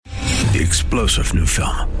The explosive new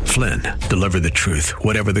film, Flynn, deliver the truth,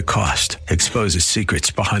 whatever the cost, exposes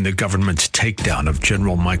secrets behind the government's takedown of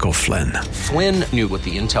General Michael Flynn. Flynn knew what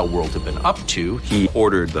the intel world had been up to. He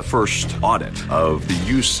ordered the first audit of the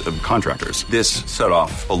use of contractors. This set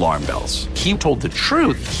off alarm bells. He told the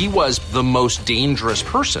truth. He was the most dangerous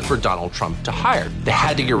person for Donald Trump to hire. They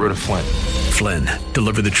had to get rid of Flynn. Flynn,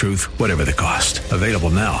 deliver the truth, whatever the cost. Available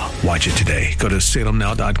now. Watch it today. Go to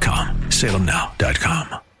salemnow.com.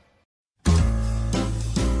 salemnow.com.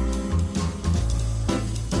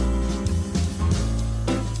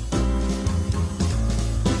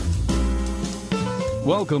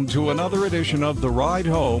 Welcome to another edition of The Ride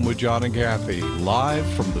Home with John and Kathy, live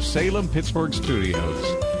from the Salem-Pittsburgh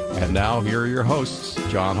studios. And now, here are your hosts,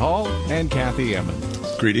 John Hall and Kathy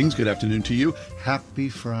Emmons. Greetings. Good afternoon to you. Happy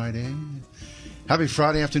Friday. Happy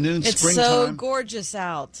Friday afternoon. It's springtime. so gorgeous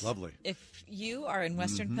out. Lovely. If you are in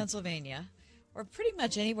Western Pennsylvania, or pretty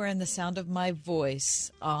much anywhere in the sound of my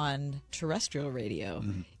voice on terrestrial radio,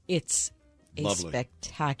 it's a Lovely.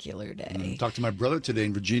 Spectacular day. Talked to my brother today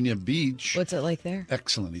in Virginia Beach. What's it like there?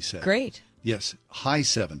 Excellent, he said. Great. Yes, high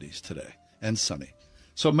 70s today and sunny.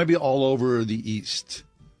 So maybe all over the east.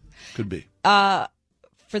 Could be.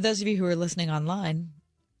 For those of you who are listening online,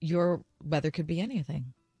 your weather could be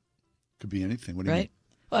anything. Could be anything. What do you Right? mean?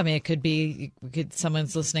 Well, I mean, it could be.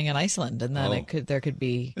 Someone's listening in Iceland, and then there could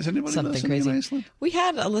be Is anybody something listening crazy. in Iceland? We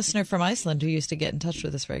had a listener from Iceland who used to get in touch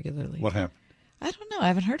with us regularly. What happened? I don't know. I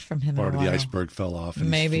haven't heard from him Part in a of the while. iceberg fell off and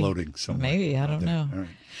Maybe. he's floating somewhere. Maybe. I out don't there. know. All right.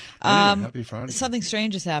 Anyway, happy Friday. Something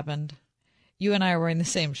strange has happened. You and I are wearing the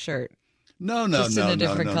same shirt, No, just in a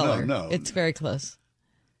different color. No. It's very close.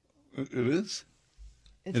 It is?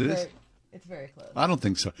 It's It very, is? It's very close. I don't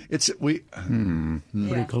think so. It's we.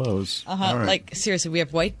 Pretty close. Uh-huh. All right. Like seriously, we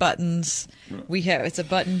have white buttons. It's a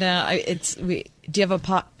button down. Do you have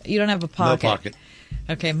a You don't have a pocket. No pocket.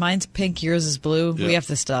 Okay, mine's pink. Yours is blue. Yeah. We have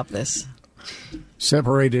to stop this.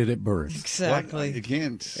 Separated at birth Exactly. You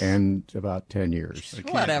can't. and about 10 years.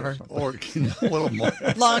 Whatever. Or a little more.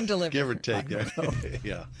 Long delivery. Give or take.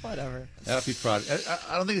 Yeah. Whatever. Happy Friday.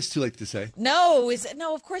 I don't think it's too late to say. No,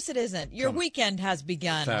 no. Of course it isn't. Your weekend has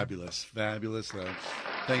begun. Fabulous.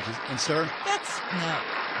 Thank you. And sir? It's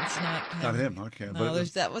not him. Not him. Okay. No,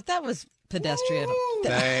 there's that was pedestrian.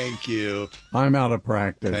 Thank you. I'm out of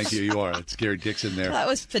practice. Thank you. You are. It's Gary Dixon there. That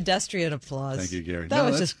was pedestrian applause. Thank you, Gary. That No,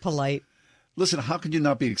 was that's- just polite. Listen, how could you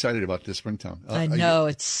not be excited about this springtime? I know.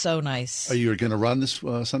 It's so nice. Are you going to run this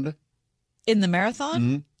Sunday? In the marathon?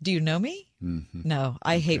 Mm-hmm. Do you know me? No,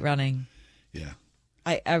 I hate running. Yeah.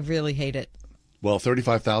 I really hate it. Well,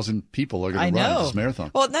 35,000 people are I going to run know. this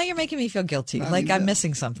marathon. Well, now you're making me feel guilty. Like I'm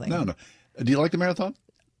missing something. No. Do you like the marathon?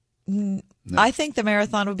 I think the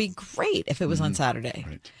marathon would be great if it was on Saturday.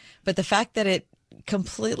 Right. But the fact that it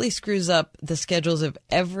completely screws up the schedules of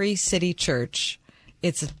every city church,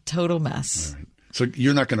 it's a total mess. Right. So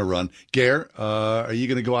you're not going to run. Gare, are you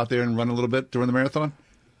going to go out there and run a little bit during the marathon?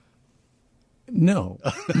 No.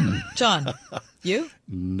 John, you?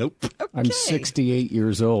 Nope. I'm 68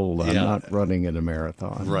 years old. I'm Yeah. not running in a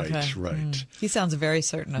marathon. Right, Okay. right. He sounds very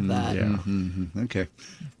certain of that. Yeah. Okay.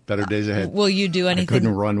 Better days ahead. Will you do I anything?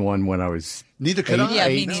 couldn't run one when I was Neither could I. Yeah,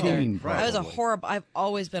 me 18, neither. I was a probably. horrible. I've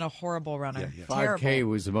always been a horrible runner. Yeah. 5K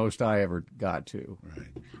Terrible. was the most I ever got to.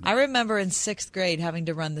 I remember in 6th grade having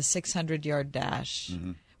to run the 600-yard dash.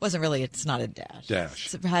 Wasn't really. It's not a dash.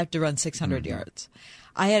 Dash. I had to run 600 yards.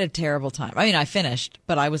 I had a terrible time. I mean, I finished,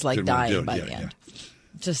 but I was like Didn't wanna do dying it. by Yeah, the yeah. end.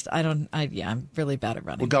 Just I'm really bad at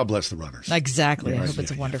running. Well, God bless the runners. Exactly. I Yeah, hope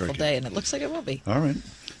it's a yeah, wonderful very day, good. and it looks like it will be. All right.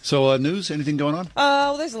 So news, anything going on?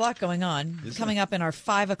 Well, there's a lot going on. Coming up in our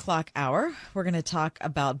 5 o'clock hour, we're going to talk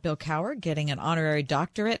about Bill Cowher getting an honorary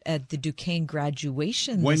doctorate at the Duquesne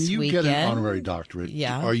graduation When this you weekend. get an honorary doctorate,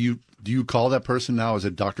 Yeah. do you call that person now as a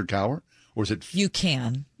Dr. Cowher? Or is it You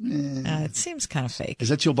can. It seems kind of fake. is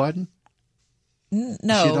that Jill Biden?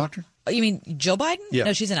 No. Is she a doctor? You mean Jill Biden? Yeah.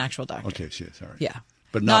 No, she's an actual doctor. Okay, she is. All right. Yeah.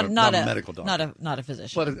 But not a medical doctor. Not a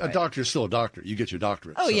physician. But a right. doctor is still a doctor. You get your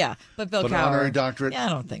doctorate. Oh, so. yeah. But Bill But Cowher. an honorary doctorate? Yeah, I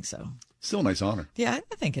don't think so. Still a nice honor. Yeah,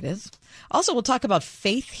 I think it is. Also, we'll talk about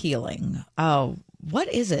faith healing. Oh,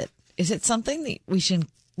 what is it? Is it something that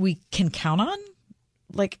we can count on?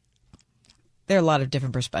 Like, there are a lot of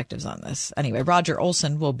different perspectives on this. Anyway, Roger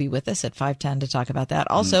Olson will be with us at 5:10 to talk about that.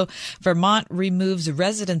 Also, Vermont removes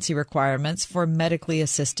residency requirements for medically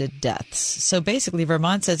assisted deaths. So basically,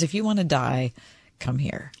 Vermont says if you want to die, come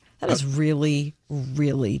here. That is really,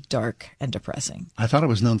 really dark and depressing. I thought it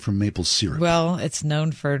was known for maple syrup. Well, it's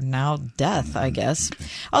known for now death, I guess.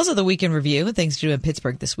 Also, the weekend review, things to do in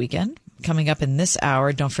Pittsburgh this weekend. coming up in this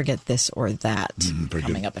hour. Don't forget this or that very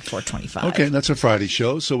coming good. up at 4:25. Okay, that's our Friday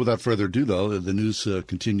show. So without further ado, though, the news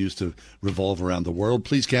continues to revolve around the world.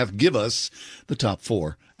 Please, Kath, give us the top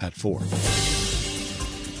 4 at 4.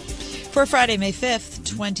 For Friday, May 5th,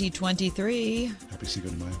 2023. Happy Cinco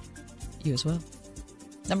de Mayo. You as well.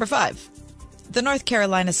 Number 5. The North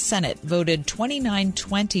Carolina Senate voted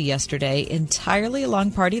 29-20 yesterday entirely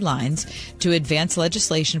along party lines to advance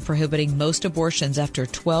legislation prohibiting most abortions after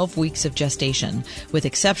 12 weeks of gestation, with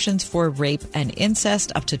exceptions for rape and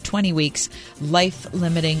incest up to 20 weeks,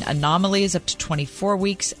 life-limiting anomalies up to 24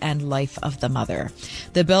 weeks, and life of the mother.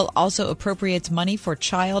 The bill also appropriates money for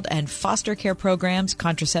child and foster care programs,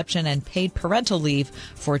 contraception, and paid parental leave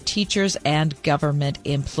for teachers and government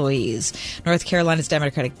employees. North Carolina's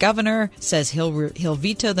Democratic governor says he'll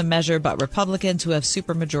veto the measure, but Republicans who have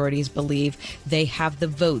supermajorities believe they have the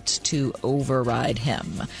votes to override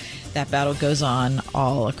him. That battle goes on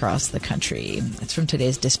all across the country. It's from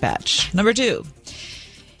today's Dispatch. Number 2.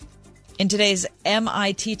 In today's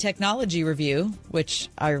MIT Technology Review, which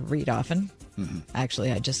I read often,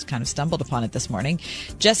 actually I just kind of stumbled upon it this morning,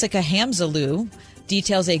 Jessica Hamzalou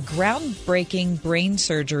details a groundbreaking brain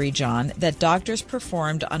surgery, John, that doctors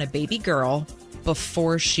performed on a baby girl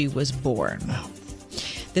before she was born. Wow.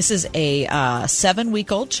 This is a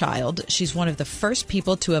 7-week-old child. She's one of the first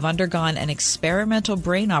people to have undergone an experimental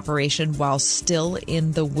brain operation while still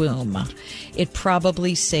in the womb. It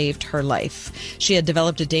probably saved her life. She had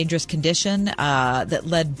developed a dangerous condition that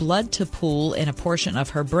led blood to pool in a portion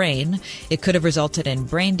of her brain. It could have resulted in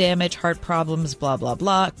brain damage, heart problems, blah, blah,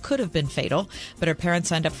 blah. Could have been fatal, but her parents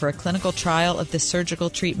signed up for a clinical trial of this surgical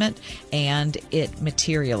treatment, and it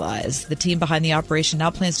materialized. The team behind the operation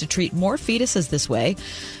now plans to treat more fetuses this way.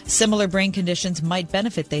 Similar brain conditions might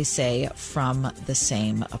benefit, they say, from the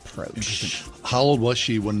same approach. How old was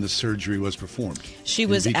she when the surgery was performed? She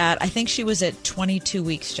was I think she was at 22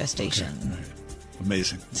 weeks gestation. Okay. Right.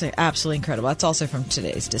 Amazing. So absolutely incredible. That's also from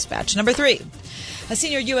today's Dispatch. Number 3, a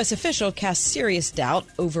senior U.S. official casts serious doubt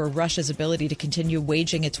over Russia's ability to continue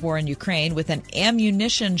waging its war in Ukraine, with an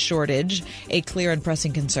ammunition shortage a clear and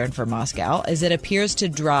pressing concern for Moscow, as it appears to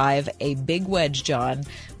drive a big wedge, John,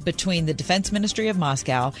 between the Defense Ministry of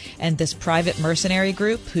Moscow and this private mercenary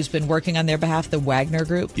group who's been working on their behalf, the Wagner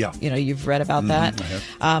Group. Yeah. You know, you've read about that. I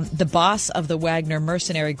have. The boss of the Wagner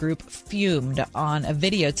mercenary group fumed on a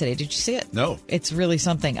video today. Did you see it? No. It's really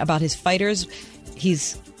something about his fighters.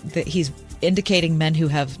 He's indicating men who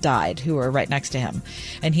have died, who are right next to him.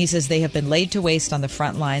 And he says they have been laid to waste on the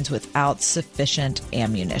front lines without sufficient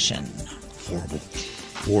ammunition. Horrible.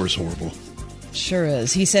 War is horrible. Sure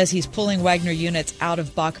is. He says he's pulling Wagner units out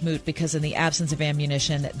of Bakhmut because in the absence of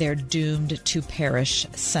ammunition, they're doomed to perish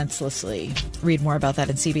senselessly. Read more about that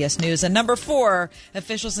in CBS News. And number 4,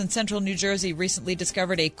 officials in central New Jersey recently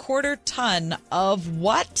discovered a 1/4 ton of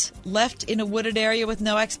what left in a wooded area with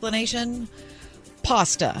no explanation?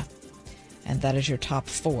 Pasta. And that is your top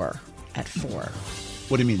 4 at 4.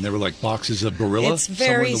 What do you mean? There were like boxes of Barilla? It's very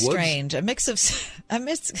somewhere in the woods? strange.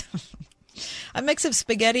 A mix of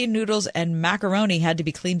spaghetti, noodles, and macaroni had to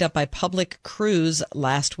be cleaned up by public crews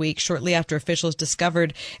last week, shortly after officials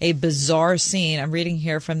discovered a bizarre scene. I'm reading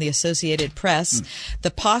here from the Associated Press. The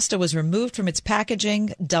pasta was removed from its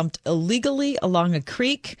packaging, dumped illegally along a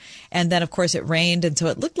creek, and then, of course, it rained, and so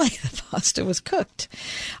it looked like the pasta was cooked.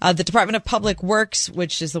 The Department of Public Works,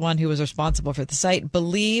 which is the one who was responsible for the site,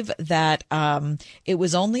 believe that it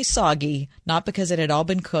was only soggy, not because it had all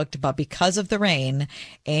been cooked, but because of the rain,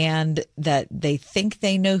 and that they think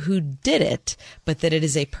they know who did it, but that it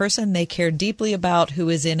is a person they care deeply about who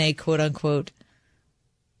is in a quote-unquote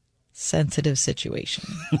sensitive situation.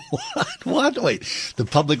 What? Wait. The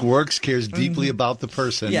Public Works cares deeply about the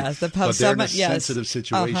person. Yes, but they're in a sensitive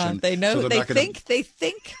situation. They know. So They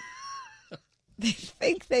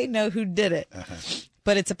think they know who did it.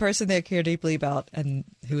 But it's a person they care deeply about and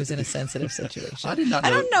who is in a sensitive situation. I did not know.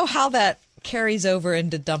 I don't know how that carries over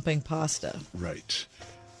into dumping pasta. Right.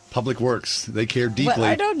 Public Works, they care deeply. Well,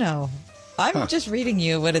 I don't know. I'm just reading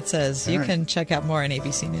you what it says. All you right. can check out more on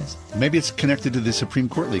ABC News. Maybe it's connected to the Supreme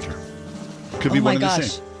Court leaker. Could Oh be my one gosh. of the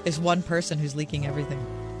same. There's one person who's leaking everything.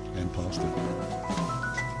 And pasta.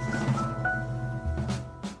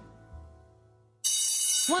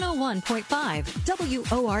 101.5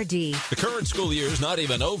 WORD. The current school year is not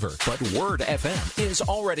even over, but Word FM is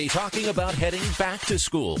already talking about heading back to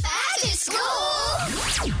school. Back to school!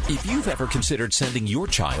 If you've ever considered sending your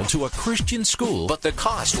child to a Christian school, but the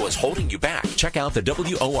cost was holding you back, check out the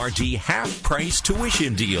WORD half-price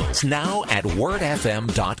tuition deals now at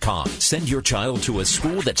wordfm.com. Send your child to a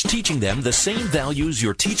school that's teaching them the same values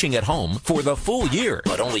you're teaching at home for the full year,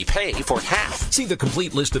 but only pay for half. See the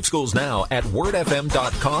complete list of schools now at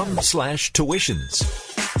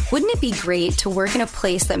wordfm.com/tuitions. Wouldn't it be great to work in a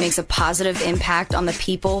place that makes a positive impact on the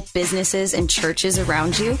people, businesses, and churches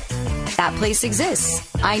around you? That place exists.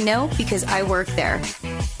 I know because I work there.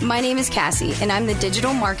 My name is Cassie, and I'm the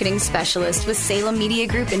digital marketing specialist with Salem Media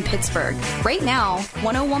Group in Pittsburgh. Right now,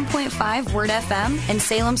 101.5 Word FM and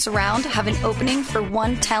Salem Surround have an opening for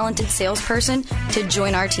one talented salesperson to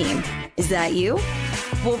join our team. Is that you?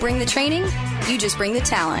 We'll bring the training, you just bring the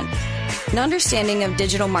talent. An understanding of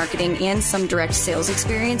digital marketing and some direct sales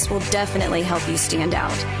experience will definitely help you stand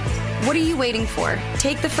out. What are you waiting for?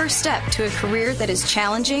 Take the first step to a career that is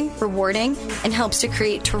challenging, rewarding, and helps to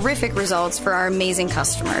create terrific results for our amazing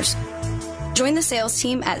customers. Join the sales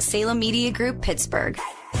team at Salem Media Group Pittsburgh.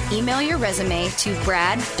 Email your resume to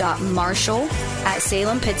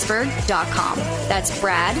brad.marshall@salempittsburgh.com. That's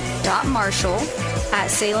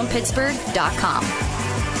brad.marshall@salempittsburgh.com.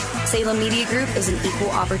 Salem Media Group is an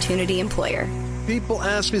equal opportunity employer. People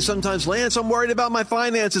ask me sometimes, Lance, I'm worried about my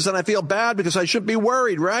finances and I feel bad because I should be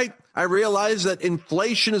worried, right? I realize that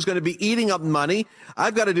inflation is going to be eating up money.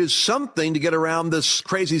 I've got to do something to get around this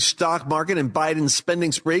crazy stock market and Biden's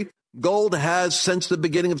spending spree. Gold has, since the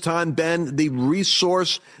beginning of time, been the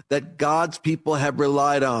resource that God's people have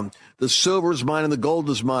relied on. The silver is mine and the gold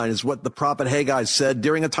is mine, is what the prophet Haggai said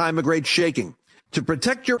during a time of great shaking. To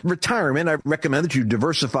protect your retirement, I recommend that you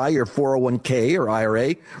diversify your 401k or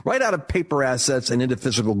IRA right out of paper assets and into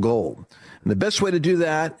physical gold. And the best way to do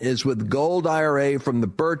that is with Gold IRA from the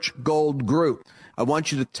Birch Gold Group. I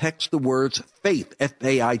want you to text the words FAITH,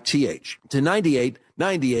 F-A-I-T-H, to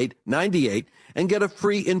 989898 and get a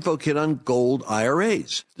free info kit on gold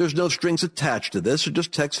IRAs. There's no strings attached to this, so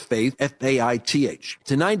just text FAITH, F-A-I-T-H,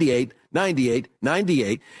 to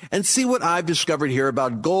 989898 and see what I've discovered here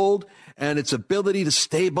about gold and its ability to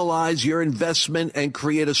stabilize your investment and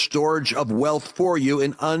create a storage of wealth for you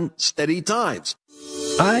in unsteady times.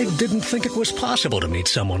 I didn't think it was possible to meet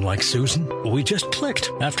someone like Susan. We just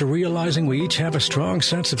clicked after realizing we each have a strong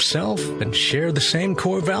sense of self and share the same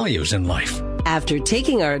core values in life. After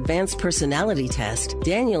taking our advanced personality test,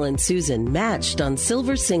 Daniel and Susan matched on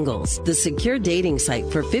Silver Singles, the secure dating site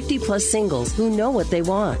for 50-plus singles who know what they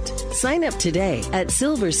want. Sign up today at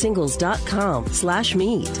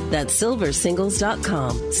silversingles.com/meet. That's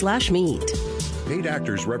silversingles.com/meet. 8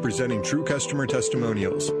 actors representing true customer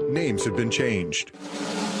testimonials. Names have been changed.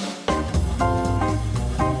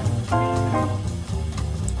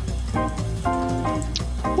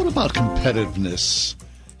 What about competitiveness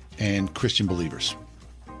and Christian believers?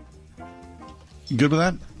 You good with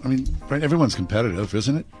that? I mean, right? Everyone's competitive,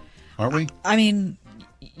 isn't it? Aren't we? I mean,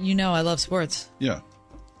 you know, I love sports. Yeah.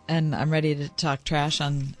 And I'm ready to talk trash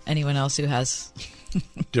on anyone else who has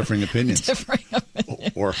differing opinions.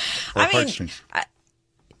 Or heartstrings.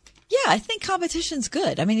 I think competition's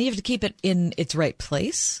good. I mean, you have to keep it in its right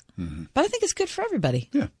place, but I think it's good for everybody.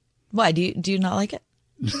 Yeah. Why? Do you not like it?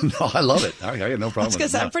 No, I love it. I got no problem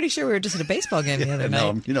with it. I'm pretty sure we were just at a baseball game the other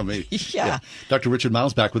night. No, you know me. Yeah. Dr. Richard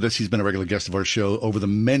Miles back with us. He's been a regular guest of our show over the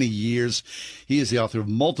many years. He is the author of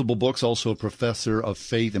multiple books, also a professor of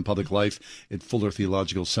faith and public life at Fuller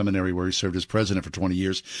Theological Seminary, where he served as president for 20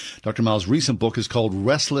 years. Dr. Miles' recent book is called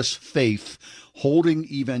Restless Faith, Holding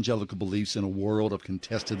Evangelical Beliefs in a World of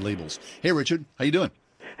Contested Labels. Hey, Richard. How you doing?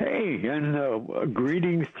 Hey, and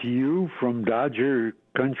greetings to you from Dodger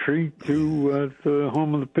country to the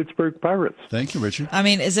home of the Pittsburgh Pirates. Thank you, Richard. I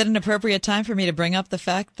mean, is it an appropriate time for me to bring up the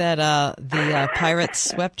fact that the Pirates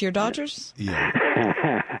swept your Dodgers? Yeah.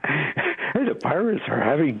 The Pirates are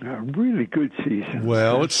having a really good season.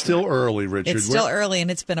 Well, it's still early, Richard. It's still early, and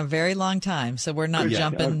it's been a very long time, so we're not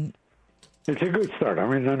jumping. It's a good start. I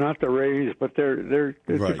mean, they're not the Rays, but it's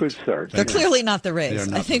a good start. They're clearly not the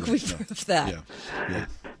Rays. I think we proved that. Yeah.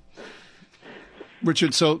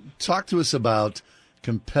 Richard, so talk to us about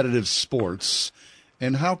competitive sports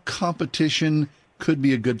and how competition could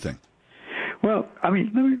be a good thing. Well, I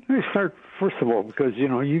mean, let me start, first of all, because,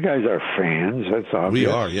 you guys are fans. That's obvious.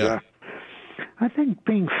 We are, yeah. I think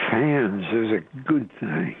being fans is a good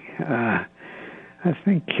thing. I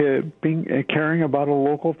think caring about a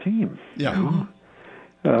local team. Yeah.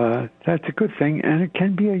 That's a good thing, and it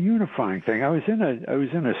can be a unifying thing. I was in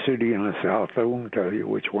a city in the South. I won't tell you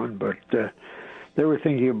which one, but they were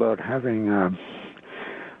thinking about having a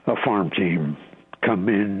farm team come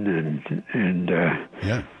in, and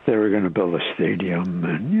they were going to build a stadium,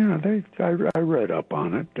 and I read up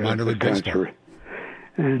on it. Minor league baseball.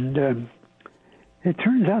 And it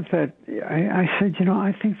turns out that I said,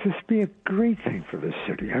 I think this would be a great thing for the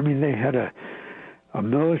city. I mean, they had a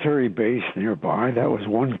military base nearby. That was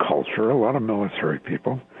one culture, a lot of military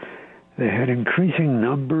people. They had increasing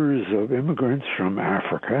numbers of immigrants from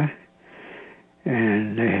Africa,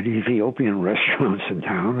 and they had Ethiopian restaurants in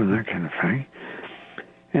town and that kind of thing.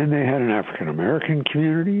 And they had an African-American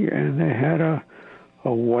community, and they had a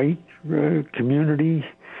white community.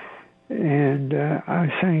 And I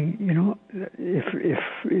was saying,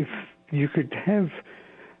 if you could have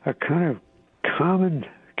a kind of common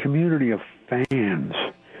community of fans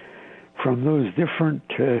from those different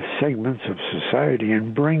segments of society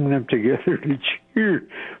and bring them together to cheer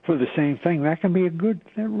for the same thing, that can be a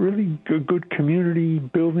really good community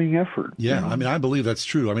building effort. Yeah, I mean, I believe that's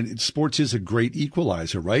true. I mean, sports is a great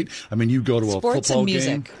equalizer, right? I mean, you go to a football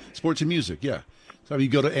game. Sports and music, yeah. So if you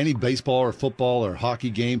go to any baseball or football or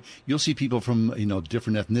hockey game, you'll see people from,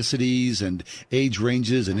 different ethnicities and age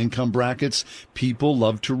ranges and income brackets. People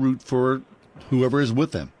love to root for whoever is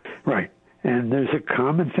with them. Right. And there's a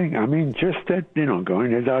common thing. I mean, just that,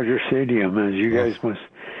 going to Dodger Stadium, as you guys must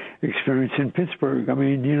experience in Pittsburgh. I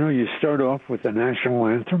mean, you start off with the national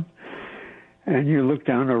anthem, and you look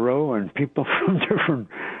down the row, and people from different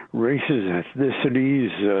races,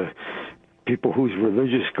 ethnicities, people whose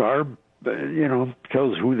religious garb,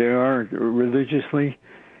 tells who they are religiously,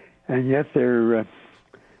 and yet they're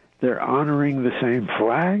honoring the same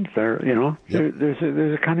flag. There's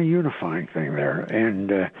a kind of unifying thing there,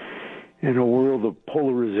 and in a world of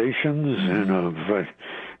polarizations and of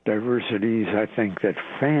diversities, I think that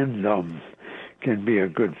fandom can be a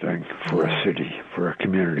good thing for a city, for a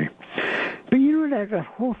community. But that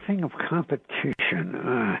whole thing of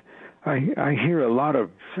competition, I hear a lot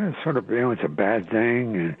of sort of, it's a bad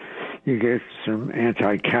thing, and you get some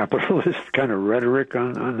anti-capitalist kind of rhetoric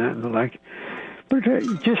on that and the like. But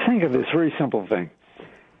just think of this very simple thing.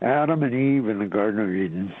 Adam and Eve in the Garden of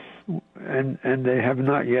Eden, and they have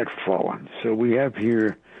not yet fallen. So we have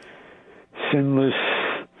here sinless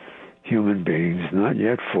human beings, not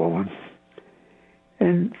yet fallen.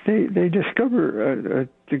 And they discover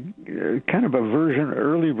kind of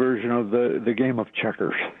early version of the game of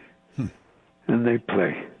checkers. And they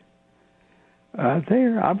play.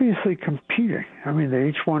 They're obviously competing. I mean, they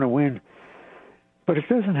each want to win. But it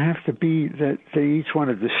doesn't have to be that they each want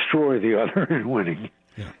to destroy the other in winning.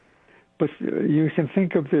 Yeah. But you can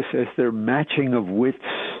think of this as their matching of wits,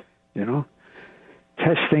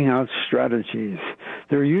 testing out strategies.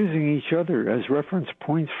 They're using each other as reference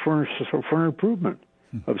points for improvement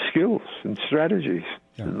of skills and strategies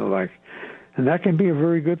and the like. And that can be a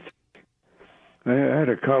very good thing. I had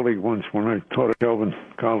a colleague once when I taught at Kelvin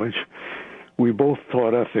College. We both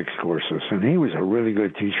taught ethics courses, and he was a really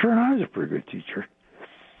good teacher, and I was a pretty good teacher.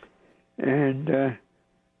 And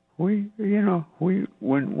when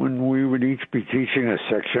we would each be teaching a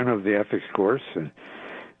section of the ethics course, and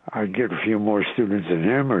I'd get a few more students than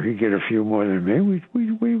him, or he'd get a few more than me,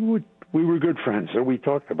 we were good friends. So we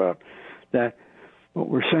talked about that. But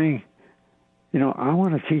we're saying, I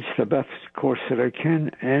want to teach the best course that I can,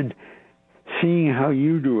 and seeing how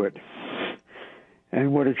you do it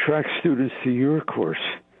and what attracts students to your course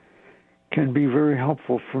can be very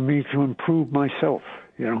helpful for me to improve myself,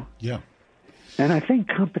 Yeah. And I think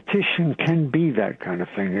competition can be that kind of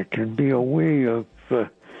thing. It can be a way of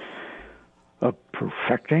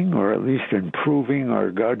perfecting or at least improving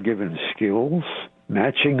our God-given skills,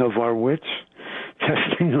 matching of our wits,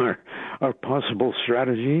 testing our possible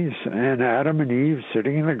strategies. And Adam and Eve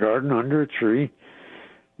sitting in the garden under a tree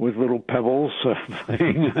with little pebbles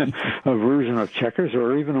playing a version of checkers,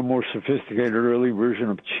 or even a more sophisticated early version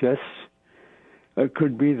of chess. It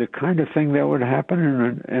could be the kind of thing that would happen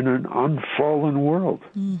in an unfallen world.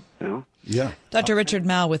 Yeah. Dr. Richard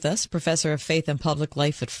Mouw with us, professor of faith and public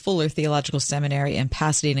life at Fuller Theological Seminary in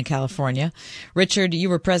Pasadena, California. Richard, you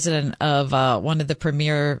were president of one of the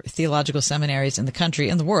premier theological seminaries in the country,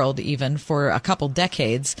 in the world even, for a couple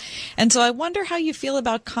decades. And so I wonder how you feel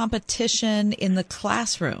about competition in the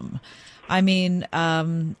classroom. I mean,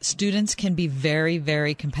 students can be very,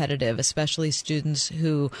 very competitive, especially students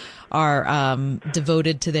who are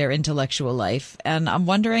devoted to their intellectual life. And I'm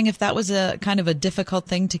wondering if that was a kind of a difficult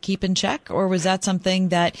thing to keep in check, or was that something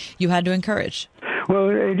that you had to encourage? Well,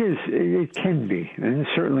 it is. It can be. And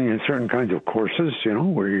certainly in certain kinds of courses,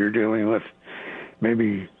 where you're dealing with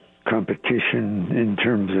maybe competition in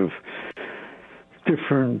terms of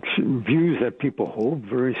different views that people hold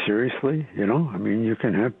very seriously. You know, I mean, you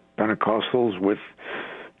can have Pentecostals with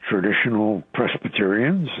traditional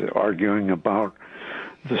Presbyterians arguing about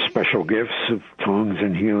the special gifts of tongues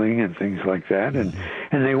and healing and things like that, and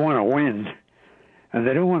they want to win, and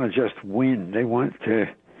they don't want to just win. They want to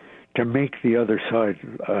make the other side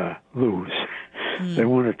lose. They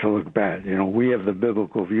want it to look bad. You know, we have the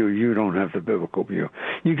biblical view, you don't have the biblical view.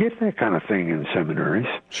 You get that kind of thing in seminaries.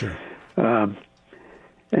 Sure. And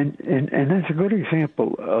that's a good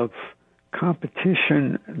example of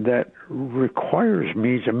competition that requires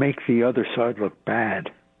me to make the other side look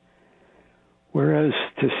bad. Whereas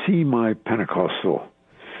to see my Pentecostal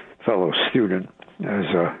fellow student as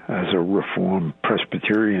a Reformed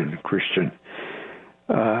Presbyterian Christian,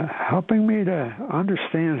 helping me to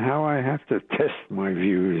understand how I have to test my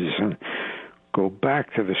views and go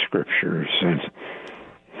back to the Scriptures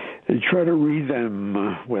and try to read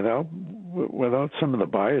them without some of the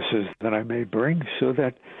biases that I may bring, so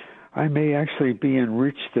that I may actually be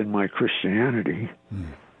enriched in my Christianity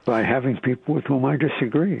by having people with whom I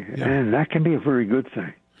disagree. Yeah. And that can be a very good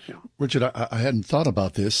thing. Yeah. Richard, I hadn't thought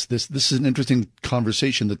about this. This is an interesting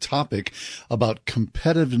conversation, the topic about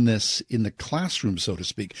competitiveness in the classroom, so to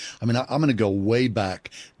speak. I mean, I'm going to go way back,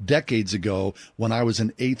 decades ago, when I was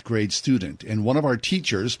an 8th grade student. And one of our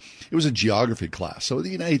teachers, it was a geography class. So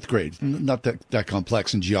in 8th grade, not that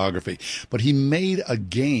complex in geography. But he made a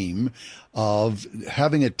game of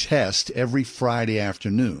having a test every Friday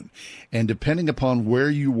afternoon. And depending upon where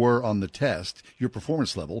you were on the test, your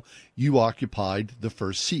performance level, you occupied the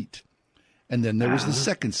first seat. And then there was the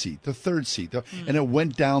second seat, the third seat, and it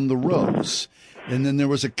went down the rows. And then there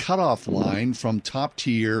was a cutoff line from top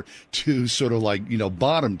tier to sort of like,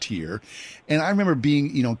 bottom tier. And I remember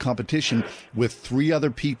being, in competition with 3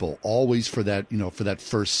 other people, always for that, for that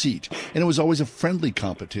first seat. And it was always a friendly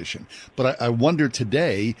competition. But I wonder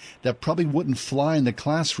today that probably wouldn't fly in the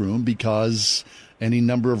classroom because any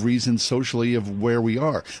number of reasons socially of where we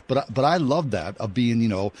are. But I love that of being,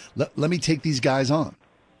 let me take these guys on.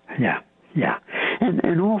 Yeah. Yeah.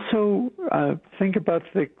 And also think about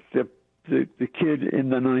the kid in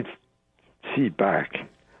the 9th seat back,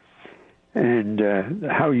 and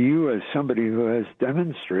how you, as somebody who has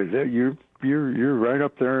demonstrated that you're right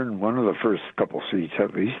up there in one of the first couple seats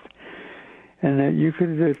at least, and that you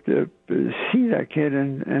could see that kid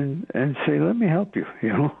and say, "Let me help you,"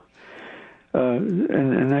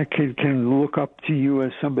 and that kid can look up to you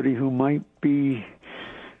as somebody who might be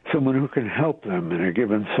someone who can help them in a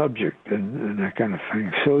given subject and that kind of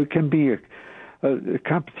thing. So it can be a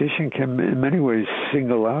competition can in many ways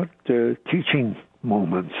single out teaching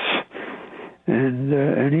moments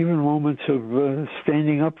and even moments of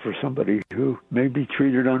standing up for somebody who may be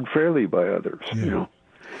treated unfairly by others. Yeah.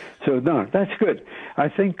 So no, that's good. I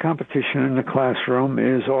think competition in the classroom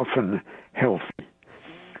is often healthy.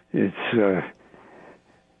 It's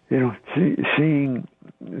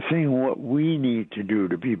seeing what we need to do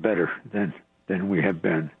to be better than we have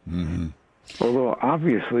been. Mm-hmm. Although,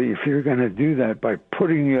 obviously, if you're going to do that by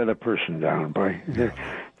putting the other person down,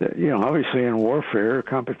 obviously in warfare,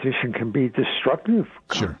 competition can be destructive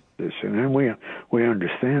competition, and we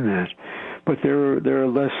understand that. But there are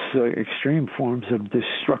less extreme forms of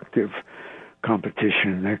destructive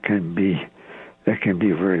competition that can be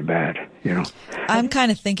very bad, I'm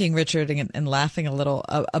kind of thinking, Richard, and laughing a little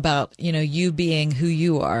about, you being who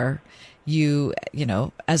you are,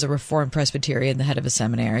 as a Reformed Presbyterian, the head of a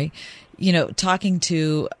seminary, talking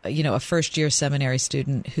to, a first-year seminary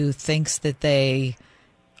student who thinks that they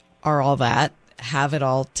are all that, have it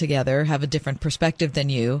all together, have a different perspective than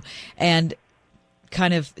you, and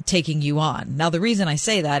kind of taking you on. Now, the reason I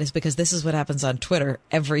say that is because this is what happens on Twitter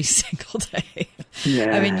every single day.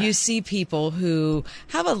 Yeah. I mean, you see people who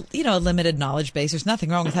have a limited knowledge base. There's nothing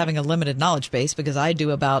wrong with having a limited knowledge base because I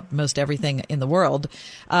do about most everything in the world.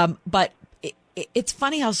 But it's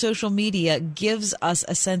funny how social media gives us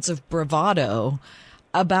a sense of bravado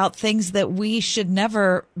about things that we should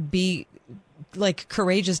never be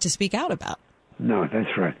courageous to speak out about. No,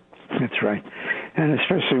 that's right. That's right. And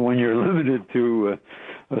especially when you're limited to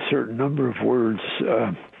a certain number of words,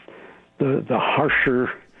 the harsher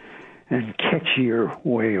and catchier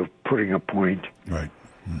way of putting a point. Right.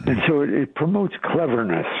 Mm-hmm. And so it promotes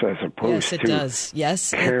cleverness as opposed to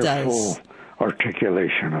careful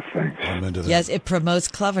articulation of things. Yes, it promotes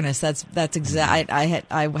cleverness. That's exact. I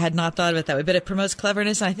had not thought of it that way, but it promotes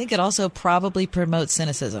cleverness, and I think it also probably promotes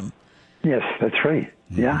cynicism. Yes, that's right.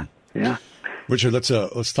 Yeah, yeah. Richard,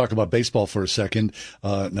 let's talk about baseball for a second.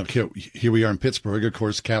 Now, here we are in Pittsburgh. Of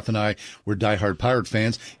course, Kath and I, we're diehard Pirate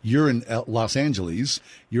fans. You're in Los Angeles.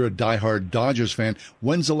 You're a diehard Dodgers fan.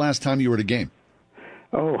 When's the last time you were at a game?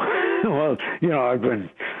 Oh, well, I've been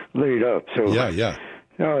laid up, so Yeah.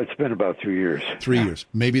 No, it's been about 2 years. 3 years.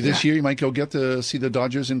 Maybe this year you might go get to see the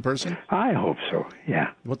Dodgers in person? I hope so,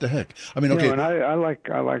 yeah. What the heck? I mean, okay. And I like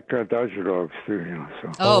Dodger dogs, too,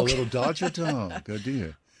 So. Oh, a little Dodger dog. Good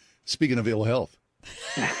deal. Speaking of ill health.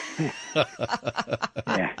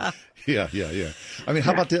 Yeah. I mean,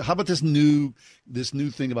 how about this new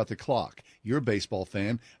thing about the clock? You're a baseball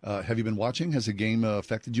fan. Have you been watching? Has the game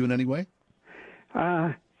affected you in any way?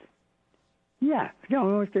 Yeah,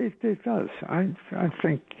 it does. I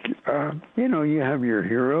think you have your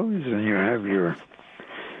heroes and you have your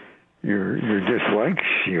dislikes.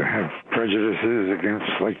 You have prejudices against,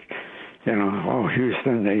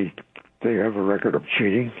 Houston. They have a record of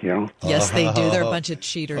cheating. Yes, they do. They're a bunch of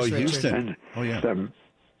cheaters. Oh, Richard. Houston.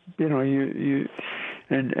 You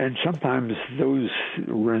and sometimes those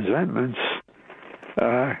resentments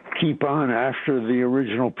keep on after the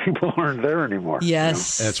original people aren't there anymore.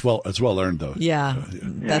 Yes, it's well earned though. Yeah,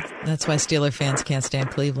 that's why Steeler fans can't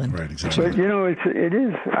stand Cleveland. Right, exactly. But it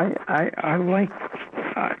is. I like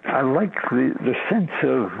the sense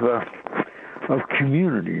of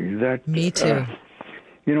community that. Me too.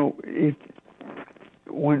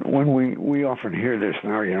 When we often hear this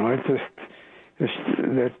now, it's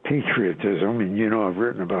that patriotism, and I've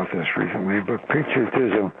written about this recently, but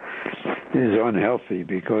patriotism is unhealthy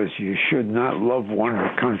because you should not love one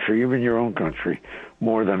country, even your own country,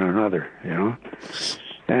 more than another,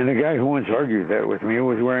 And the guy who once argued that with me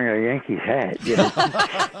was wearing a Yankees hat.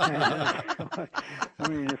 I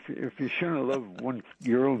mean, if you shouldn't love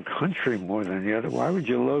your own country more than the other, why would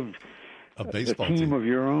you love a baseball team of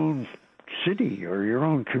your own city or your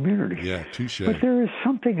own community? Yeah, touche. But there is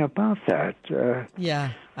something about that. I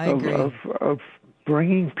agree. Of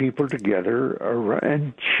bringing people together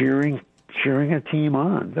and cheering a team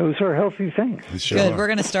on. Those are healthy things. Good. We're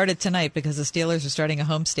going to start it tonight because the Steelers are starting a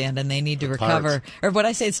homestand and they need to recover. Pirates. Or what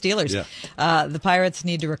I say, it's Steelers. Yeah. The Pirates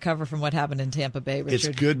need to recover from what happened in Tampa Bay,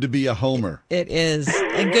 Richard. It's good to be a homer. It is.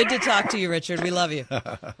 And good to talk to you, Richard. We love you.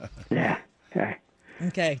 Yeah.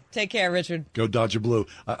 Okay. Take care, Richard. Go Dodger Blue.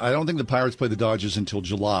 I don't think the Pirates play the Dodgers until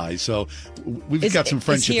July, so we've got some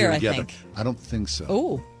friendship here together. I don't think so.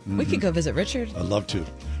 Oh, we could go visit Richard. I'd love to.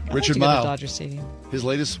 I'd Richard like to go to Mile. Dodger Stadium. His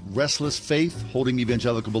latest, Restless Faith, Holding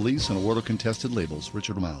Evangelical Beliefs in a World of Contested Labels.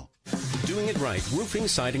 Richard Mile. Doing it right, roofing,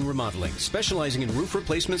 siding, remodeling, specializing in roof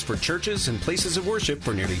replacements for churches and places of worship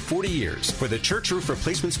for nearly 40 years. For the church roof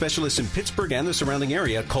replacement specialists in Pittsburgh and the surrounding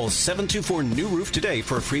area, call 724-NEW-ROOF today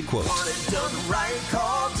for a free quote. Want it done right,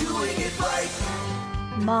 call Doing It Right.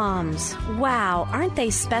 Moms, wow, aren't they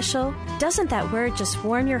special? Doesn't that word just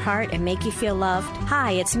warm your heart and make you feel loved?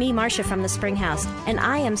 Hi, it's me, Marcia from the Springhouse, and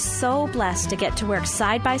I am so blessed to get to work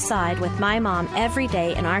side by side with my mom every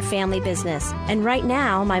day in our family business. And right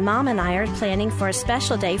now, my mom and I are planning for a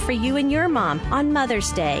special day for you and your mom on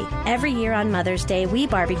Mother's Day. Every year on Mother's Day, we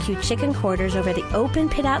barbecue chicken quarters over the open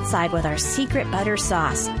pit outside with our secret butter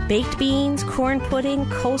sauce. Baked beans, corn pudding,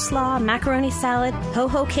 coleslaw, macaroni salad,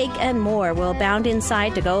 ho-ho cake, and more will abound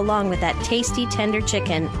inside to go along with that tasty, tender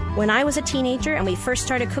chicken. When I was a teenager and we first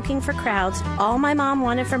started cooking for crowds, all my mom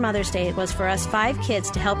wanted for Mother's Day was for us 5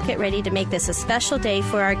 kids to help get ready to make this a special day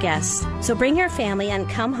for our guests. So bring your family and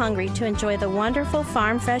come hungry to enjoy the wonderful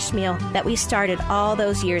farm fresh meal that we started all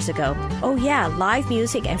those years ago. Oh yeah, live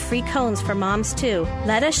music and free cones for moms too.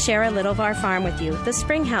 Let us share a little of our farm with you. The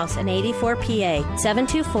Springhouse in 84 PA,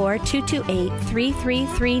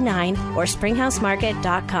 724-228-3339 or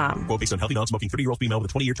springhousemarket.com. Quote based on healthy, non-smoking 30-year-old female with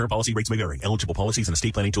a 20-year term policy. Rates may vary. Eligible policies and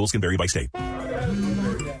estate planning tools can vary by state.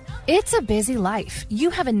 It's a busy life.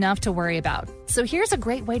 You have enough to worry about. So here's a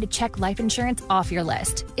great way to check life insurance off your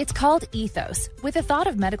list. It's called Ethos. With the thought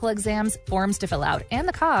of medical exams, forms to fill out, and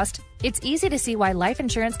the cost, it's easy to see why life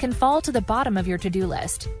insurance can fall to the bottom of your to-do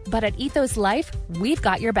list. But at Ethos Life, we've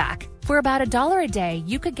got your back. For about $1 a day,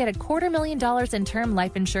 you could get $250,000 in term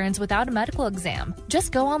life insurance without a medical exam.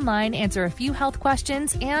 Just go online, answer a few health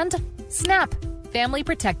questions, and snap! Family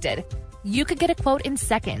protected. You could get a quote in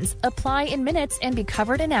seconds, apply in minutes, and be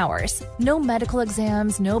covered in hours. No medical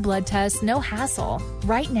exams, no blood tests, no hassle.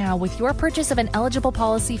 Right now, with your purchase of an eligible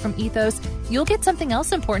policy from Ethos, you'll get something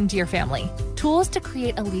else important to your family. Tools to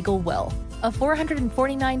create a legal will. A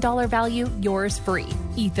 $449 value, yours free.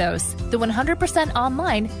 Ethos, the 100%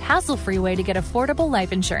 online, hassle-free way to get affordable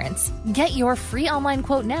life insurance. Get your free online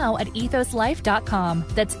quote now at ethoslife.com.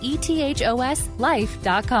 That's ETHOS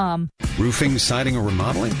life.com. Roofing, siding, or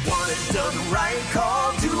remodeling? Want it done right,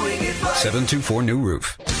 call Doing It Right.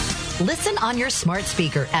 724-NEW-ROOF. Listen on your smart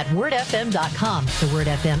speaker at wordfm.com, the Word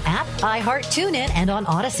FM app, iHeart, TuneIn, and on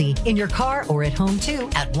Odyssey. In your car or at home, too,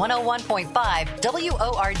 at 101.5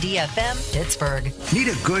 WORD-FM, Pittsburgh. Need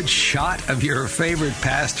a good shot of your favorite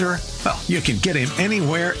pastor? Well, you can get him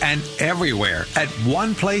anywhere and everywhere at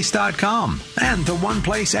oneplace.com and the One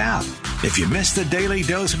Place app. If you missed the daily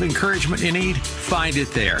dose of encouragement you need, find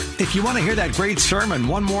it there. If you want to hear that great sermon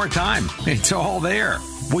one more time, it's all there.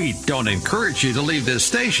 We don't encourage you to leave this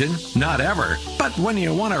station, not ever. But when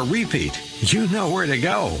you want to repeat, you know where to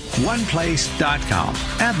go. OnePlace.com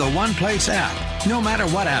and the One Place app. No matter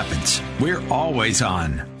what happens, we're always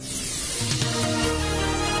on.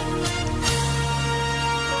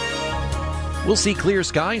 We'll see clear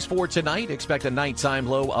skies for tonight. Expect a nighttime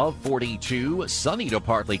low of 42. Sunny to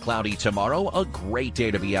partly cloudy tomorrow. A great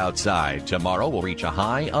day to be outside. Tomorrow will reach a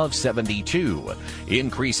high of 72.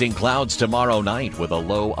 Increasing clouds tomorrow night with a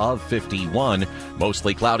low of 51.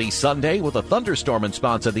 Mostly cloudy Sunday with a thunderstorm in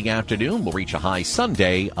spots in the afternoon. Will reach a high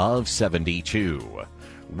Sunday of 72.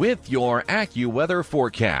 With your AccuWeather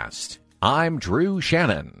forecast, I'm Drew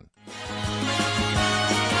Shannon.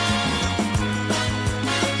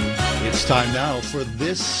 It's time now for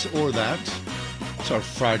This or That. It's our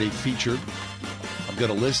Friday feature. I've got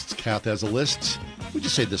a list. Kath has a list. We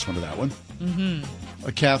just say this one or that one. Mm-hmm.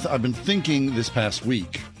 Kath, I've been thinking this past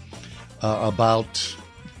week about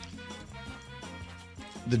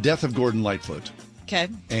the death of Gordon Lightfoot. Okay.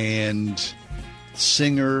 And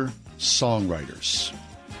singer-songwriters.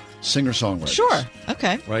 Sure.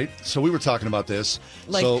 Okay. Right? So we were talking about this.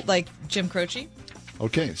 Like Jim Croce?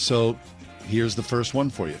 Okay, so here's the first one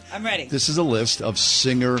for you. I'm ready. This is a list of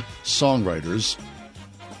singer-songwriters.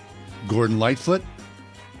 Gordon Lightfoot,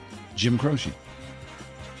 Jim Croce.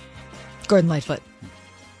 Gordon Lightfoot.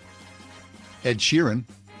 Ed Sheeran,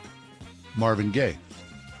 Marvin Gaye.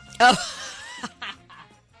 Oh.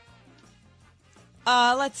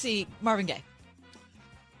 Let's see. Marvin Gaye.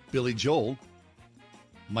 Billy Joel,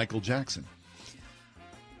 Michael Jackson.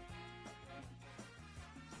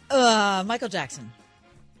 Michael Jackson.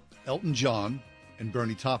 Elton John and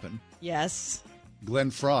Bernie Taupin. Yes.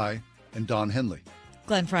 Glenn Frey and Don Henley.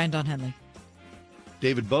 Glenn Frey and Don Henley.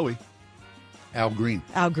 David Bowie, Al Green.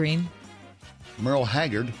 Al Green. Merle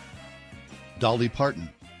Haggard, Dolly Parton.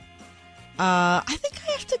 I think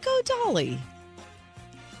I have to go Dolly.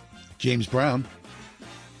 James Brown,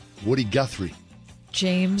 Woody Guthrie.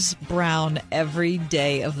 James Brown every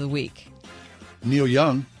day of the week. Neil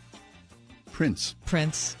Young, Prince.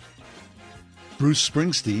 Prince. Bruce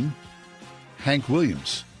Springsteen, Hank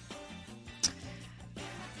Williams.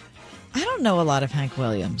 I don't know a lot of Hank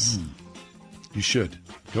Williams. You should.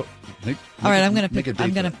 Go. All right, I'm going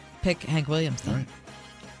to pick Hank Williams then. All right.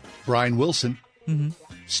 Brian Wilson,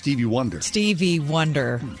 Stevie Wonder. Stevie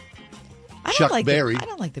Wonder. Chuck Berry. I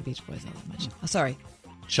don't like the Beach Boys all that much. Oh, sorry.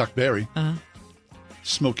 Chuck Berry.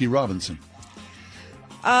 Smokey Robinson.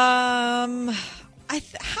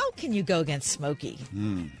 How can you go against Smokey?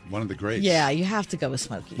 One of the greats. Yeah, you have to go with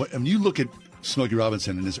Smokey. When you look at Smokey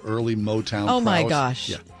Robinson and his early Motown Oh, my prowess, gosh.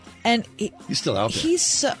 Yeah. And he's still out there. He's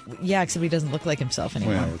so, yeah, except he doesn't look like himself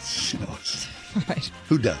anymore. Well, it's right.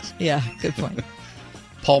 Who does? Yeah, good point.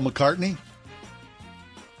 Paul McCartney,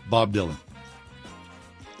 Bob Dylan.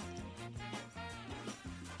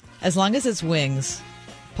 As long as it's Wings,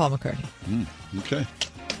 Paul McCartney. Okay.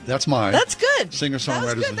 That's mine. That's good.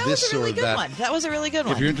 Singer-songwriters of this was a really or good that. one. That was a really good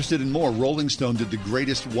one. If you're interested in more, Rolling Stone did the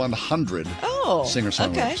greatest 100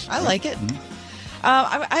 singer-songwriters. Okay. I like it.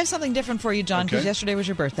 I have something different for you, John, because Okay. yesterday was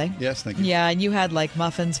your birthday. Yes, thank you. Yeah, and you had like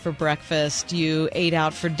muffins for breakfast. You ate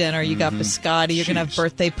out for dinner. You got biscotti. You're going to have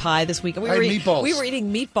birthday pie this week. I had meatballs. We were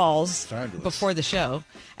eating meatballs Fabulous. before the show.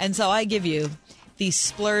 And so I give you the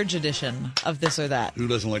splurge edition of This or That. Who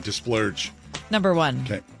doesn't like to splurge? Number one,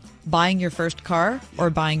 Okay. buying your first car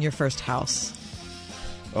or buying your first house?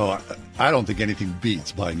 Oh, I don't think anything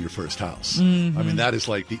beats buying your first house. I mean, that is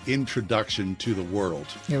like the introduction to the world.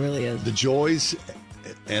 It really is. The joys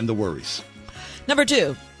and the worries. Number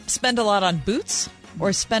two, spend a lot on boots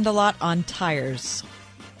or spend a lot on tires?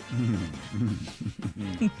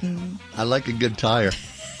 I like a good tire.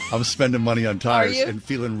 I'm spending money on tires you? and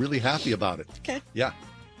feeling really happy about it. Okay. Yeah.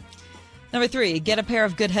 Number three, get a pair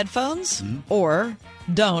of good headphones or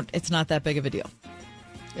don't. It's not that big of a deal.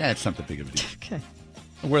 Yeah, it's not that big of a deal. Okay.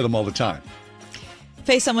 I wear them all the time.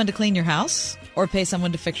 Pay someone to clean your house or pay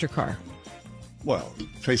someone to fix your car? Well,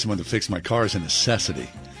 pay someone to fix my car is a necessity.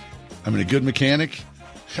 I mean, a good mechanic,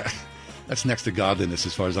 that's next to godliness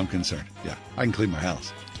as far as I'm concerned. Yeah, I can clean my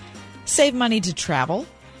house. Save money to travel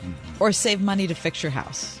or save money to fix your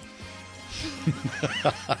house?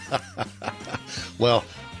 Well,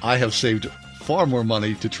 I have saved far more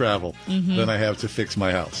money to travel than I have to fix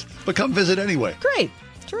my house. But come visit anyway. Great.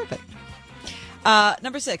 Terrific.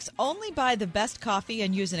 Number 6, only buy the best coffee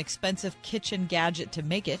and use an expensive kitchen gadget to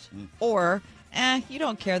make it. Or, you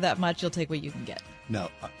don't care that much, you'll take what you can get. No,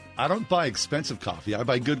 I don't buy expensive coffee. I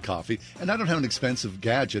buy good coffee. And I don't have an expensive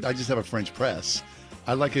gadget. I just have a French press.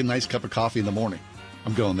 I like a nice cup of coffee in the morning.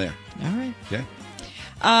 I'm going there. All right. Okay.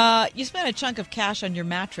 You spent a chunk of cash on your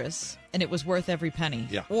mattress, and it was worth every penny.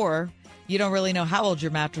 Yeah. Or you don't really know how old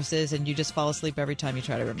your mattress is, and you just fall asleep every time you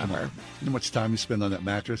try to remember. You know how much time you spend on that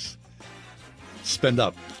mattress? Spend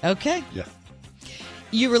up. Okay. Yeah.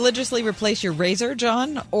 You religiously replace your razor,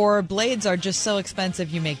 John, or blades are just so expensive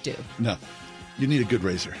you make do? No. You need a good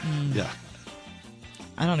razor. Yeah.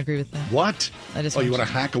 I don't agree with that. What? You want to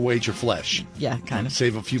hack away at your flesh? Yeah, kind of.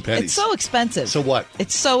 Save a few pennies. It's so expensive. So what?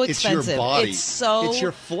 It's so expensive. It's your body. It's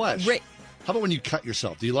your flesh. How about when you cut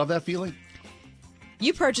yourself? Do you love that feeling?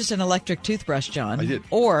 You purchased an electric toothbrush, John. I did.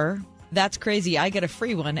 Or, that's crazy, I get a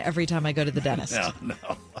free one every time I go to the dentist. No.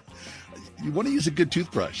 You want to use a good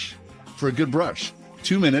toothbrush for a good brush.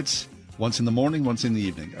 2 minutes, once in the morning, once in the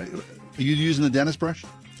evening. Are you using the dentist brush?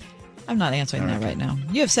 I'm not answering that right now.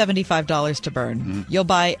 You have $75 to burn. Mm-hmm. You'll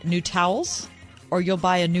buy new towels, or you'll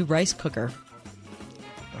buy a new rice cooker.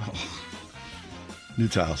 New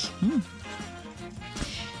towels.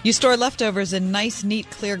 You store leftovers in nice, neat,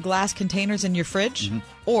 clear glass containers in your fridge,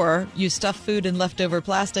 or you stuff food in leftover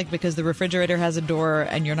plastic because the refrigerator has a door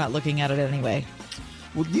and you're not looking at it anyway.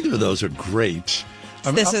 Well, neither of those are great.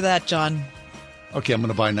 This or that, John. Okay, I'm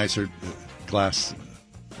going to buy nicer glass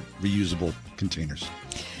reusable containers.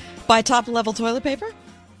 Buy top-level toilet paper?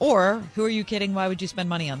 Or, who are you kidding? Why would you spend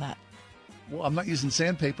money on that? Well, I'm not using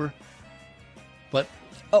sandpaper. But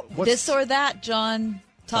this or that, John.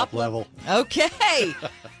 Top level. Okay.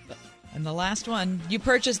 And the last one. You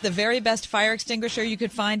purchased the very best fire extinguisher you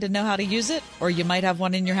could find and know how to use it? Or you might have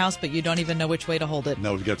one in your house, but you don't even know which way to hold it.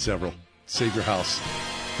 No, we've got several. Save your house.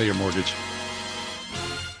 Pay your mortgage.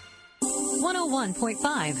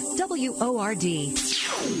 101.5 WORD.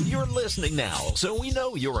 You're listening now, so we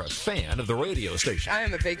know you're a fan of the radio station. I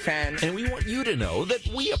am a big fan. And we want you to know that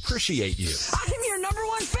we appreciate you. I'm your number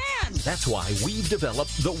one fan. That's why we've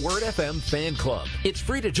developed the Word FM Fan Club. It's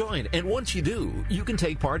free to join, and once you do, you can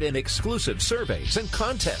take part in exclusive surveys and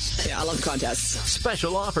contests. Yeah, I love contests.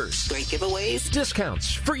 Special offers. Great giveaways.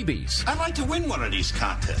 Discounts. Freebies. I'd like to win one of these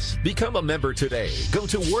contests. Become a member today. Go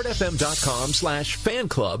to wordfm.com/fan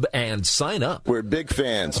club and sign up. We're big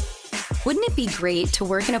fans. Wouldn't it be great to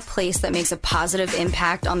work in a place that makes a positive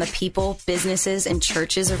impact on the people, businesses, and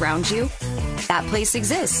churches around you? That place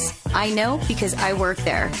exists. I know because I work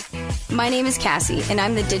there. My name is Cassie, and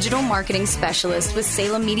I'm the digital marketing specialist with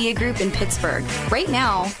Salem Media Group in Pittsburgh. Right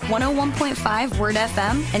now, 101.5 Word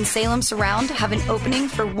FM and Salem Surround have an opening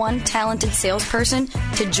for one talented salesperson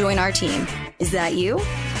to join our team. Is that you?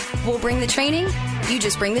 We'll bring the training. You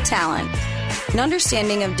just bring the talent. An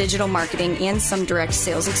understanding of digital marketing and some direct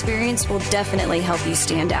sales experience will definitely help you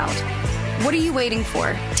stand out. What are you waiting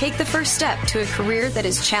for? Take the first step to a career that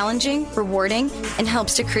is challenging, rewarding, and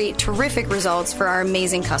helps to create terrific results for our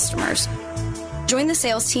amazing customers. Join the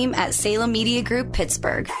sales team at Salem Media Group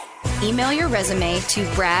Pittsburgh. Email your resume to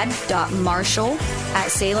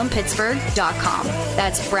brad.marshall@salempittsburgh.com.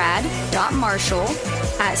 That's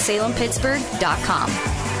brad.marshall@salempittsburgh.com.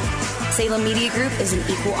 Salem Media Group is an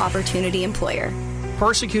equal opportunity employer.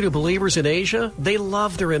 Persecuted believers in Asia, they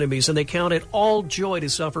love their enemies and they count it all joy to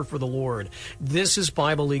suffer for the Lord. This is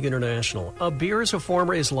Bible League International. Abir is a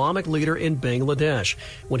former Islamic leader in Bangladesh.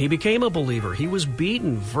 When he became a believer, he was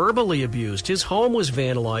beaten, verbally abused. His home was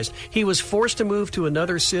vandalized. He was forced to move to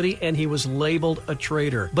another city and he was labeled a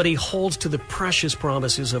traitor. But he holds to the precious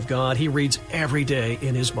promises of God he reads every day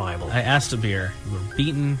in his Bible. I asked Abir, you were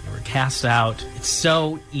beaten, you were cast out. It's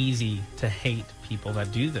so easy to hate people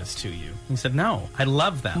that do this to you. He said, no, I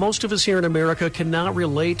love them. Most of us here in America cannot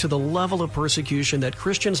relate to the level of persecution that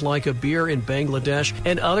Christians like Abir in Bangladesh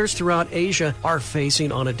and others throughout Asia are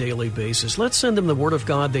facing on a daily basis. Let's send them the Word of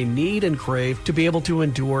God they need and crave to be able to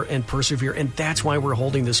endure and persevere, and that's why we're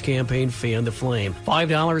holding this campaign, Fan the Flame.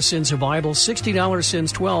 $5 sends a Bible, $60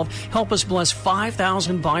 sends 12. Help us bless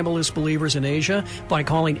 5,000 Bibleless believers in Asia by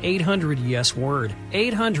calling 800-YES-WORD.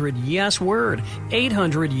 800-YES-WORD.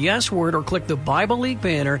 800-YES-WORD, or click the Bible League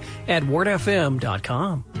banner at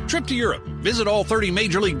wordfm.com. Trip to Europe. Visit all 30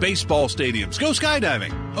 Major League Baseball stadiums. Go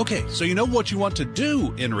skydiving. Okay, so you know what you want to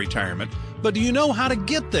do in retirement, but do you know how to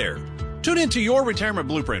get there? Tune into Your Retirement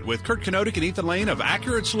Blueprint with Kurt Knodik and Ethan Lane of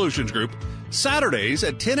Accurate Solutions Group, Saturdays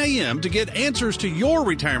at 10 a.m. to get answers to your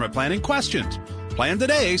retirement planning questions. Plan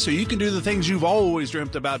today so you can do the things you've always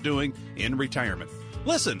dreamt about doing in retirement.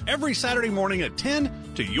 Listen every Saturday morning at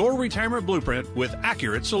 10 to Your Retirement Blueprint with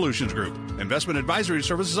Accurate Solutions Group. Investment advisory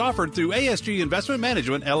services offered through ASG Investment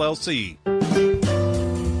Management, LLC.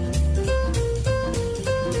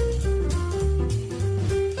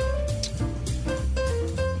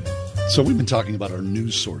 So we've been talking about our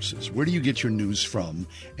news sources. Where do you get your news from?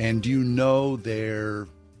 And do you know their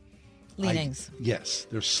leanings? Yes,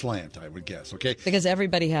 their slant, I would guess. Okay, because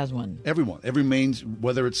everybody has one. Everyone, every main,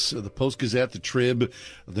 whether it's the Post-Gazette, the Trib,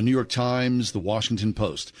 the New York Times, the Washington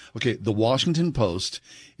Post. Okay, the Washington Post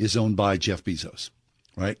is owned by Jeff Bezos.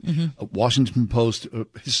 Right? Washington Post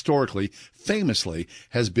historically, famously,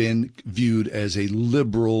 has been viewed as a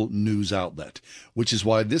liberal news outlet, which is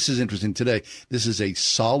why this is interesting today. This is a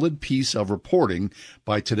solid piece of reporting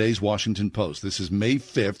by today's Washington Post. This is May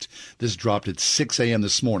 5th. This dropped at 6 a.m.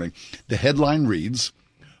 this morning. The headline reads,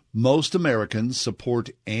 "Most Americans support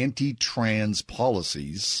anti-trans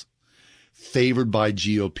policies favored by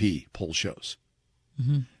GOP," poll shows.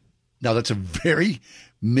 Now, that's a very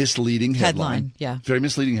misleading headline. Yeah. Very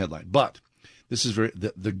misleading headline. But this is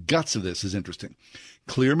the guts of this is interesting.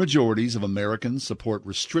 Clear majorities of Americans support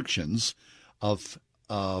restrictions of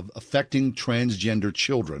affecting transgender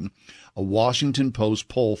children, a Washington Post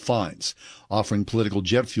poll finds, offering political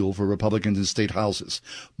jet fuel for Republicans in state houses.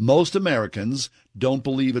 Most Americans don't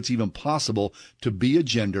believe it's even possible to be a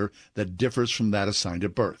gender that differs from that assigned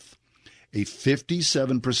at birth. A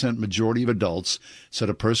 57% majority of adults said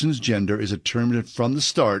a person's gender is determined from the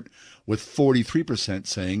start, with 43%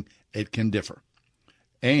 saying it can differ.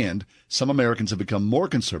 And some Americans have become more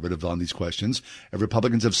conservative on these questions, and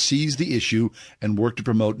Republicans have seized the issue and worked to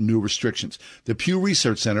promote new restrictions. The Pew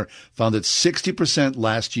Research Center found that 60%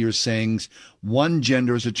 last year saying one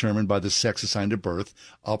gender is determined by the sex assigned at birth,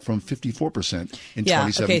 up from 54% in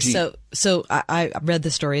 2017. Okay, so I read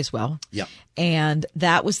the story as well. Yeah. And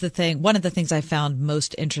that was the thing. One of the things I found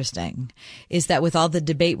most interesting is that with all the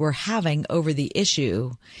debate we're having over the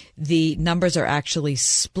issue, the numbers are actually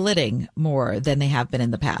splitting more than they have been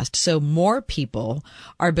in the past. So more people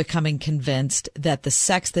are becoming convinced that the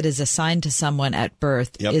sex that is assigned to someone at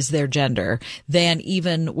birth is their gender than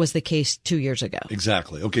even was the case 2 years ago.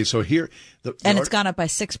 Exactly. Okay, so here... it's gone up by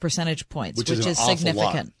 6 percentage points, which is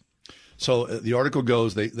significant. So the article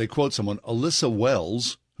goes, they quote someone, Alyssa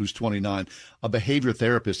Wells, who's 29, a behavior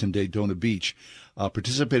therapist in Daytona Beach,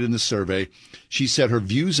 participated in the survey. She said her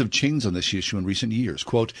views have changed on this issue in recent years.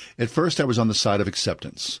 Quote, "At first I was on the side of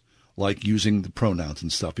acceptance, like using the pronouns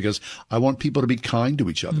and stuff, because I want people to be kind to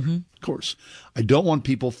each other. Of course. I don't want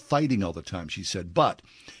people fighting all the time," she said. But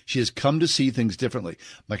she has come to see things differently.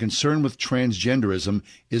 "My concern with transgenderism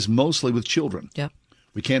is mostly with children. Yep.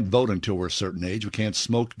 We can't vote until we're a certain age. We can't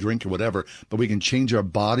smoke, drink, or whatever, but we can change our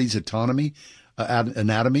body's anatomy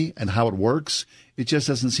and how it works. It just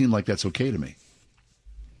doesn't seem like that's okay to me."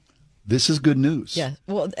 This is good news. Yeah.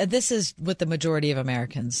 Well, this is what the majority of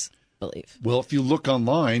Americans believe. Well, if you look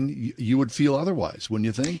online, you would feel otherwise, wouldn't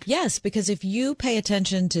you think? Yes, because if you pay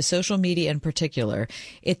attention to social media in particular,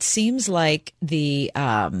 it seems like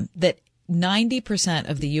that 90%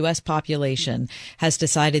 of the U.S. population has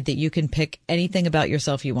decided that you can pick anything about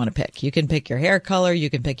yourself you want to pick. You can pick your hair color, you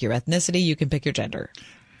can pick your ethnicity, you can pick your gender.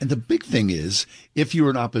 And the big thing is, if you're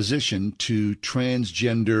in opposition to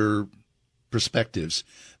transgender perspectives,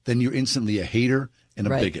 then you're instantly a hater and a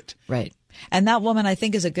bigot. Right. And that woman, I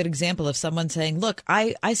think, is a good example of someone saying, look,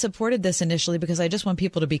 I supported this initially because I just want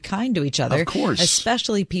people to be kind to each other. Of course.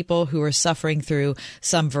 Especially people who are suffering through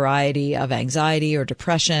some variety of anxiety or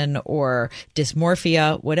depression or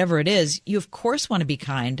dysmorphia, whatever it is. You, of course, want to be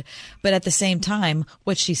kind. But at the same time,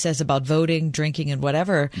 what she says about voting, drinking, and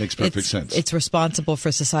whatever makes perfect sense. It's responsible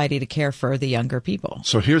for society to care for the younger people.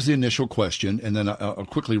 So here's the initial question, and then I'll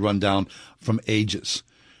quickly run down from ages.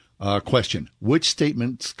 Question: which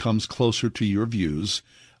statement comes closer to your views,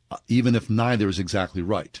 even if neither is exactly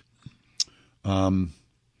right?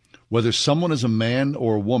 Whether someone is a man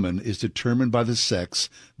or a woman is determined by the sex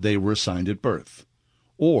they were assigned at birth.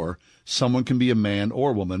 Or someone can be a man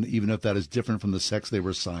or a woman, even if that is different from the sex they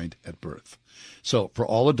were assigned at birth. So for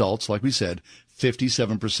all adults, like we said,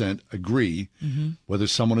 57% agree whether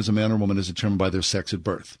someone is a man or a woman is determined by their sex at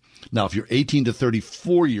birth. Now, if you're 18 to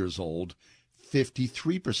 34 years old,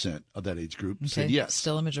 53% of that age group said yes.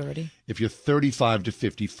 Still a majority. If you're 35 to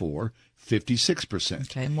 54, 56%.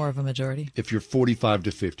 Okay, more of a majority. If you're 45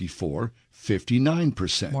 to 54,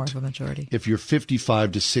 59%. More of a majority. If you're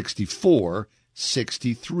 55 to 64,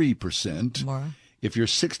 63%. More. If you're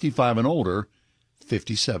 65 and older,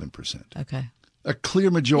 57%. Okay. A clear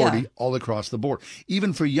majority all across the board.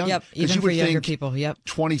 Even for young, even for younger people.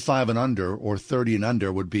 25 and under or 30 and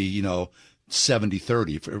under would be,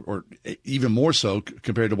 70-30, or even more so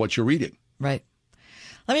compared to what you're reading. Right.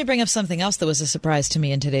 Let me bring up something else that was a surprise to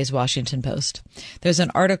me in today's Washington Post. There's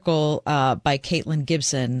an article by Caitlin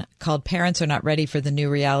Gibson called "Parents Are Not Ready for the New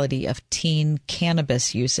Reality of Teen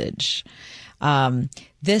Cannabis Usage."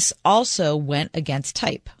 This also went against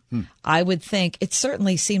type. I would think it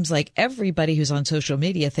certainly seems like everybody who's on social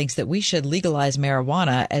media thinks that we should legalize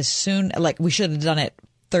marijuana as soon, like we should have done it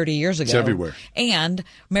 30 years ago. It's everywhere. And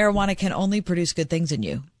marijuana can only produce good things in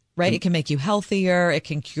you. Right? It can make you healthier. It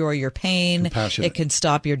can cure your pain. It can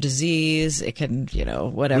stop your disease. It can,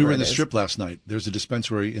 whatever. We were in the Strip last night. There's a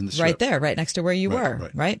dispensary in the Strip. Right there, right next to where you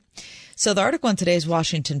were, right? So the article in today's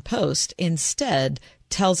Washington Post instead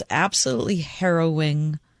tells absolutely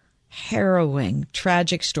harrowing,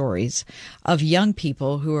 tragic stories of young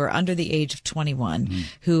people who are under the age of 21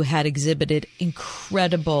 who had exhibited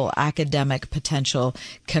incredible academic potential,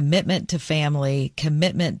 commitment to family,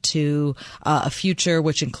 commitment to a future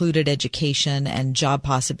which included education and job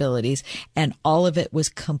possibilities, and all of it was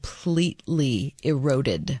completely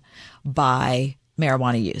eroded by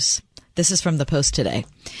marijuana use. This is from the Post today.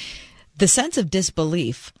 The sense of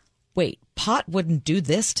disbelief, wait, pot wouldn't do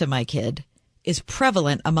this to my kid, is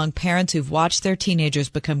prevalent among parents who've watched their teenagers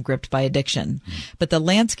become gripped by addiction. But the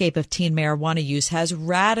landscape of teen marijuana use has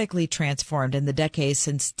radically transformed in the decades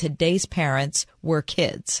since today's parents were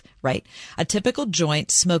kids, right? A typical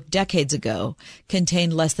joint smoked decades ago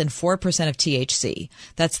contained less than 4% of THC.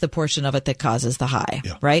 That's the portion of it that causes the high,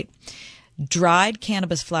 right? Dried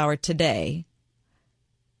cannabis flower today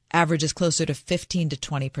averages closer to 15 to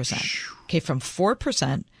 20%. Okay, from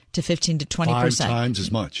 4% to 15 to 20%. 5 times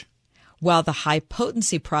as much. While the high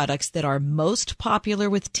potency products that are most popular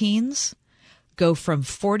with teens go from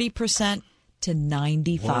 40% to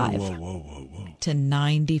 95. Whoa. To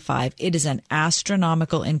 95. It is an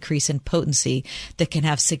astronomical increase in potency that can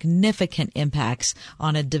have significant impacts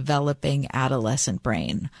on a developing adolescent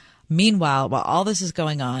brain. Meanwhile, while all this is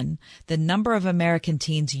going on, the number of American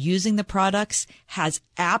teens using the products has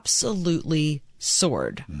absolutely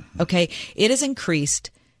soared. Okay. It has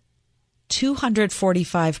increased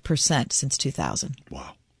 245% since 2000.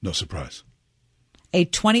 Wow. No surprise. A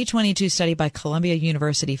 2022 study by Columbia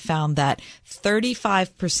University found that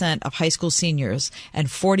 35% of high school seniors and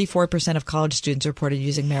 44% of college students reported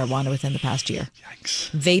using marijuana within the past year.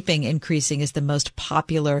 Yikes. Vaping increasing is the most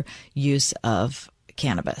popular use of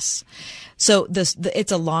cannabis. So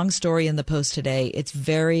it's a long story in the Post today. It's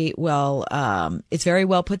very well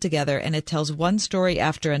put together, and it tells one story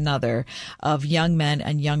after another of young men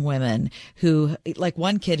and young women who, like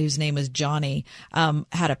one kid whose name was Johnny,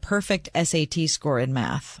 had a perfect SAT score in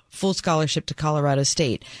math, full scholarship to Colorado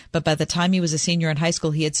State. But by the time he was a senior in high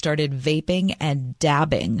school, he had started vaping and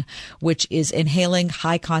dabbing, which is inhaling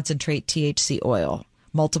high concentrate THC oil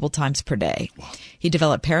multiple times per day. Wow. He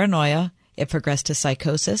developed paranoia. It progressed to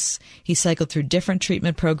psychosis. He cycled through different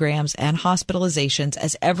treatment programs and hospitalizations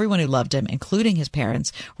as everyone who loved him, including his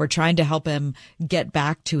parents, were trying to help him get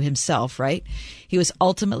back to himself, right? He was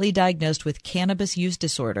ultimately diagnosed with cannabis use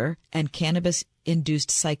disorder and cannabis-induced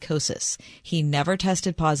psychosis. He never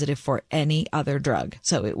tested positive for any other drug,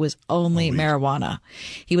 so it was only marijuana.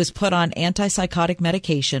 He was put on antipsychotic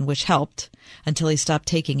medication, which helped until he stopped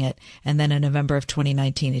taking it, and then in November of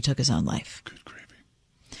 2019, he took his own life. Good gravy.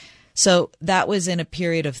 So that was in a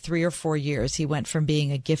period of 3 or 4 years. He went from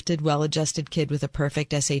being a gifted, well-adjusted kid with a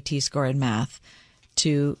perfect SAT score in math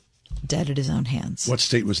to dead at his own hands. What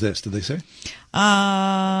state was this? Did they say?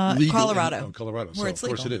 Colorado. Colorado. Where it's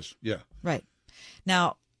legal. Of course it is. Yeah. Right.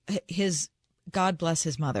 Now, God bless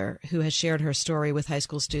his mother, who has shared her story with high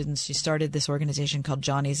school students. She started this organization called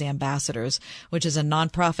Johnny's Ambassadors, which is a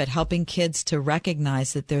nonprofit helping kids to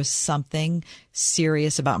recognize that there's something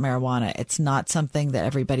serious about marijuana. It's not something that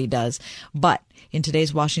everybody does. But in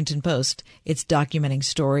today's Washington Post, it's documenting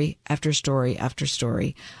story after story after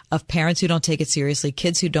story of parents who don't take it seriously,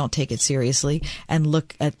 kids who don't take it seriously, and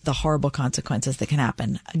look at the horrible consequences that can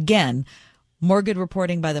happen. Again, more good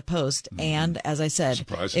reporting by the Post. And as I said,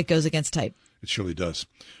 surprising. It goes against type. It surely does.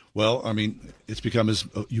 Well, I mean, it's become as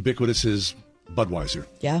ubiquitous as Budweiser.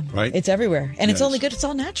 Yeah. Right? It's everywhere. And it's only good. It's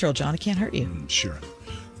all natural, John. It can't hurt you. Sure.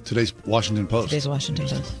 Today's Washington Post. Today's Washington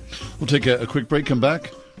Post. We'll take a quick break, come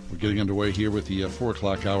back. We're getting underway here with the 4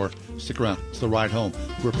 o'clock hour. Stick around. It's The Ride Home.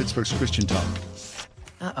 We're Pittsburgh's Christian Talk.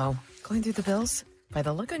 Uh-oh. Going through the bills? By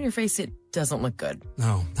the look on your face, it doesn't look good.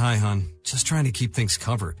 Oh, hi, hon. Just trying to keep things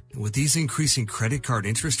covered. With these increasing credit card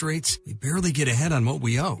interest rates, we barely get ahead on what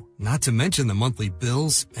we owe. Not to mention the monthly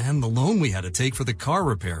bills and the loan we had to take for the car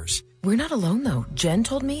repairs. We're not alone, though. Jen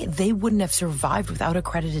told me they wouldn't have survived without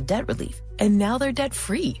accredited debt relief. and now they're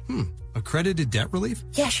debt-free. Accredited debt relief?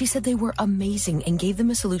 Yeah, she said they were amazing and gave them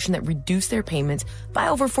a solution that reduced their payments by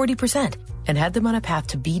over 40% and had them on a path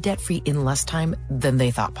to be debt-free in less time than they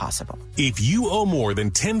thought possible. If you owe more than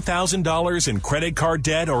 $10,000 in credit card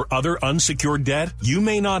debt or other unsecured debt, you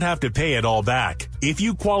may not have to pay it all back. If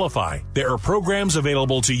you qualify, there are programs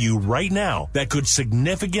available to you right now that could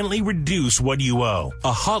significantly reduce what you owe.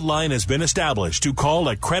 A hotline has been established to call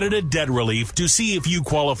Accredited Debt Relief to see if you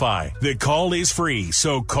qualify. The call is free,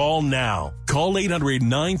 so call now. Call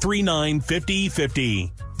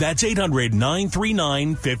 800-939-5050. That's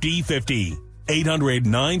 800-939-5050.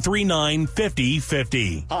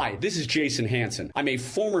 800-939-5050. Hi, this is Jason Hansen. I'm a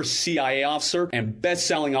former CIA officer and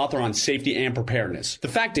best-selling author on safety and preparedness. The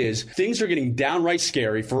fact is, things are getting downright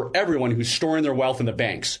scary for everyone who's storing their wealth in the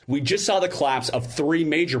banks. We just saw the collapse of 3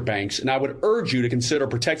 major banks, and I would urge you to consider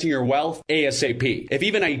protecting your wealth ASAP. If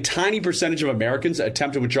even a tiny percentage of Americans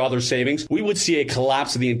attempt to withdraw their savings, we would see a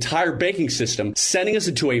collapse of the entire banking system, sending us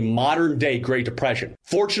into a modern-day Great Depression.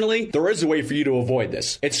 Fortunately, there is a way for you to avoid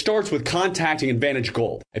this. It starts with contacting Advantage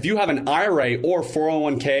Gold. If you have an IRA or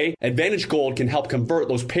 401k, Advantage Gold can help convert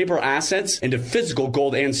those paper assets into physical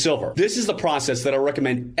gold and silver. This is the process that I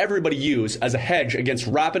recommend everybody use as a hedge against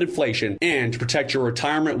rapid inflation and to protect your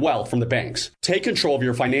retirement wealth from the banks. Take control of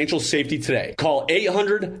your financial safety today. Call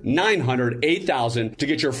 800-900-8000 to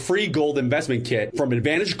get your free gold investment kit from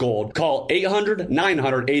Advantage Gold. Call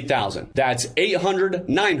 800-900-8000. That's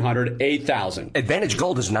 800-900-8000. Advantage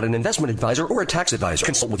Gold is not an investment advisor or a tax advisor.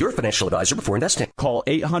 Consult with your financial advisor before investing. Call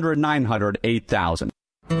 800-900-8000.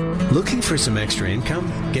 Looking for some extra income?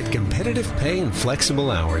 Get competitive pay and flexible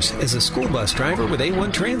hours as a school bus driver with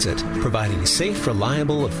A1 Transit, providing safe,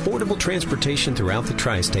 reliable, affordable transportation throughout the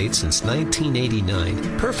tri-state since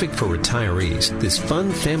 1989. Perfect for retirees, this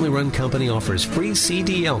fun family-run company offers free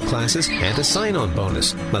CDL classes and a sign-on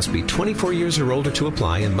bonus. Must be 24 years or older to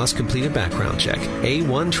apply and must complete a background check.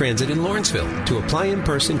 A1 Transit in Lawrenceville. To apply in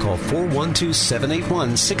person, call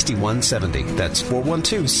 412-781-6170. That's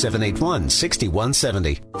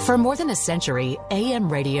 412-781-6170. For more than a century,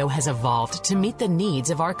 AM radio has evolved to meet the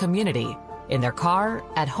needs of our community. In their car,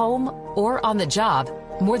 at home, or on the job,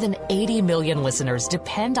 more than 80 million listeners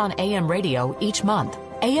depend on AM radio each month.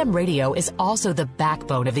 AM radio is also the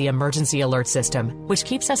backbone of the emergency alert system, which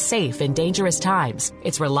keeps us safe in dangerous times.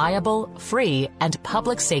 It's reliable, free, and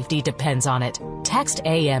public safety depends on it. Text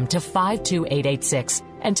AM to 52886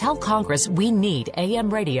 and tell Congress we need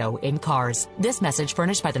AM radio in cars. This message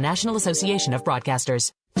furnished by the National Association of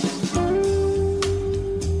Broadcasters.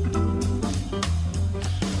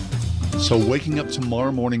 So waking up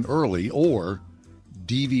tomorrow morning early or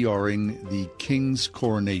DVRing the King's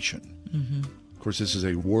coronation. Mm-hmm. Of course, this is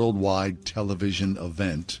a worldwide television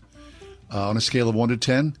event. On a scale of 1 to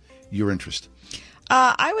 10, your interest?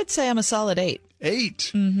 I would say I'm a solid 8.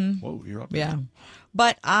 8? Mm-hmm. Whoa, you're up. Yeah.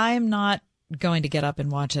 But I'm not going to get up and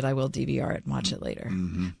watch it. I will DVR it and watch it later.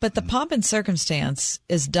 Mm-hmm. But the pomp and circumstance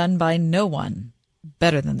is done by no one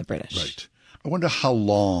better than the British. Right. I wonder how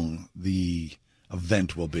long the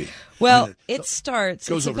event will be. Well, I mean, it starts.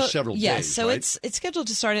 Goes over several days. Yes, so right? it's scheduled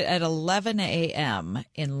to start at 11 a.m.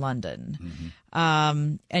 in London. Mm-hmm.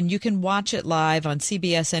 And you can watch it live on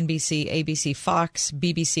CBS, NBC, ABC, Fox,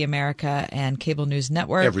 BBC America, and cable news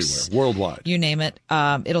networks. Everywhere, worldwide. You name it.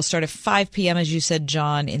 It'll start at 5 p.m., as you said,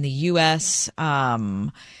 John, in the U.S.,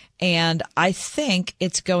 and I think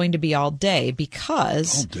it's going to be all day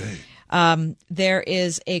because there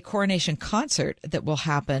is a coronation concert that will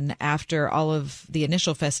happen after all of the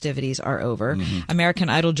initial festivities are over. Mm-hmm. American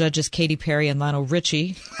Idol judges Katy Perry and Lionel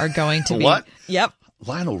Richie are going to be. What? Yep.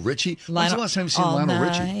 Lionel Richie? When's the last time you've seen Lionel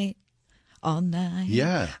Richie? All night.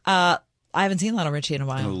 Yeah. I haven't seen Lionel Richie in a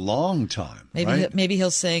while. In a long time. Maybe right?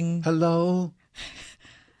 he'll sing Hello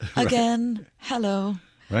again. Hello.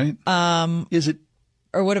 Right? Is it?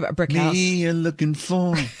 Or what about Brick House? Me you're looking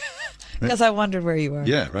for. Because I wondered where you were.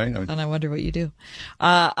 Yeah, right. And I wonder what you do.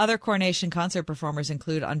 Other coronation concert performers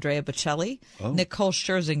include Andrea Bocelli, Nicole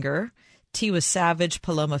Scherzinger, Tiwa Savage,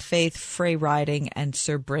 Paloma Faith, Frey Riding, and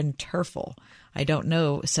Sir Bryn Terfel. I don't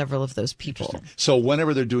know several of those people. So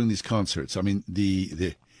whenever they're doing these concerts, I mean,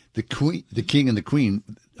 the queen, the king and the queen,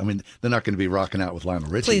 I mean, they're not going to be rocking out with Lionel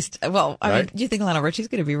Richie. Please, well, I right? mean, do you think Lionel Richie's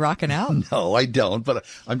going to be rocking out? No, I don't. But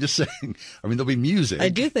I'm just saying, I mean, there'll be music. I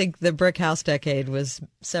do think the Brick House decade was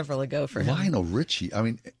several ago for him. Lionel Richie, I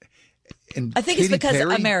mean, and I think Katy it's because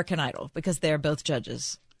Perry? American Idol, because they're both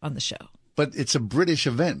judges on the show. But it's a British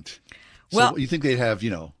event. So Well, you think they'd have,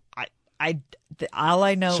 all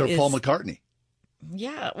I know Sir is Paul McCartney.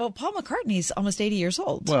 Yeah, well, Paul McCartney's almost 80 years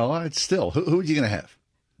old. Well, it's still, who are you going to have?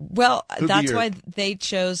 Well, Who'd be that's your- why they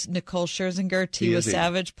chose Nicole Scherzinger, Tiwa is a-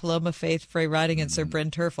 Savage, Paloma Faith, Frey Riding, and Sir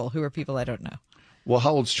Bryn Terfel, who are people I don't know. Well,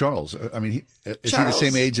 how old's Charles? I mean, is he the Charles-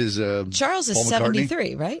 same age as Charles is Paul McCartney?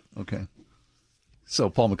 73, right? Okay. So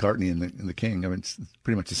Paul McCartney and the King, I mean, it's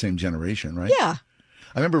pretty much the same generation, right? Yeah.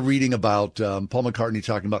 I remember reading about Paul McCartney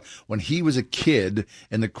talking about when he was a kid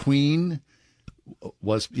and the Queen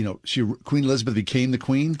was, Queen Elizabeth became the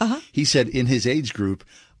Queen. Uh-huh. He said in his age group,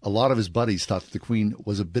 a lot of his buddies thought that the Queen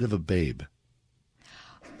was a bit of a babe.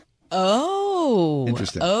 Oh.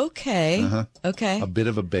 Interesting. Okay. Uh-huh. Okay. A bit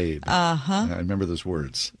of a babe. Uh-huh. I remember those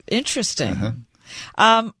words. Interesting.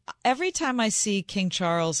 Uh-huh. Every time I see King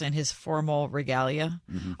Charles in his formal regalia,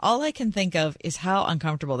 all I can think of is how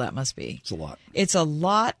uncomfortable that must be. It's a lot. It's a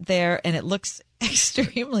lot there, and it looks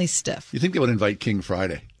extremely stiff. You think they would invite King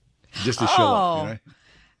Friday just to show up, right?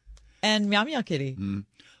 And Meow Meow Kitty.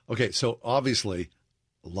 Okay, so obviously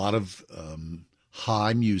a lot of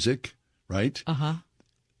high music, right? Uh-huh.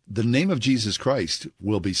 The name of Jesus Christ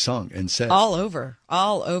will be sung and said. All over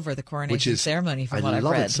the coronation Which is, ceremony from what I I've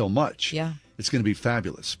love read. it so much. Yeah. It's going to be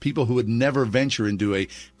fabulous. People who would never venture into a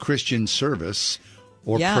Christian service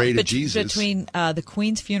or pray to Jesus. Between the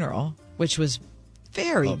Queen's funeral, which was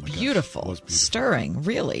very beautiful, stirring,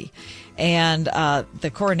 really, and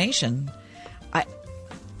the coronation.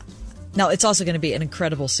 Now, it's also going to be an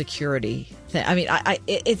incredible security thing. I mean,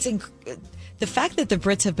 the fact that the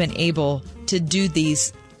Brits have been able to do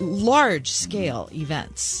these large-scale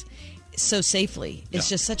events so safely is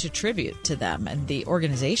just such a tribute to them and the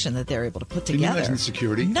organization that they're able to put Can you together. imagine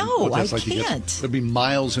security? No, What I that's like to get- can't. There'll be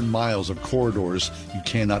miles and miles of corridors you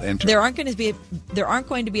cannot enter. There aren't going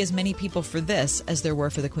to be as many people for this as there were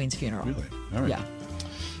for the Queen's funeral. Really? All right. Yeah.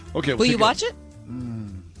 Okay. Will you watch it?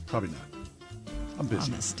 Probably not. I'm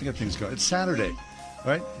busy. I got things going. It's Saturday.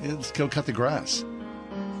 All right? Let's go cut the grass.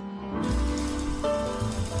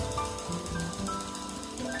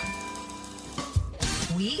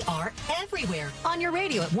 We are everywhere on your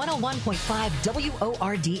radio at 101.5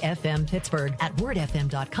 WORD FM Pittsburgh, at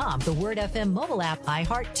wordfm.com, the Word FM mobile app,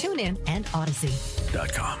 iHeart, TuneIn, and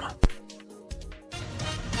Odyssey.com.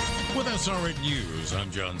 With SRN News,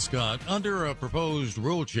 I'm John Scott. Under a proposed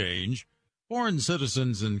rule change, foreign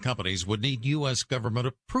citizens and companies would need U.S. government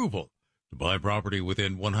approval to buy property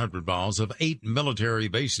within 100 miles of 8 military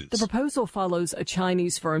bases. The proposal follows a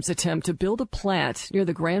Chinese firm's attempt to build a plant near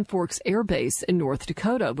the Grand Forks Air Base in North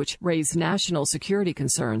Dakota, which raised national security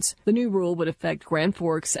concerns. The new rule would affect Grand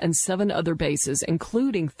Forks and 7 other bases,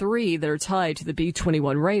 including 3 that are tied to the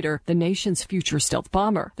B-21 Raider, the nation's future stealth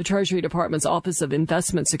bomber. The Treasury Department's Office of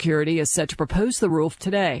Investment Security is set to propose the rule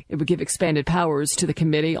today. It would give expanded powers to the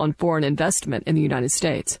Committee on Foreign Investment in the United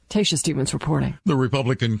States. Tasha Stevens reporting. The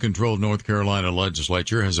Republican-controlled North Carolina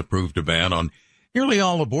legislature has approved a ban on nearly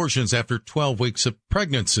all abortions after 12 weeks of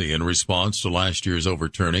pregnancy in response to last year's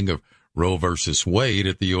overturning of Roe v. Wade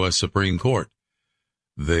at the U.S. Supreme Court.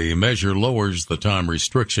 The measure lowers the time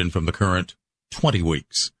restriction from the current 20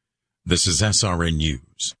 weeks. This is SRN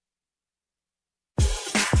News.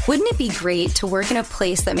 Wouldn't it be great to work in a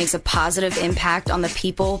place that makes a positive impact on the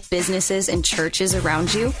people, businesses, and churches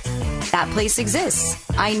around you? That place exists.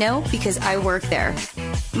 I know because I work there.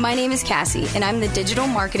 My name is Cassie, and I'm the digital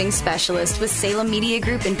marketing specialist with Salem Media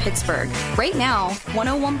Group in Pittsburgh. Right now,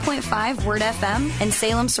 101.5 Word FM and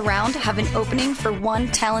Salem Surround have an opening for one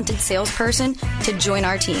talented salesperson to join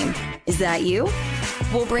our team. Is that you?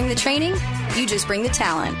 We'll bring the training, you just bring the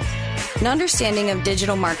talent. An understanding of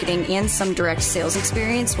digital marketing and some direct sales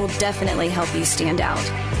experience will definitely help you stand out.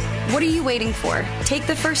 What are you waiting for? Take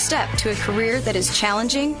the first step to a career that is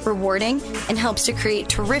challenging, rewarding, and helps to create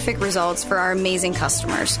terrific results for our amazing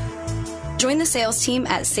customers. Join the sales team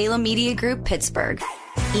at Salem Media Group Pittsburgh.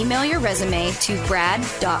 Email your resume to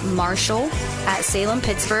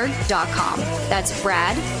brad.marshall@salempittsburgh.com. That's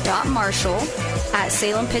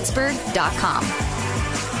brad.marshall@salempittsburgh.com.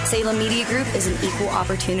 Salem Media Group is an equal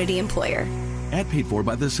opportunity employer. Ad paid for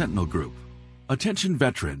by the Sentinel Group. Attention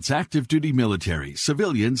veterans, active duty military,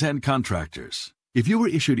 civilians, and contractors. If you were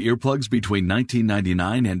issued earplugs between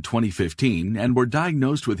 1999 and 2015 and were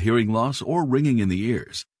diagnosed with hearing loss or ringing in the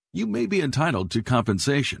ears, you may be entitled to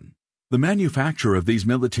compensation. The manufacturer of these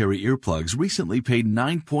military earplugs recently paid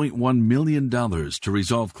 $9.1 million to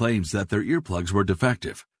resolve claims that their earplugs were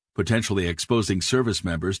defective, potentially exposing service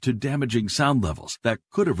members to damaging sound levels that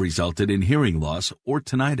could have resulted in hearing loss or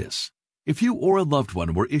tinnitus. If you or a loved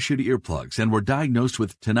one were issued earplugs and were diagnosed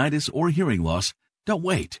with tinnitus or hearing loss, don't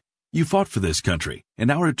wait. You fought for this country, and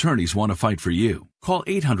our attorneys want to fight for you. Call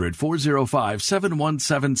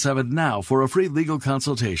 800-405-7177 now for a free legal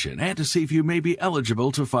consultation and to see if you may be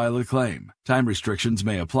eligible to file a claim. Time restrictions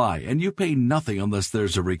may apply, and you pay nothing unless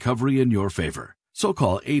there's a recovery in your favor. So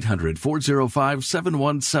call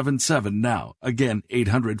 800-405-7177 now. Again,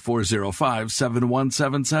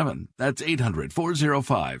 800-405-7177. That's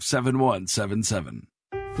 800-405-7177.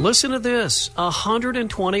 Listen to this.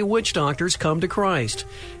 120 witch doctors come to Christ.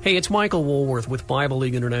 Hey, it's Michael Woolworth with Bible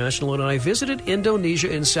League International, and I visited Indonesia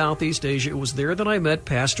in Southeast Asia. It was there that I met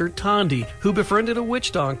Pastor Tandi, who befriended a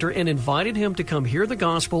witch doctor and invited him to come hear the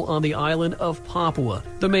gospel on the island of Papua.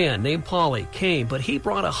 The man, named Polly, came, but he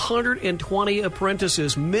brought 120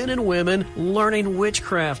 apprentices, men and women, learning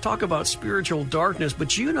witchcraft. Talk about spiritual darkness.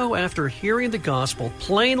 But you know, after hearing the gospel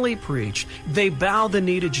plainly preached, they bow the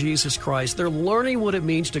knee to Jesus Christ. They're learning what it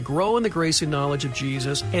means to grow in the grace and knowledge of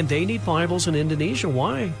Jesus, and they need Bibles in Indonesia.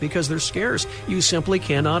 Why? Because they're scarce. You simply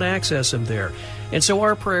cannot access them there. And so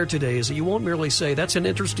our prayer today is that you won't merely say, that's an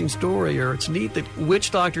interesting story, or it's neat that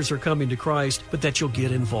witch doctors are coming to Christ, but that you'll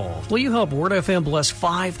get involved. Will you help Word FM bless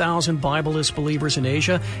 5,000 Bibleless believers in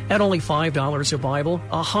Asia at only $5 a Bible?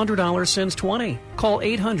 $100 sends 20. Call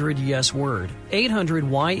 800-YES-WORD.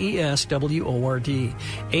 800-YES-WORD.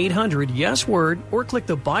 800-YES-WORD, or click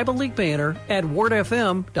the Bible League banner at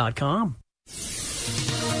wordfm.com.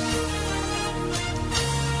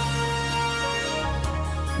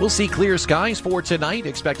 We'll see clear skies for tonight.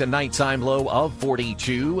 Expect a nighttime low of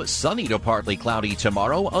 42. Sunny to partly cloudy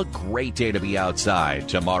tomorrow. A great day to be outside.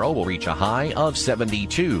 Tomorrow will reach a high of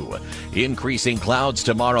 72. Increasing clouds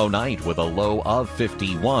tomorrow night with a low of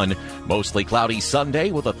 51. Mostly cloudy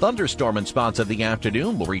Sunday with a thunderstorm in spots in the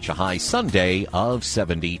afternoon. Will reach a high Sunday of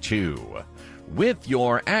 72. With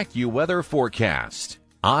your AccuWeather forecast,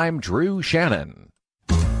 I'm Drew Shannon.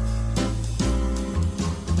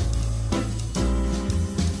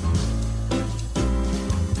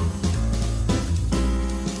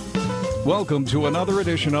 Welcome to another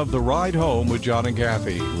edition of The Ride Home with John and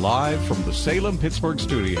Kathy, live from the Salem-Pittsburgh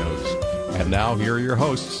studios. And now here are your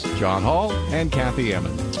hosts, John Hall and Kathy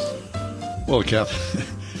Emmons. Well,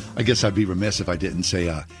 Kath, I guess I'd be remiss if I didn't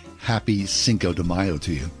say happy Cinco de Mayo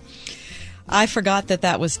to you. I forgot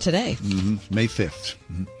that was today. Mm-hmm. May 5th.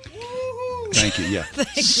 Mm-hmm. Thank you, yeah.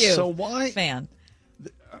 Thank you. So why? Fan.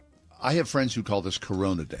 I have friends who call this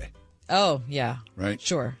Corona Day. Oh, yeah. Right?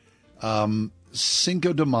 Sure.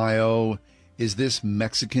 Cinco de Mayo, is this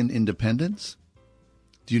Mexican independence?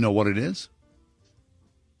 Do you know what it is?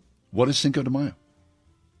 What is Cinco de Mayo?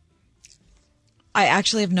 I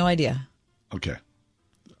actually have no idea. Okay.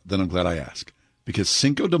 Then I'm glad I asked. Because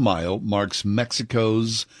Cinco de Mayo marks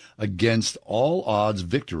Mexico's against all odds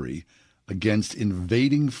victory against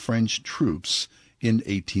invading French troops in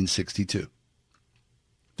 1862.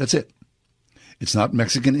 That's it. It's not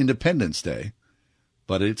Mexican Independence Day,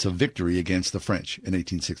 but it's a victory against the French in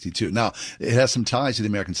 1862. Now, it has some ties to the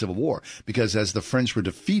American Civil War, because as the French were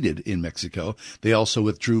defeated in Mexico, they also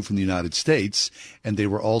withdrew from the United States, and they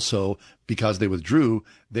were also, because they withdrew,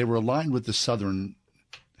 they were aligned with the southern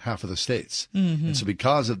half of the states. Mm-hmm. And so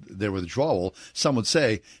because of their withdrawal, some would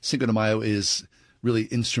say Cinco de Mayo is really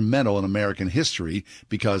instrumental in American history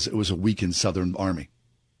because it was a weakened Southern army.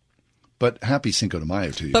 But happy Cinco de Mayo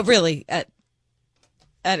to you. But really, at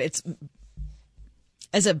its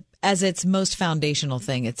as its most foundational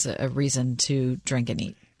thing, it's a reason to drink and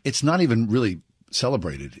eat. It's not even really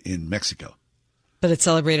celebrated in Mexico. But it's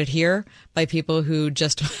celebrated here by people who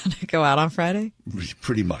just want to go out on Friday?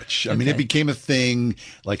 Pretty much. I mean, it became a thing,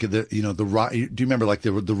 like do you remember like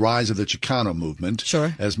the rise of the Chicano movement?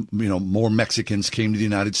 Sure. As, more Mexicans came to the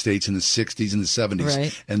United States in the 60s and the 70s.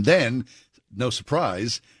 Right. And then, no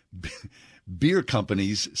surprise, beer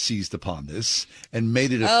companies seized upon this and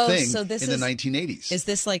made it a thing in the 1980s. Is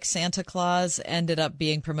this like Santa Claus ended up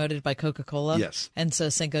being promoted by Coca-Cola? Yes. And so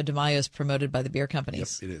Cinco de Mayo is promoted by the beer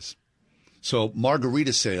companies? Yep, it is. So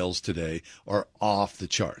margarita sales today are off the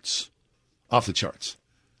charts. Off the charts.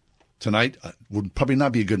 Tonight would probably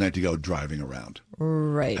not be a good night to go driving around.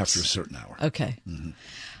 Right. After a certain hour. Okay. Mm-hmm.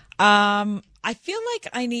 I feel like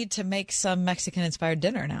I need to make some Mexican-inspired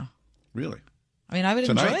dinner now. Really? I mean, I would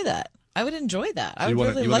enjoy that. I would enjoy that. So I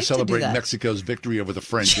would really like to do that. You want to celebrate Mexico's victory over the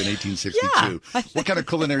French in 1862. Yeah, what kind of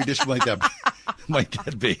culinary dish might that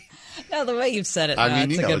be? No, the way you've said it,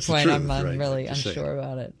 it's a good point. I'm really unsure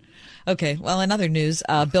about it. Okay, well, in other news,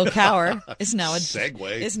 Bill Cower is now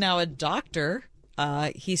a doctor.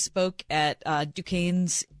 He spoke at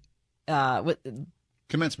Duquesne's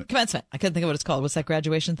commencement. I couldn't think of what it's called. What's that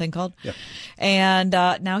graduation thing called? Yeah. And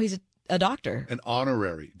now he's a doctor, an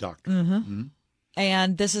honorary doctor. Mm-hmm. Mm-hmm.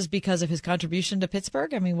 And this is because of his contribution to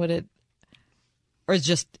Pittsburgh? I mean, or is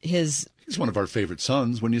just his... He's one of our favorite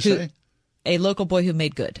sons, wouldn't you say? A local boy who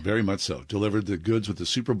made good. Very much so. Delivered the goods with the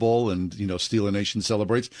Super Bowl and, Steeler Nation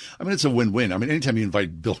celebrates. I mean, it's a win-win. I mean, anytime you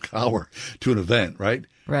invite Bill Cowher to an event, right?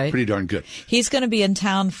 Right. Pretty darn good. He's going to be in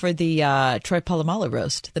town for the Troy Polamalu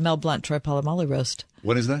roast, the Mel Blount Troy Polamalu roast.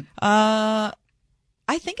 When is that?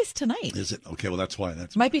 I think it's tonight. Is it? Okay, well, that's why.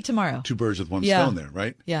 That might be tomorrow. Two birds with one stone there,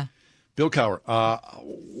 right? Yeah. Bill Cowher, I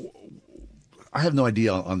have no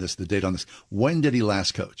idea on this, the date on this. When did he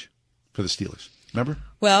last coach for the Steelers? Remember?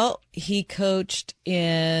 Well, he coached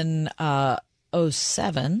in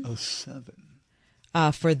 07. 07.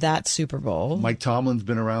 For that Super Bowl. Mike Tomlin's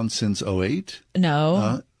been around since 08?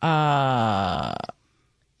 No.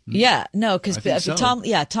 Yeah, no, because so.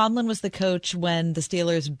 Tomlin was the coach when the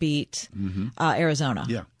Steelers beat Arizona.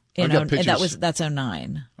 Yeah. That's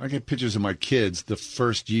 09. I get pictures of my kids the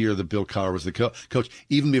first year that Bill Cowher was the coach.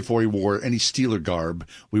 Even before he wore any Steeler garb,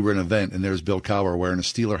 we were at an event, and there's Bill Cowher wearing a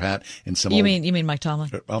Steeler hat and some. You mean Mike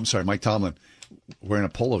Tomlin? I'm sorry, Mike Tomlin wearing a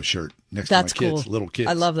polo shirt next That's to my kids, cool. little kids.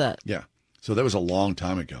 I love that. Yeah, so that was a long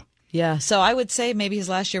time ago. Yeah, so I would say maybe his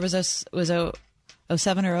last year was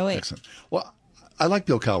 07 or 08. Excellent. Well, I like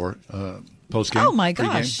Bill Cowher post game. Oh my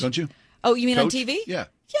gosh, don't you? Oh, you mean Coach? on TV? Yeah.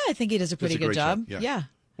 Yeah, I think he does a pretty good job. Yeah.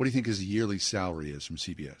 What do you think his yearly salary is from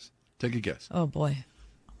CBS? Take a guess. Oh boy,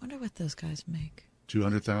 I wonder what those guys make.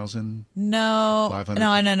 200,000? No,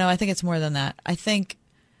 500? No. I think it's more than that. I think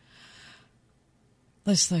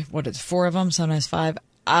let's like what it's 4 of them, sometimes 5.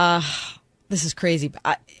 This is crazy.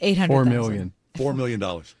 800,000. $4 million. $4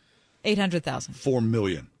 million. 800,000. $4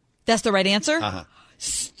 million. That's the right answer. Uh-huh.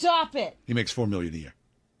 Stop it. He makes $4 million a year.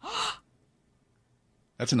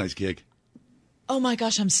 That's a nice gig. Oh my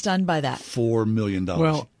gosh, I'm stunned by that. $4 million.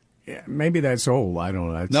 Well, yeah, maybe that's old. I don't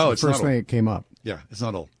know. That's no, the it's first not thing old. that came up. Yeah, it's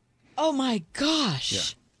not old. Oh my gosh. Yeah.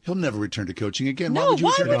 He'll never return to coaching again. No, why would you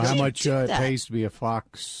why return would to How coaching? much it pays to be a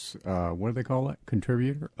Fox, what do they call it?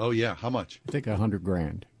 Contributor? Oh, yeah. How much? I think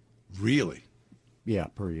 $100,000. Really? Yeah,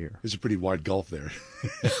 per year. There's a pretty wide gulf there.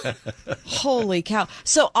 Holy cow.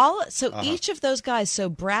 So each of those guys, so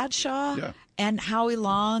Bradshaw and Howie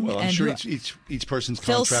Long Well, I'm and sure each person's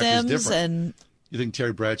Phil contract Simms is different. and you think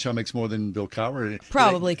Terry Bradshaw makes more than Bill Cowher?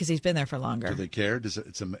 probably because he's been there for longer. Do they care? Is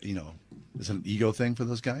it an ego thing for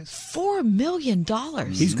those guys? $4 million.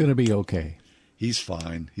 He's going to be okay. He's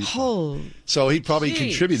fine. So he probably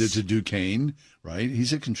contributed to Duquesne, right?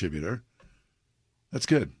 He's a contributor. That's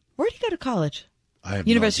good. Where did he go to college? I have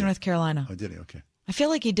University no of North Carolina. Oh, did he? Okay. I feel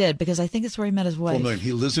like he did because I think it's where he met his wife. $4 million.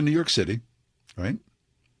 He lives in New York City, right?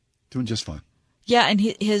 Doing just fine. Yeah, and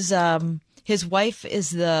his wife is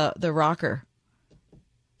the rocker.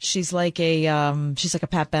 She's like a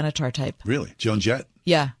Pat Benatar type. Really? Joan Jett?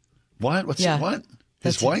 Yeah. What? What?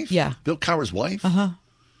 His wife? Yeah. Bill Cowher's wife? Uh-huh.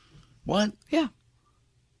 What? Yeah.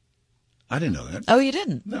 I didn't know that. Oh, you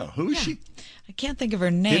didn't? No. Who is she? I can't think of her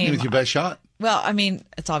name. Hit me with your best shot. Well, I mean,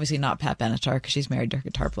 it's obviously not Pat Benatar because she's married to a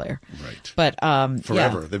guitar player. Right. But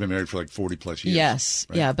forever. Yeah. They've been married for like 40 plus years. Yes.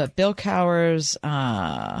 Right? Yeah. But Bill Cowher's.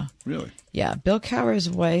 Really? Yeah. Bill Cowher's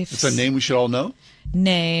wife. It's a name we should all know?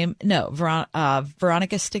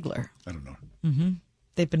 Veronica Stigler. I don't know. Mm-hmm.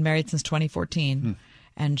 They've been married since 2014,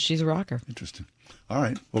 and she's a rocker. Interesting. All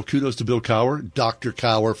right. Well, kudos to Bill Cowher, Dr.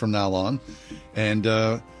 Cowher from now on.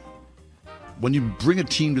 And when you bring a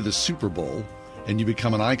team to the Super Bowl and you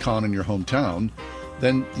become an icon in your hometown,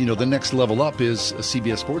 then, the next level up is a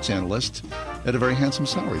CBS Sports analyst at a very handsome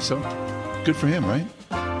salary. So good for him, right?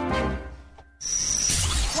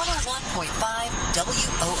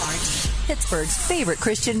 101.5 WORD. Pittsburgh's favorite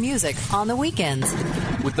Christian music on the weekends.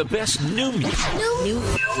 With the best new music. New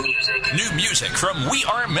music from We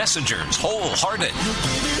Are Messengers, Wholehearted.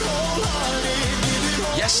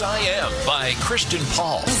 Yes, I Am by Christian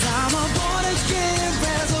Paul.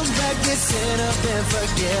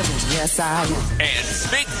 Yes, I am.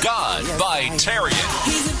 And Big God by Tarian.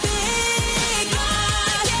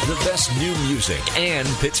 The best new music and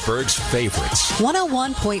Pittsburgh's favorites.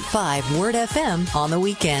 101.5 Word FM on the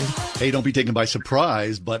weekend. Hey, don't be taken by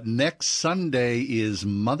surprise, but next Sunday is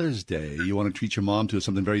Mother's Day. You want to treat your mom to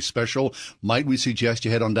something very special? Might we suggest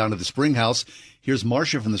you head on down to the Spring House? Here's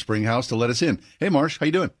Marcia from the Spring House to let us in. Hey, Marsh, how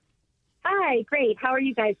you doing? Hi, great. How are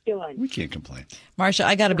you guys doing? We can't complain. Marcia,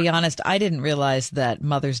 I got to be honest, I didn't realize that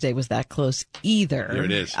Mother's Day was that close either. There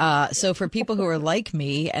it is. So for people who are like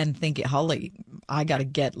me and think, holy, I got to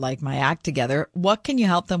get like my act together, what can you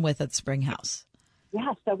help them with at Spring House?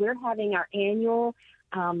 Yeah, so we're having our annual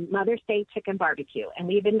Mother's Day chicken barbecue. And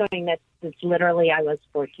we've been doing this since literally I was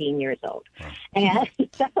 14 years old. And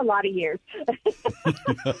that's a lot of years.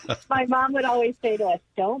 My mom would always say to us,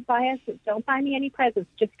 don't buy me any presents.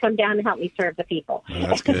 Just come down and help me serve the people. Oh,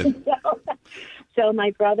 that's good. So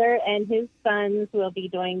my brother and his sons will be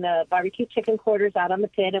doing the barbecue chicken quarters out on the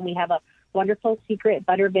pit, and we have a wonderful secret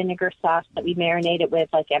butter vinegar sauce that we marinate it with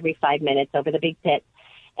like every 5 minutes over the big pit.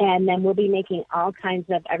 And then we'll be making all kinds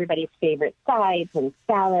of everybody's favorite sides and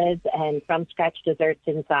salads and from-scratch desserts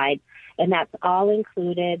inside. And that's all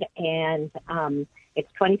included. And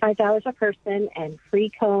it's $25 a person and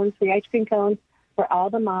free ice cream cones for all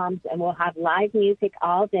the moms. And we'll have live music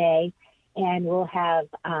all day. And we'll have,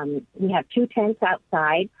 we have 2 tents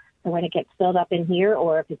outside. So when it gets filled up in here,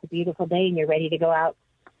 or if it's a beautiful day and you're ready to go out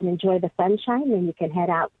and enjoy the sunshine, then you can head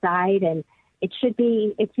outside. And it's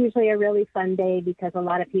usually a really fun day because a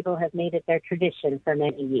lot of people have made it their tradition for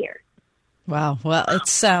many years. Wow. Well, it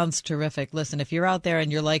sounds terrific. Listen, if you're out there and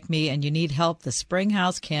you're like me and you need help, the Spring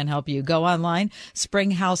House can help you. Go online,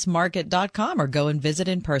 springhousemarket.com, or go and visit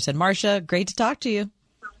in person. Marcia, great to talk to you.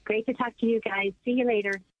 Great to talk to you guys. See you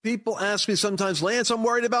later. People ask me sometimes, Lance, I'm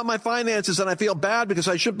worried about my finances, and I feel bad because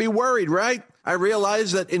I should be worried, right? I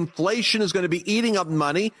realize that inflation is going to be eating up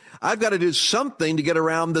money. I've got to do something to get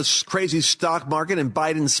around this crazy stock market and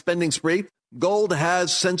Biden's spending spree. Gold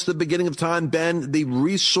has, since the beginning of time, been the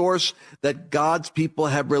resource that God's people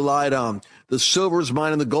have relied on. The silver is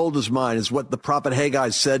mine and the gold is mine, is what the prophet Haggai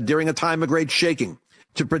said during a time of great shaking.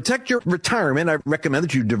 To protect your retirement, I recommend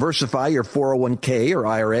that you diversify your 401k or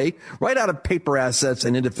IRA right out of paper assets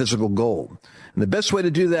and into physical gold. And the best way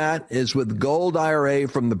to do that is with Gold IRA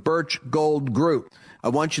from the Birch Gold Group. I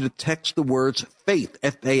want you to text the words FAITH,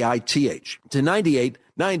 F-A-I-T-H, to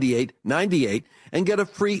 989898 and get a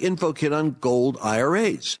free info kit on gold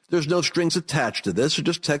IRAs. There's no strings attached to this, so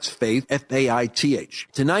just text FAITH, F-A-I-T-H,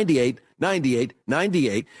 to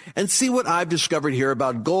 989898 and see what I've discovered here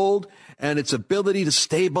about gold and its ability to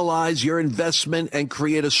stabilize your investment and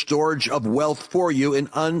create a storage of wealth for you in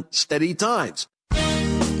unsteady times.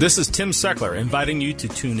 This is Tim Seckler inviting you to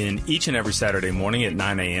tune in each and every Saturday morning at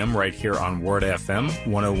 9 a.m. right here on Word FM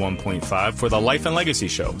 101.5 for the Life and Legacy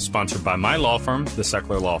Show, sponsored by my law firm, the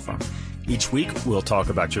Seckler Law Firm. Each week, we'll talk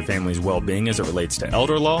about your family's well-being as it relates to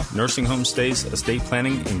elder law, nursing home stays, estate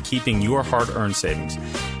planning, and keeping your hard-earned savings.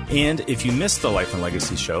 And if you missed the Life and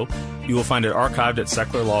Legacy Show, you will find it archived at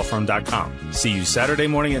SecklerLawFirm.com. See you Saturday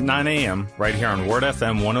morning at 9 a.m. right here on Word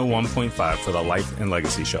FM 101.5 for the Life and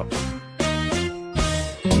Legacy Show.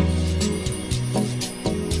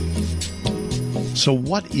 So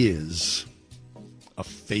what is a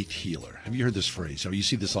faith healer? Have you heard this phrase? Or you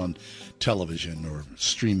see this on television or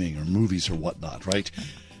streaming or movies or whatnot, right?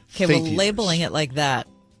 Okay, well, labeling it like that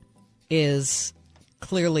is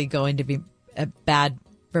clearly going to be a bad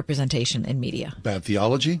representation in media. Bad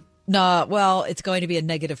theology? No, well, it's going to be a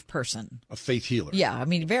negative person. A faith healer. Yeah, I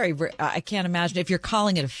mean, I can't imagine if you're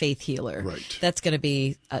calling it a faith healer. Right. That's going to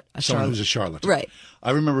be a someone who's a charlatan. Right.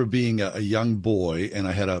 I remember being a young boy, and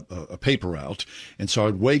I had a paper route, and so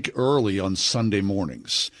I'd wake early on Sunday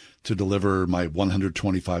mornings to deliver my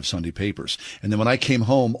 125 Sunday papers. And then when I came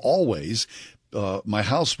home, always, my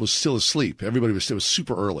house was still asleep. Everybody was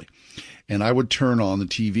super early. And I would turn on the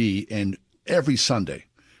TV, and every Sunday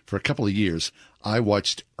for a couple of years, I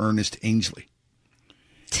watched Ernest Angley.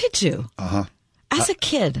 Did you? Uh-huh. As a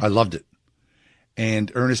kid? I loved it.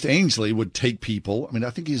 And Ernest Angley would take people, I mean, I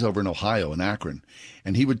think he's over in Ohio, in Akron,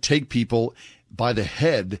 and he would take people by the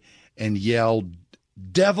head and yell,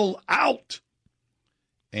 "Devil out!"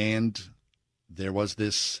 And there was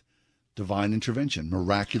this divine intervention,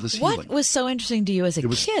 miraculous healing. What was so interesting to you as a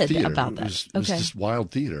kid theater. about that? It was just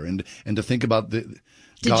wild theater. And to think about the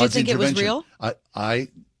Did God's you think intervention. it was real?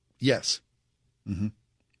 Yes. Mm-hmm.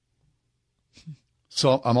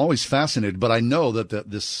 So I'm always fascinated, but I know that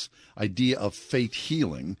this idea of faith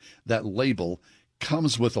healing, that label,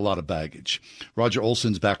 comes with a lot of baggage. Roger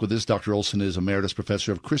Olson's back with us. Dr. Olson is Emeritus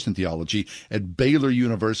Professor of Christian Theology at Baylor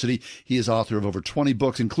University. He is author of over 20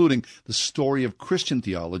 books, including The Story of Christian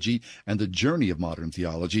Theology and The Journey of Modern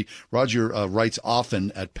Theology. Roger writes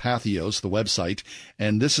often at Patheos, the website,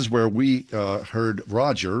 and this is where we heard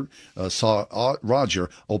saw Roger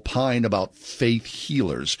opine about faith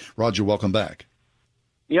healers. Roger, welcome back.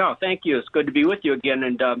 Yeah, thank you. It's good to be with you again.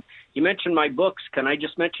 And you mentioned my books. Can I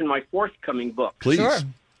just mention my forthcoming book? Please. Sure.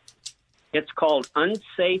 It's called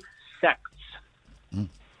Unsafe Sects,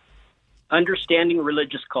 Understanding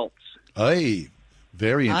Religious Cults. Hey,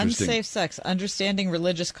 Very interesting. Unsafe sex, understanding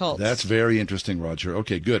religious cults. That's very interesting, Roger.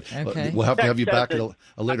 Okay, good. Okay. We'll have to have you back at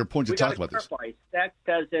a later point to talk about this. Sex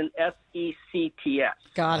as in SECTS.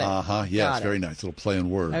 Got it. Uh-huh. Yes, very nice. Little play on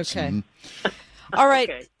words. Okay. Mm-hmm. All right.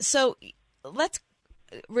 Okay. So let's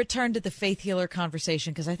return to the faith healer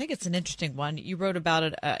conversation, because I think it's an interesting one. You wrote about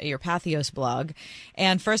it your Patheos blog.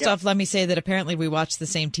 And first off, let me say that apparently we watch the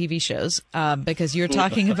same TV shows, because you're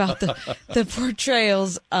talking about the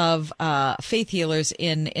portrayals of faith healers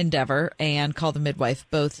in Endeavor and Call the Midwife,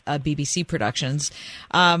 both BBC productions.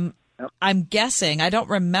 I'm guessing, I don't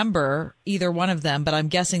remember either one of them, but I'm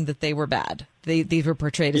guessing that they were bad. These were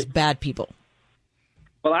portrayed as bad people.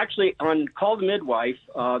 Well, actually, on Call the Midwife,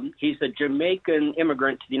 he's a Jamaican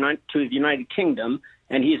immigrant to the United Kingdom,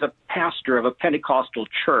 and he's a pastor of a Pentecostal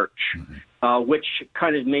church, which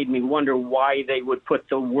kind of made me wonder why they would put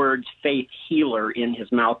the words faith healer in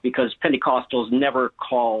his mouth, because Pentecostals never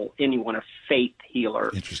call anyone a faith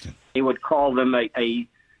healer. Interesting. They would call them a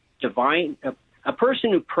divine, a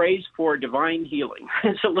person who prays for divine healing.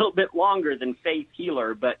 It's a little bit longer than faith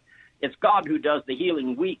healer, but it's God who does the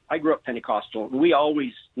healing. I grew up Pentecostal, and we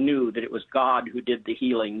always knew that it was God who did the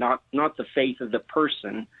healing, not the faith of the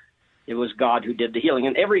person. It was God who did the healing.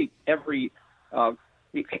 And every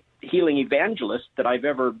healing evangelist that I've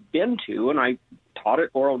ever been to, and I taught at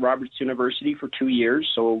Oral Roberts University for 2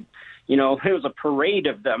 years, so there was a parade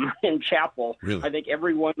of them in chapel. Really? I think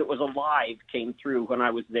everyone that was alive came through when I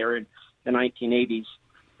was there in the 1980s.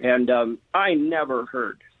 And I never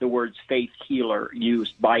heard the words faith healer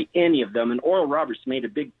used by any of them. And Oral Roberts made a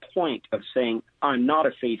big point of saying, I'm not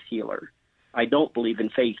a faith healer. I don't believe in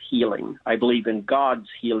faith healing. I believe in God's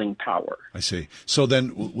healing power. I see. So then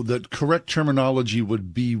the correct terminology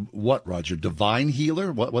would be what, Roger? Divine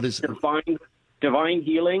healer? What is it? Divine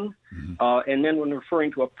healing. Mm-hmm. And then when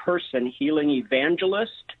referring to a person, healing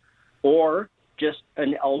evangelist, or just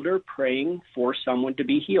an elder praying for someone to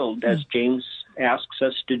be healed, as James asks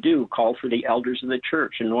us to do. Call for the elders of the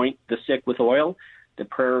church, anoint the sick with oil, the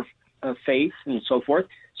prayer of faith, and so forth.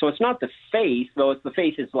 So it's not the faith, though the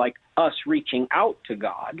faith is like us reaching out to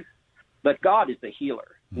God, but God is the healer,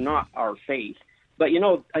 not our faith. But,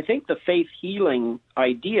 I think the faith healing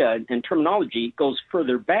idea and terminology goes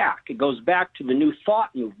further back. It goes back to the New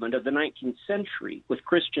Thought movement of the 19th century with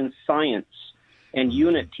Christian Science and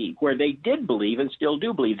unity, where they did believe and still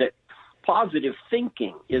do believe that positive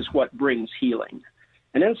thinking is what brings healing.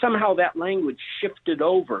 And then somehow that language shifted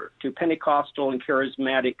over to Pentecostal and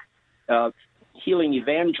charismatic healing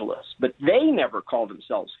evangelists, but they never called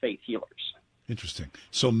themselves faith healers. Interesting.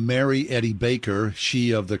 So Mary Eddy Baker,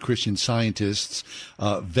 she of the Christian Scientists,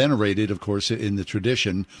 venerated, of course, in the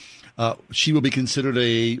tradition, she will be considered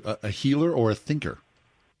a healer or a thinker?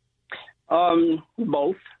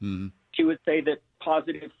 Both. Mm-hmm. She would say that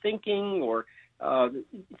positive thinking or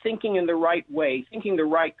thinking in the right way, thinking the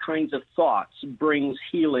right kinds of thoughts brings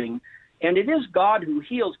healing. And it is God who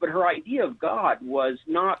heals, but her idea of God was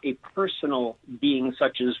not a personal being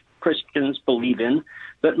such as Christians believe in,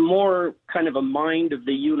 but more kind of a mind of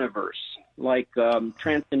the universe, like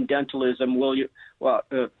transcendentalism.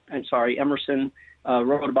 Emerson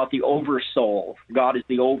wrote about the oversoul. God is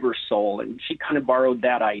the oversoul, and she kind of borrowed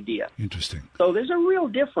that idea. Interesting. So there's a real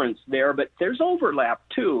difference there, but there's overlap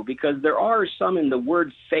too, because there are some in the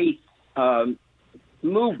word faith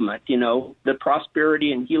movement, the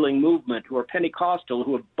prosperity and healing movement, who are Pentecostal,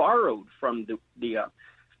 who have borrowed from the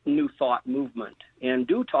New Thought movement and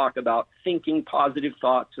do talk about thinking positive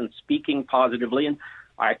thoughts and speaking positively. And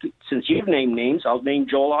since you've named names, I'll name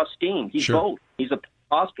Joel Osteen. He's both. He's a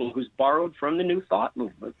Pentecostal who's borrowed from the New Thought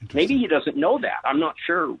movement. Maybe he doesn't know that. I'm not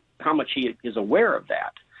sure how much he is aware of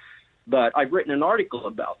that. But I've written an article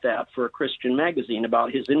about that for a Christian magazine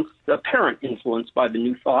about his apparent influence by the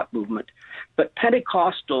New Thought movement. But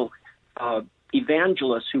Pentecostal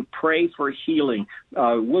evangelists who pray for healing,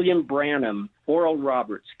 William Branham, Oral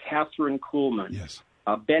Roberts, Catherine Kuhlman,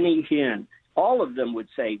 Benny Hinn, all of them would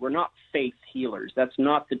say, we're not faith healers. That's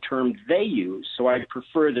not the term they use. So I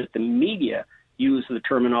prefer that the media use the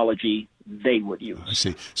terminology they would use. I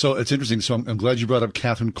see. So it's interesting. So I'm glad you brought up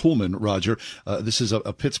Catherine Kuhlman, Roger. This is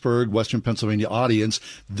a Pittsburgh, Western Pennsylvania audience.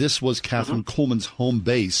 This was Catherine Kuhlman's home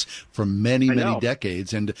base for many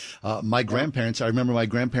decades. And my grandparents, I remember my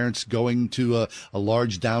grandparents going to a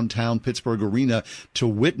large downtown Pittsburgh arena to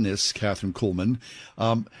witness Catherine Kuhlman.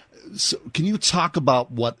 So can you talk about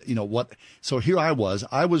so here I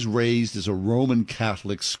was raised as a Roman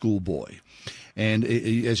Catholic schoolboy. And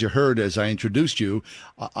as you heard, as I introduced you,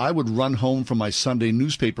 I would run home from my Sunday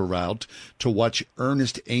newspaper route to watch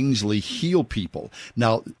Ernest Ainsley heal people.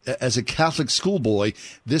 Now, as a Catholic schoolboy,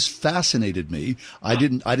 this fascinated me. I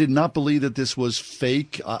did not believe that this was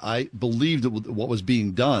fake. I believed what was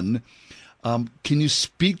being done. Can you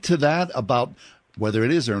speak to that about whether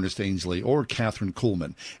it is Ernest Ainsley or Catherine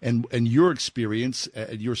Kuhlman, and your experience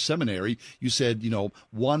at your seminary? You said,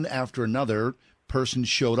 one after another person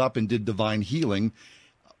showed up and did divine healing.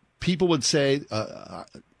 People would say,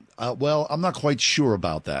 well, I'm not quite sure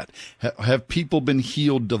about that. Have people been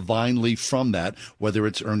healed divinely from that, whether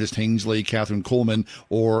it's Ernest Ainsley, Catherine Kuhlman,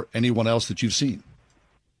 or anyone else that you've seen?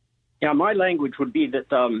 Yeah, my language would be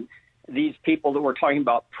that these people that we're talking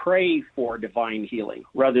about pray for divine healing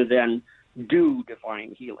rather than do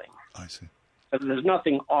divine healing. I see. There's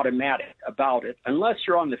nothing automatic about it unless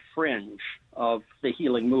you're on the fringe of the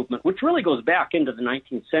healing movement, which really goes back into the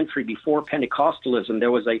 19th century before Pentecostalism.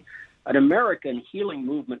 There was an American healing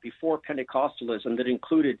movement before Pentecostalism that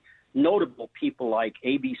included notable people like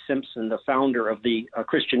A.B. Simpson, the founder of the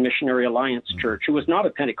Christian Missionary Alliance Church, who was not a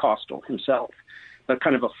Pentecostal himself, but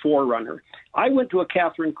kind of a forerunner. I went to a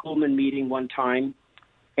Catherine Kuhlman meeting one time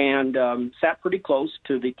and sat pretty close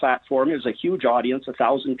to the platform. It was a huge audience,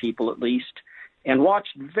 1,000 people at least, and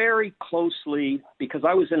watched very closely because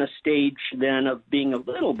I was in a stage then of being a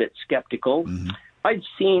little bit skeptical. Mm-hmm. I'd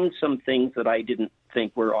seen some things that I didn't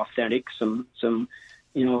think were authentic, some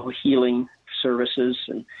healing services.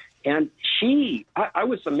 And I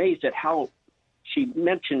was amazed at how she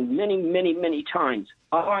mentioned many, many, many times,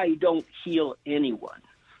 I don't heal anyone.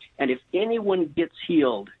 And if anyone gets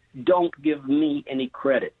healed, don't give me any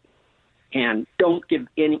credit and don't give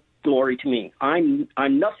any glory to me. I'm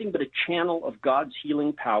nothing but a channel of God's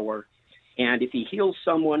healing power. And if he heals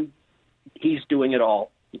someone, he's doing it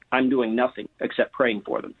all. I'm doing nothing except praying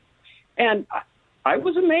for them. And I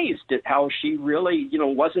was amazed at how she really,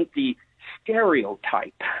 wasn't the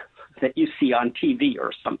stereotype that you see on TV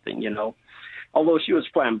or something, although she was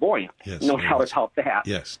flamboyant. Yes, no doubt about that.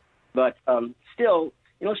 Yes. But still,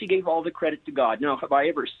 she gave all the credit to God. Now, have I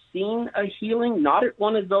ever seen a healing? Not at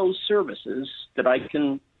one of those services that I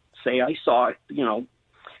can say I saw it,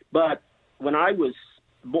 But when I was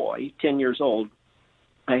a boy, 10 years old,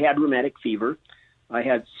 I had rheumatic fever. I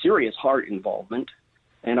had serious heart involvement,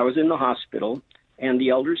 and I was in the hospital, and the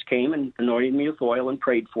elders came and anointed me with oil and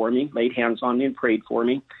prayed for me, laid hands on me and prayed for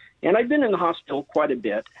me. And I'd been in the hospital quite a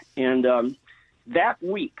bit, and that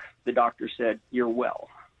week the doctor said, "You're well."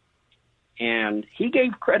 And he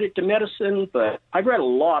gave credit to medicine, but I've read a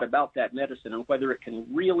lot about that medicine and whether it can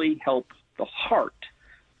really help the heart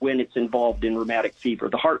when it's involved in rheumatic fever.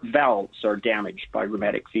 The heart valves are damaged by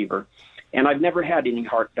rheumatic fever, and I've never had any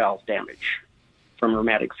heart valve damage from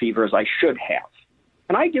rheumatic fever as I should have.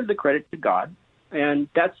 And I give the credit to God, and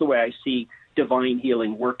that's the way I see divine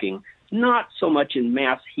healing working, not so much in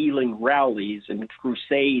mass healing rallies and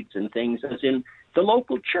crusades and things as in the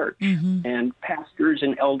local church and pastors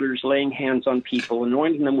and elders laying hands on people,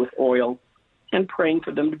 anointing them with oil, and praying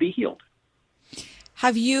for them to be healed.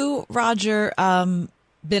 Have you, Roger,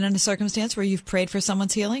 been in a circumstance where you've prayed for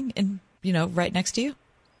someone's healing and, right next to you?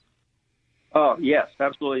 Oh, yes,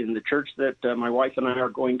 absolutely. In the church that my wife and I are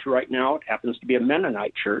going to right now, it happens to be a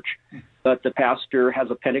Mennonite church, but the pastor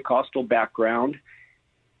has a Pentecostal background,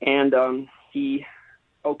 and he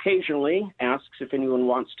occasionally asks if anyone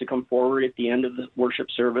wants to come forward at the end of the worship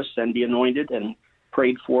service and be anointed and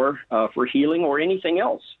prayed for healing or anything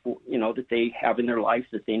else, that they have in their life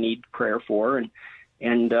that they need prayer for.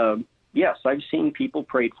 And yes, I've seen people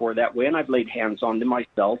prayed for that way, and I've laid hands on them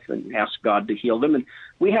myself and asked God to heal them. And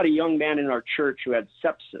we had a young man in our church who had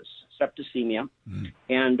septicemia,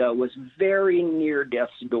 and was very near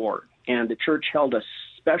death's door. And the church held a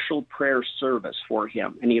special prayer service for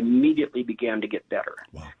him, and he immediately began to get better.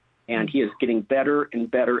 Wow. And he is getting better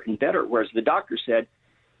and better and better, whereas the doctor said,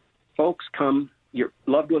 folks, come, your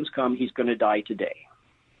loved ones come, he's going to die today.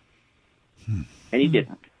 And he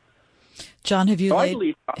didn't. John, have you so laid... I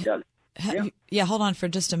believe God does. Yeah, hold on for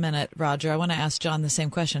just a minute, Roger. I want to ask John the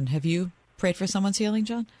same question. Have you prayed for someone's healing,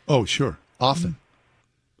 John? Oh, sure. Often.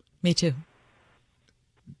 Me too.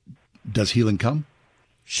 Does healing come?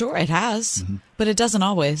 Sure, it has, but it doesn't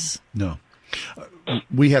always. No.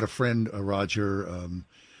 We had a friend, Roger.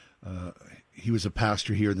 He was a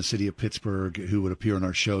pastor here in the city of Pittsburgh who would appear on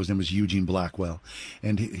our shows. His name was Eugene Blackwell.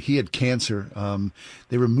 And he had cancer.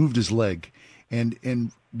 They removed his leg.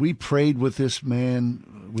 And we prayed with this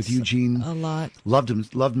man, with Eugene. A lot. Loved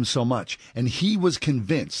him so much. And he was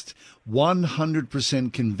convinced,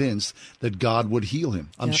 100% convinced, that God would heal him.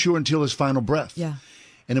 I'm sure until his final breath. Yeah.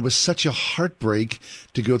 And it was such a heartbreak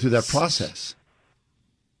to go through that process.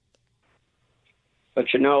 But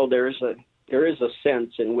there is a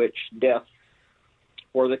sense in which death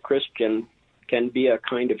for the Christian can be a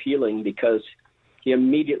kind of healing because he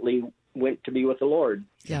immediately went to be with the Lord.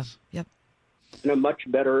 Yes. Yep. In a much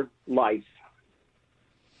better life.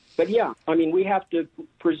 But we have to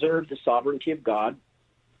preserve the sovereignty of God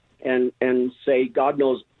and say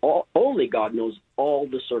only God knows all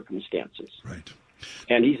the circumstances. Right.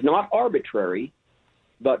 And he's not arbitrary,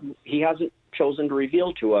 but he hasn't chosen to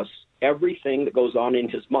reveal to us everything that goes on in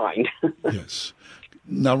his mind. Yes.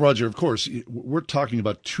 Now, Roger, of course, we're talking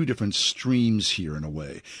about two different streams here in a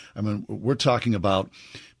way. I mean, we're talking about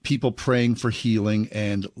people praying for healing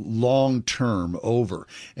and long-term over.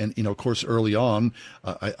 And, of course, early on,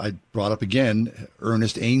 I brought up again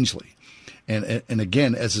Ernest Angley. And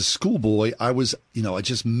again, as a schoolboy, I was, I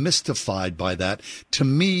just mystified by that. To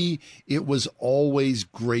me, it was always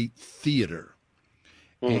great theater.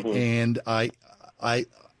 Mm-hmm. And I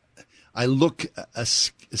look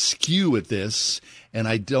askew at this, and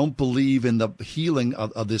I don't believe in the healing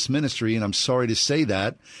of this ministry, and I'm sorry to say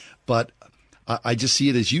that, but I just see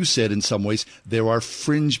it, as you said, in some ways, there are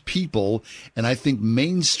fringe people, and I think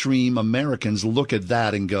mainstream Americans look at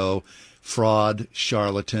that and go, fraud,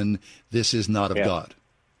 charlatan, this is not of God.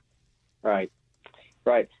 Right.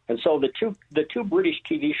 And so the two British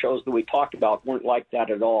TV shows that we talked about weren't like that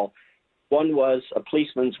at all. One was A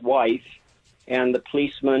Policeman's Wife, and the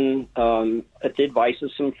policeman, at the advice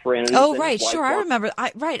of some friends. Oh, right, sure, I remember.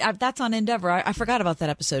 That's on Endeavor. I forgot about that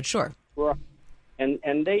episode, sure. Right.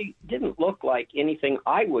 And they didn't look like anything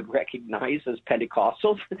I would recognize as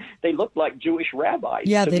Pentecostals. They looked like Jewish rabbis.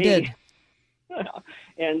 Yeah, they did.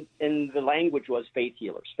 And the language was faith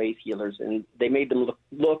healers, and they made them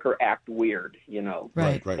look or act weird,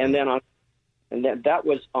 Right. And then that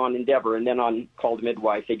was on Endeavor, and then on Called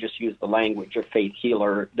Midwife, they just used the language of faith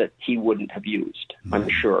healer that he wouldn't have used, I'm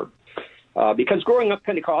sure. Because growing up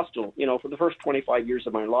Pentecostal, for the first 25 years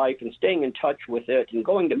of my life and staying in touch with it and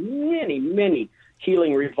going to many, many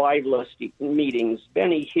healing revivalist meetings,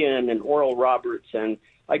 Benny Hinn and Oral Roberts, and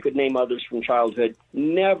I could name others from childhood,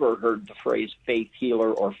 never heard the phrase faith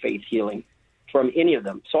healer or faith healing from any of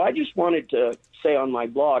them. So I just wanted to say on my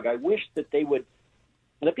blog, I wish that they would,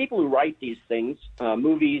 the people who write these things,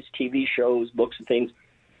 movies, TV shows, books and things,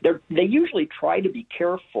 they usually try to be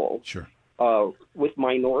careful with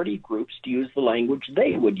minority groups to use the language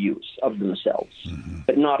they would use of themselves,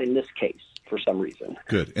 but not in this case for some reason.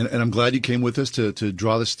 Good. And I'm glad you came with us to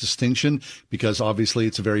draw this distinction, because obviously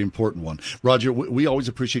it's a very important one. Roger, we always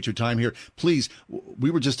appreciate your time here. Please,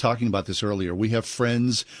 we were just talking about this earlier. We have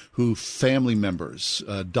friends who family members,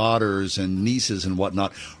 daughters and nieces and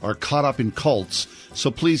whatnot are caught up in cults.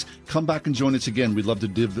 So please come back and join us again. We'd love to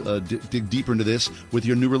dig deeper into this with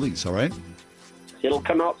your new release, all right? It'll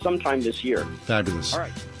come out sometime this year. Fabulous. All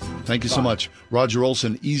right. Thank you so much. Roger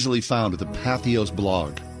Olson, easily found at the Patheos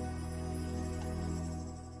blog.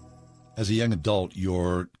 As a young adult,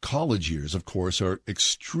 your college years, of course, are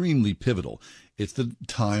extremely pivotal. It's the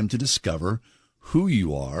time to discover who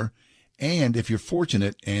you are, and if you're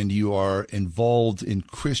fortunate and you are involved in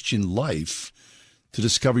Christian life, to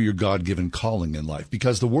discover your God-given calling in life.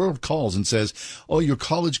 Because the world calls and says, oh, your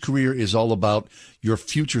college career is all about your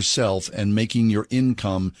future self and making your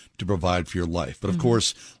income to provide for your life. But of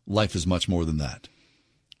course, life is much more than that.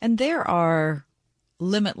 And there are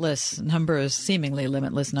seemingly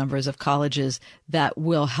limitless numbers of colleges that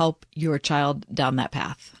will help your child down that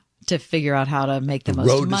path to figure out how to make the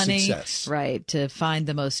most money, right? To find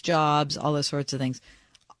the most jobs, all those sorts of things.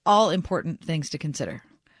 All important things to consider.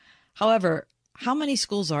 However, how many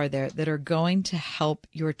schools are there that are going to help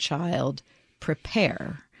your child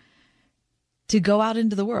prepare to go out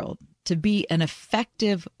into the world, to be an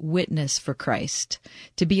effective witness for Christ,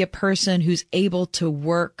 to be a person who's able to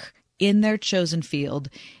work in their chosen field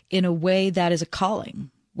in a way that is a calling,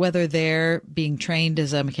 whether they're being trained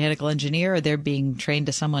as a mechanical engineer or they're being trained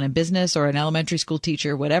as someone in business or an elementary school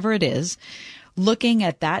teacher, whatever it is, looking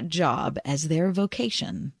at that job as their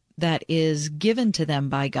vocation that is given to them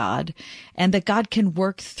by God, and that God can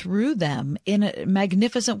work through them in a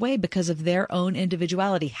magnificent way because of their own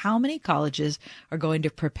individuality. How many colleges are going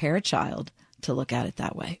to prepare a child to look at it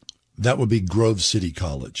that way? That would be Grove City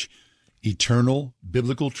College. Eternal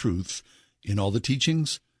biblical truth in all the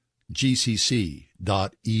teachings, gcc.edu,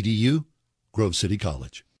 Grove City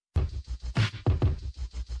College.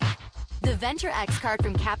 The Venture X card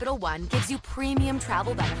from Capital One gives you premium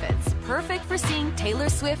travel benefits, perfect for seeing Taylor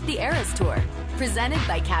Swift The Eras Tour. Presented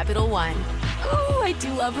by Capital One. Ooh, I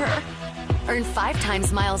do love her. Earn 5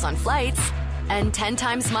 times miles on flights and 10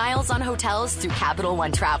 times miles on hotels through Capital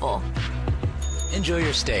One Travel. Enjoy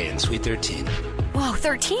your stay in Suite 13. Whoa,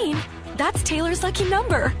 13? That's Taylor's lucky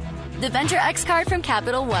number. The Venture X card from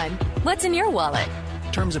Capital One. What's in your wallet?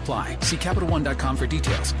 Terms apply. See CapitalOne.com for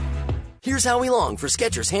details. Here's Howie Long for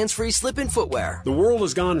Skechers hands-free slip-in footwear. The world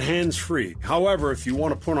has gone hands-free. However, if you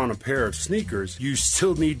want to put on a pair of sneakers, you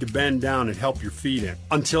still need to bend down and help your feet in.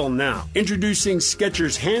 Until now. Introducing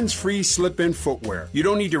Skechers hands-free slip-in footwear. You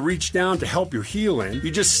don't need to reach down to help your heel in.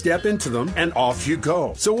 You just step into them and off you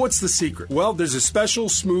go. So what's the secret? Well, there's a special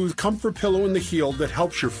smooth comfort pillow in the heel that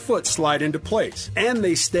helps your foot slide into place. And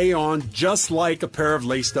they stay on just like a pair of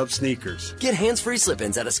laced-up sneakers. Get hands-free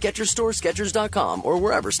slip-ins at a Skechers store, Skechers.com, or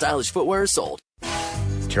wherever stylish footwear is sold.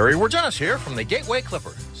 Terry Wargenis here from the Gateway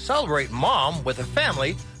Clipper. Celebrate Mom with a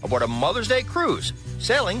family aboard a Mother's Day cruise,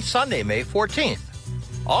 sailing Sunday, May 14th.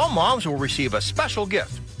 All moms will receive a special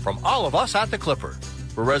gift from all of us at the Clipper.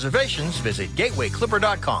 For reservations, visit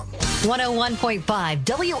gatewayclipper.com.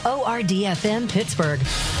 101.5 WORD-FM Pittsburgh.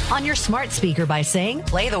 On your smart speaker by saying,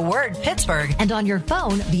 play the word Pittsburgh. And on your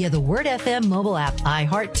phone via the Word FM mobile app,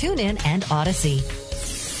 iHeart, TuneIn, and Odyssey.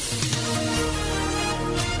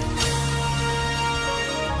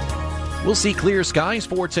 We'll see clear skies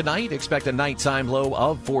for tonight. Expect a nighttime low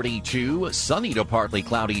of 42. Sunny to partly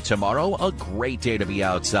cloudy tomorrow. A great day to be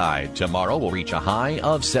outside. Tomorrow will reach a high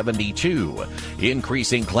of 72.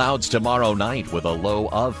 Increasing clouds tomorrow night with a low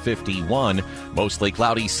of 51. Mostly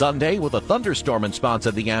cloudy Sunday with a thunderstorm in spots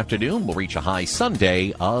in the afternoon. Will reach a high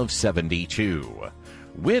Sunday of 72.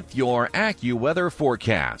 With your AccuWeather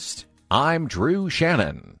forecast, I'm Drew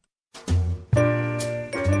Shannon.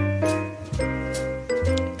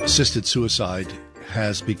 Assisted suicide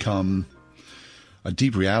has become a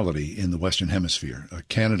deep reality in the Western Hemisphere.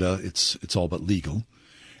 Canada, it's all but legal.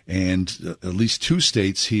 And at least 2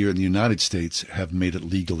 states here in the United States have made it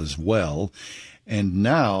legal as well. And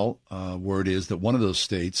now, word is that one of those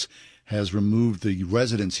states has removed the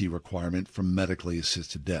residency requirement from medically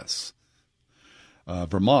assisted deaths.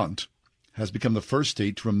 Vermont has become the first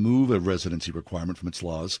state to remove a residency requirement from its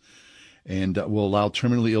laws and will allow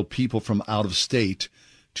terminally ill people from out of state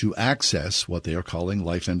to access what they are calling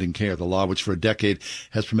life-ending care. The law, which for a decade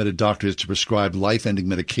has permitted doctors to prescribe life-ending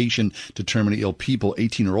medication to terminally ill people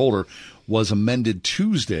 18 or older, was amended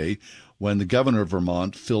Tuesday when the governor of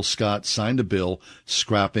Vermont, Phil Scott, signed a bill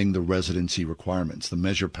scrapping the residency requirements. The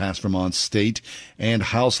measure passed Vermont's state and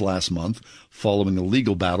House last month following a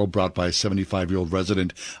legal battle brought by a 75-year-old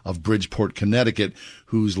resident of Bridgeport, Connecticut,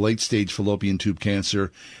 whose late-stage fallopian tube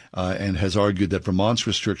cancer and has argued that Vermont's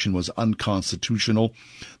restriction was unconstitutional.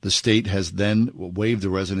 The state has then waived the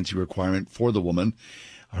residency requirement for the woman.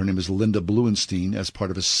 Her name is Linda Bluenstein, as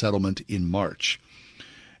part of a settlement in March.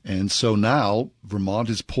 And so now Vermont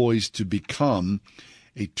is poised to become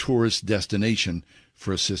a tourist destination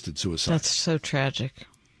for assisted suicide. That's so tragic.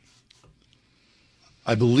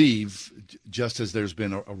 I believe, just as there's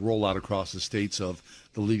been a rollout across the states of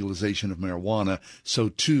the legalization of marijuana, so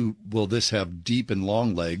too will this have deep and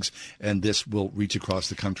long legs, and this will reach across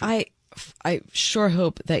the country. I sure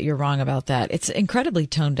hope that you're wrong about that. It's incredibly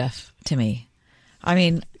tone deaf to me. I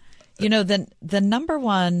mean, you know, the number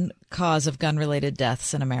one cause of gun-related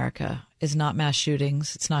deaths in America is not mass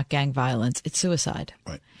shootings, it's not gang violence, it's suicide.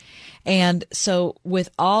 Right. And so with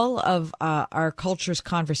all of our culture's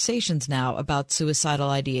conversations now about suicidal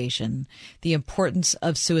ideation, the importance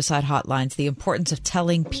of suicide hotlines, the importance of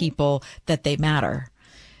telling people that they matter,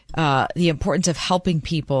 the importance of helping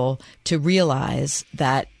people to realize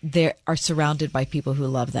that they are surrounded by people who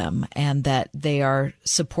love them and that they are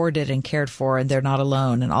supported and cared for and they're not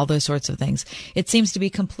alone and all those sorts of things. It seems to be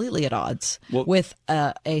completely at odds with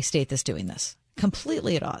a state that's doing this.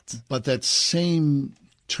 Completely at odds. But that same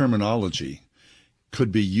terminology could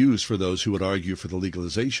be used for those who would argue for the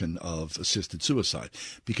legalization of assisted suicide,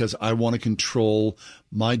 because I want to control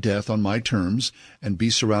my death on my terms and be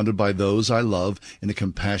surrounded by those I love in a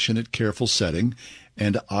compassionate, careful setting.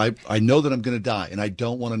 And I know that I'm going to die, and I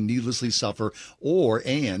don't want to needlessly suffer,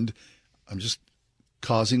 and I'm just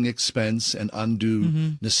causing expense and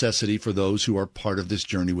undue necessity for those who are part of this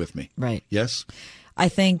journey with me. Right. Yes? I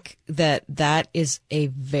think that is a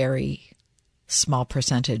very small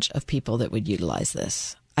percentage of people that would utilize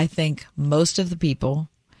this. I think most of the people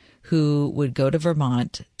who would go to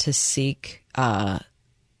Vermont to seek what's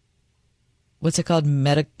it called?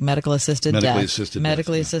 Medically assisted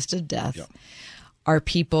death Yeah. are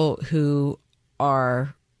people who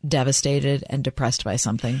are devastated and depressed by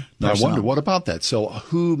something. Now, personal. I wonder, what about that? So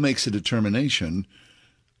who makes a determination,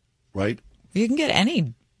 right? You can get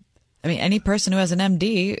any person who has an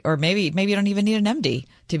MD, or maybe you don't even need an MD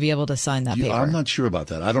to be able to sign that paper. I'm not sure about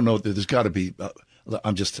that. I don't know. There's got to be,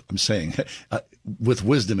 I'm saying, with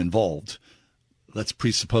wisdom involved, let's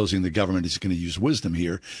presupposing the government is going to use wisdom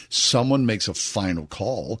here. Someone makes a final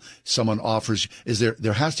call. Someone offers.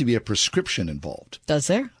 There has to be a prescription involved. Does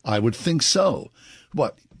there? I would think so.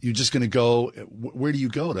 What? You're just going to go? Where do you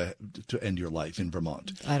go to end your life in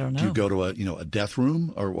Vermont? I don't know. Do you go to a death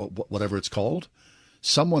room or whatever it's called?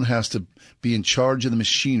 Someone has to be in charge of the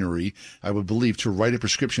machinery, I would believe, to write a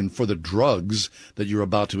prescription for the drugs that you're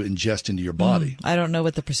about to ingest into your body. I don't know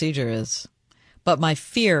what the procedure is, but my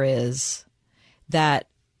fear is that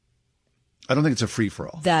I don't think it's a free for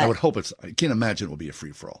all. I would hope I can't imagine it will be a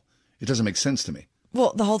free for all. It doesn't make sense to me.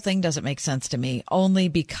 Well, the whole thing doesn't make sense to me only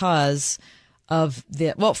because of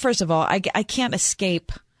first of all, I can't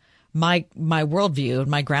escape my worldview and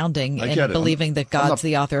my grounding in believing that God's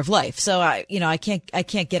the author of life. So I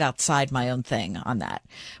can't get outside my own thing on that.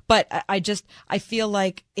 But I feel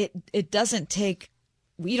like it doesn't take,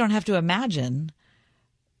 you don't have to imagine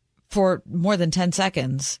for more than 10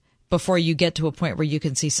 seconds before you get to a point where you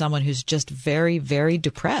can see someone who's just very, very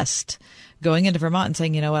depressed going into Vermont and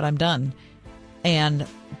saying, you know what, I'm done. And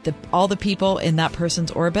all the people in that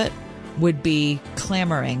person's orbit would be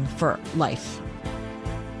clamoring for life.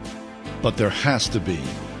 But there has to be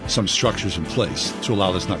some structures in place to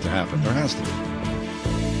allow this not to happen. There has to be.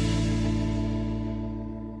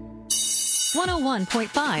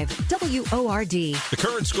 101.5 WORD. The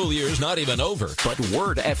current school year is not even over, but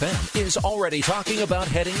Word FM is already talking about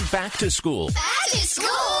heading back to school. Back to school!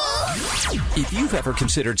 If you've ever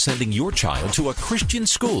considered sending your child to a Christian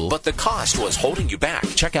school, but the cost was holding you back,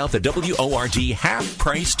 check out the WORD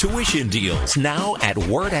half-price tuition deals now at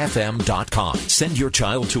wordfm.com. Send your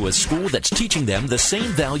child to a school that's teaching them the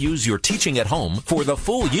same values you're teaching at home for the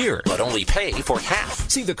full year, but only pay for half.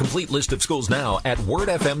 See the complete list of schools now at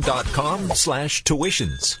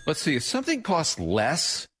wordfm.com/tuitions. Let's see, if something costs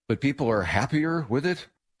less, but people are happier with it,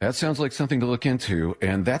 that sounds like something to look into,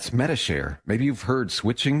 and that's Medi-Share. Maybe you've heard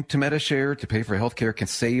switching to Medi-Share to pay for healthcare can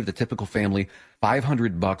save the typical family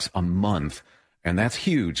 $500 a month, and that's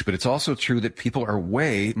huge. But it's also true that people are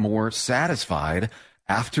way more satisfied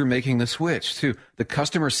after making the switch, too. The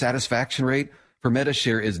customer satisfaction rate for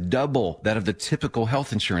Medi-Share is double that of the typical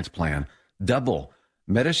health insurance plan. Double.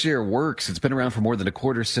 Medi-Share works. It's been around for more than a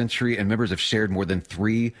quarter century, and members have shared more than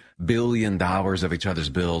 $3 billion of each other's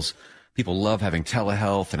bills. People love having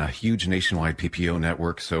telehealth and a huge nationwide PPO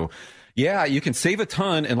network. So, yeah, you can save a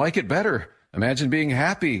ton and like it better. Imagine being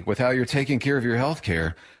happy with how you're taking care of your health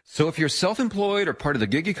care. So if you're self-employed or part of the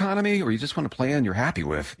gig economy, or you just want a plan you're happy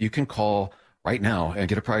with, you can call right now and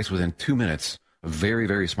get a price within 2 minutes. A very,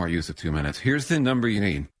 very smart use of 2 minutes. Here's the number you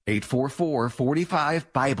need.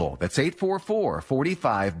 844-45-BIBLE. That's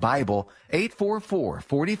 844-45-BIBLE.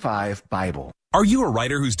 844-45-BIBLE. Are you a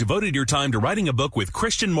writer who's devoted your time to writing a book with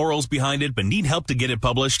Christian morals behind it but need help to get it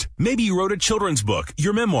published? Maybe you wrote a children's book,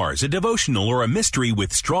 your memoirs, a devotional, or a mystery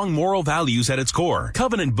with strong moral values at its core.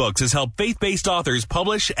 Covenant Books has helped faith-based authors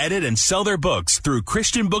publish, edit, and sell their books through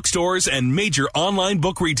Christian bookstores and major online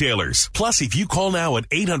book retailers. Plus, if you call now at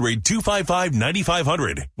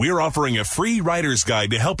 800-255-9500, we're offering a free writer's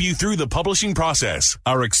guide to help you through the publishing process.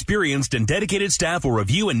 Our experienced and dedicated staff will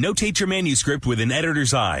review and notate your manuscript with an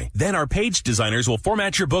editor's eye. Then our page designers will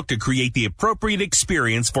format your book to create the appropriate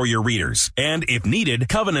experience for your readers. And if needed,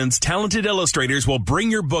 Covenant's talented illustrators will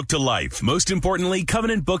bring your book to life. Most importantly,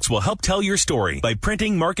 Covenant Books will help tell your story by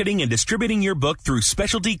printing, marketing, and distributing your book through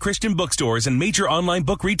specialty Christian bookstores and major online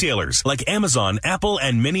book retailers like Amazon, Apple,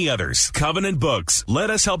 and many others. Covenant Books.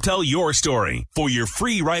 Let us help tell your story. For your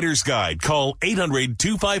free writer's guide, call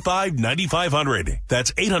 800-255-9500.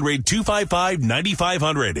 That's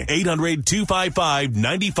 800-255-9500.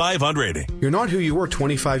 800-255-9500. You're not who you were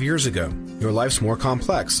 25 years ago. Your life's more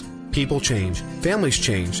complex. People change, families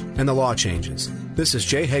change, and the law changes. This is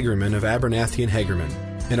Jay Hagerman of Abernathy & Hagerman,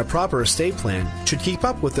 and a proper estate plan should keep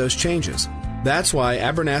up with those changes. That's why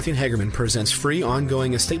Abernathy & Hagerman presents free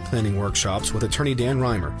ongoing estate planning workshops with attorney Dan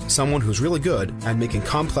Reimer, someone who's really good at making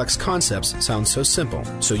complex concepts sound so simple,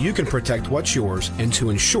 so you can protect what's yours and to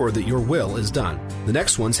ensure that your will is done. The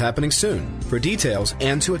next one's happening soon. For details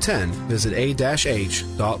and to attend, visit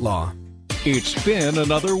a-h.law. It's been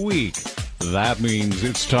another week. That means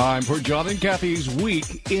it's time for John and Kathy's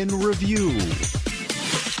Week in Review.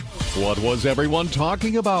 What was everyone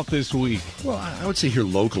talking about this week? Well, I would say here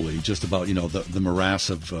locally, just about, the morass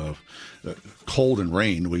of cold and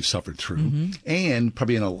rain we've suffered through. Mm-hmm. And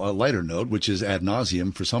probably on a lighter note, which is ad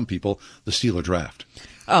nauseum for some people, the Steeler draft.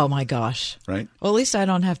 Oh, my gosh. Right? Well, at least I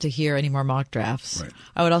don't have to hear any more mock drafts. Right.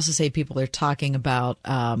 I would also say people are talking about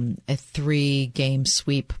a 3-game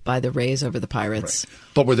sweep by the Rays over the Pirates. Right.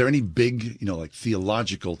 But were there any big, like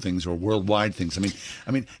theological things or worldwide things?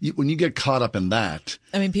 I mean, when you get caught up in that.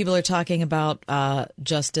 I mean, people are talking about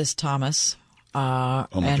Justice Thomas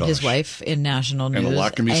and his wife in national news. And a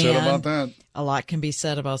lot can be said about that. A lot can be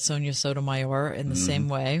said about Sonia Sotomayor in the same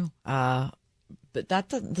way. But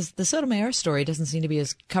the Sotomayor story doesn't seem to be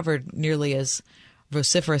as covered nearly as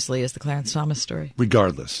vociferously as the Clarence Thomas story.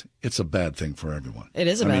 Regardless, it's a bad thing for everyone. It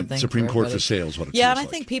is a bad thing. Supreme for Court everybody. for sales, what it Yeah, feels and I like.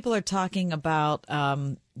 think people are talking about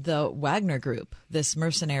the Wagner Group, this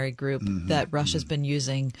mercenary group that Russia's been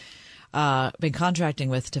using, been contracting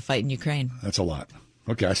with to fight in Ukraine. That's a lot.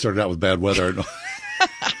 Okay, I started out with bad weather.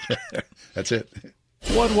 That's it.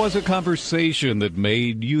 What was a conversation that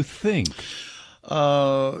made you think?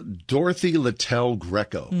 Dorothy Littell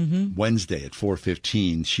Greco, Wednesday at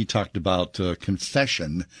 4:15. She talked about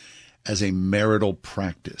confession as a marital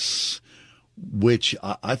practice, which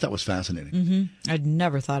I thought was fascinating. I'd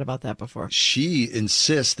never thought about that before. She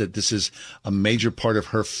insists that this is a major part of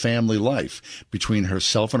her family life between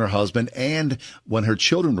herself and her husband. And when her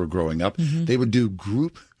children were growing up, they would do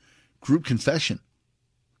group confession.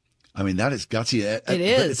 I mean, that is gutsy. It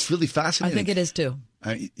is. It's really fascinating. I think it is too.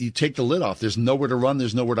 You take the lid off. There's nowhere to run.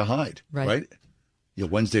 There's nowhere to hide. Right. Yeah,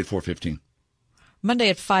 Wednesday at 4:15. Monday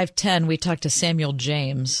at 5:10, we talked to Samuel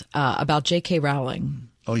James about J.K. Rowling.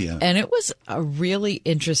 Oh, yeah. And it was a really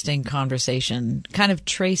interesting conversation. Kind of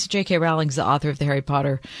traced J.K. Rowling's the author of the Harry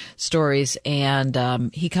Potter stories,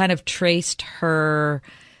 and he kind of traced her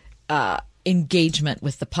engagement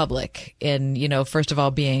with the public in, first of all,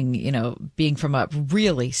 being from a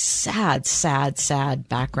really sad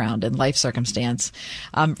background and life circumstance,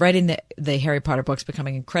 writing the Harry Potter books,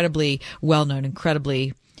 becoming incredibly well-known,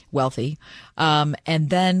 incredibly wealthy, and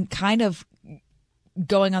then kind of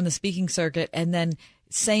going on the speaking circuit and then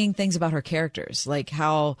saying things about her characters, like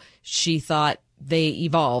how she thought they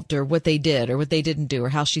evolved or what they did or what they didn't do or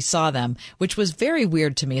how she saw them, which was very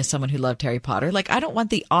weird to me as someone who loved Harry Potter. Like, I don't want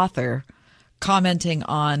the author commenting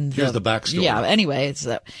on Here's the backstory. Yeah, anyway,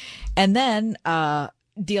 and then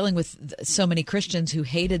dealing with so many Christians who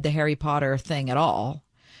hated the Harry Potter thing at all.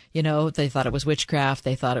 They thought it was witchcraft.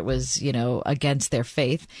 They thought it was, against their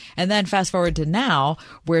faith. And then fast forward to now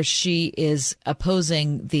where she is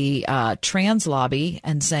opposing the trans lobby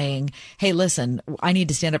and saying, hey, listen, I need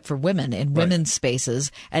to stand up for women in women's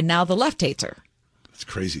spaces. And now the left hates her.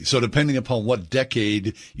 It's crazy. So depending upon what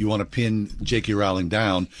decade you want to pin J.K. Rowling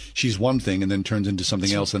down, she's one thing and then turns into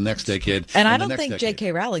something else the next decade. And I don't think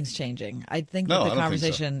J.K. Rowling's changing. I think that the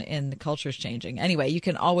conversation so. in the culture is changing. Anyway, you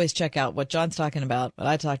can always check out what John's talking about, what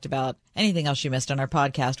I talked about, anything else you missed on our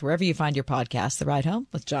podcast, wherever you find your podcast, The Ride Home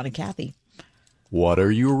with John and Kathy. What are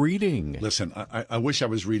you reading? Listen, I wish I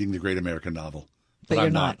was reading the Great American Novel. But I'm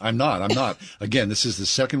you're not. I'm not. Again, this is the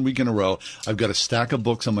second week in a row. I've got a stack of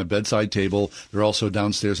books on my bedside table. They're also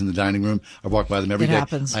downstairs in the dining room. I walk by them every day. It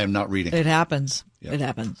happens. I am not reading. It happens. Yep. It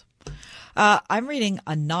happens. I'm reading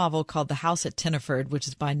a novel called The House at Tinneford, which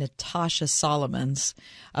is by Natasha Solomons,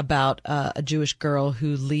 about a Jewish girl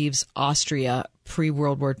who leaves Austria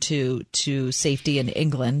pre-World War II to safety in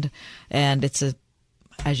England. And it's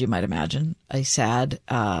as you might imagine, a sad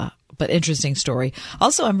but interesting story.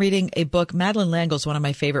 Also, I'm reading a book. Madeleine L'Engle's one of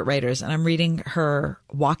my favorite writers, and I'm reading her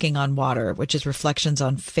Walking on Water, which is reflections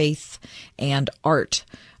on faith and art.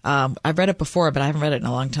 I've read it before, but I haven't read it in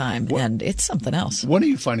a long time, and it's something else. When are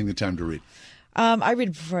you finding the time to read? I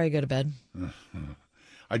read before I go to bed.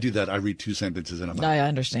 I do that. I read 2 sentences and I'm out. I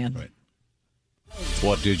understand. Right.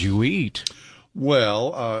 What did you eat?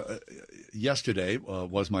 Well, yesterday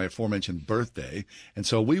was my aforementioned birthday, and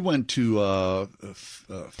so we went to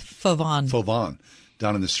Fauvon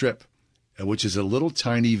down in the Strip, which is a little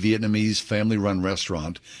tiny Vietnamese family-run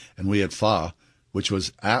restaurant, and we had pho, which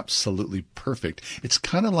was absolutely perfect. It's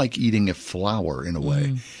kind of like eating a flower in a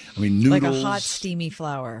way. I mean, noodles. Like a hot, steamy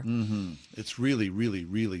flour. Mm-hmm. It's really, really,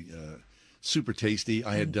 really super tasty.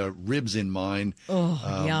 I had ribs in mine. Oh,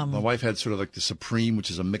 yum. My wife had sort of like the Supreme, which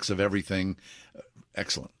is a mix of everything.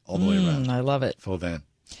 Excellent. All the way around. I love it. Fauvon.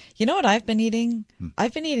 You know what I've been eating?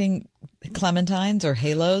 I've been eating clementines or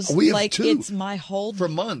halos. We have like 2 it's my whole for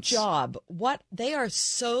months. Job. What? They are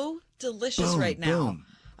so delicious right now. Boom.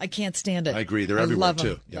 I can't stand it. I agree. They're everywhere love too.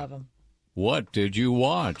 Them. Yeah. Love them. What did you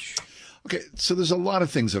watch? Okay, so there's a lot of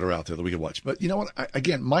things that are out there that we can watch. But you know what?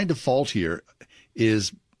 Again, my default here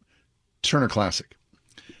is Turner Classic.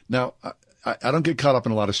 Now, I don't get caught up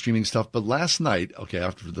in a lot of streaming stuff, but last night,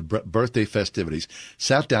 after the birthday festivities,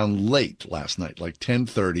 sat down late last night, like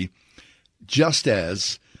 10:30, just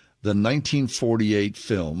as the 1948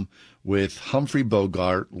 film with Humphrey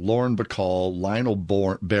Bogart, Lauren Bacall, Lionel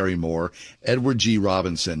Barrymore, Edward G.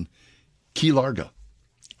 Robinson, Key Largo.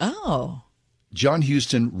 Oh. John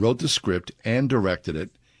Huston wrote the script and directed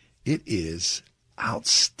it. It is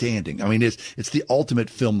outstanding. I mean, it's the ultimate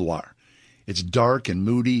film noir. It's dark and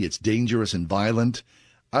moody. It's dangerous and violent.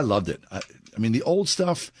 I loved it. I mean, the old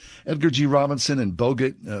stuff, Edgar G. Robinson and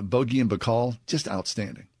Bogey and Bacall, just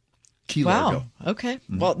outstanding. Key Largo. Okay.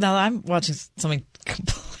 Well, now I'm watching something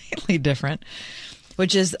completely different,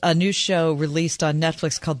 which is a new show released on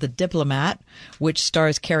Netflix called The Diplomat, which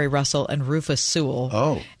stars Kerry Russell and Rufus Sewell.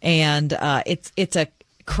 Oh. And it's a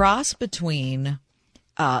cross between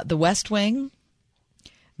The West Wing,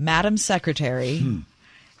 Madam Secretary,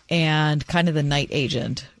 and kind of The Night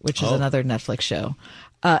Agent, which is another Netflix show.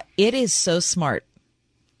 It is so smart.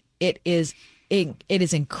 It is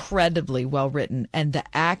incredibly well written, and the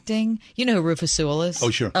acting. You know who Rufus Sewell is? Oh,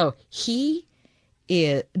 sure. Oh, he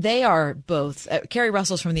is. They are both. Kerry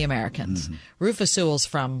Russell's from The Americans. Rufus Sewell's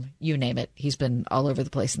from you name it. He's been all over the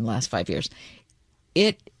place in the last 5 years.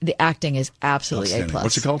 The acting is absolutely A+.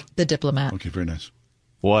 What's it called? The Diplomat. Okay, very nice.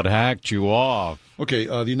 What hacked you off? Okay,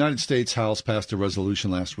 the United States House passed a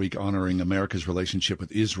resolution last week honoring America's relationship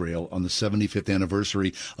with Israel on the 75th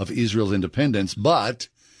anniversary of Israel's independence, but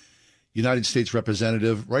United States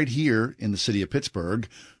representative right here in the city of Pittsburgh,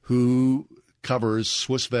 who covers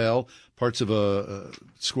Swiss Vale, parts of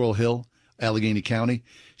Squirrel Hill, Allegheny County,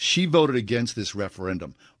 she voted against this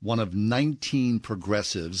referendum. One of 19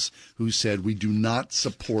 progressives who said we do not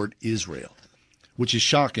support Israel, which is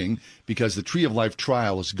shocking because the Tree of Life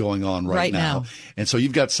trial is going on right now. And so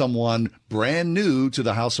you've got someone brand new to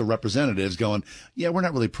the House of Representatives going, yeah, we're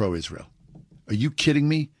not really pro-Israel. Are you kidding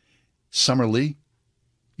me? Summer Lee?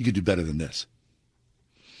 You could do better than this.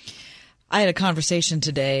 I had a conversation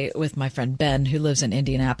today with my friend Ben, who lives in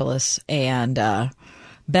Indianapolis, and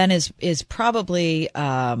Ben is probably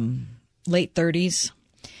late 30s.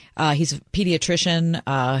 He's a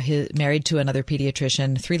pediatrician, he's married to another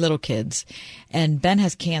pediatrician, 3 little kids, and Ben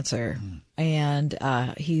has cancer, and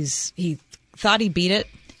he thought he beat it.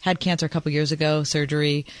 Had cancer a couple years ago,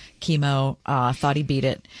 surgery, chemo, thought he beat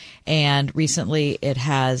it, and recently it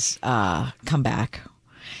has come back.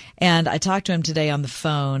 And I talked to him today on the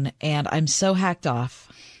phone, and I'm so hacked off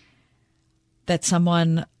that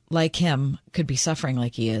someone like him could be suffering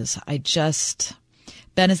like he is.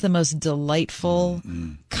 Ben is the most delightful,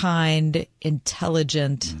 kind,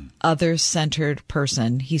 intelligent, other-centered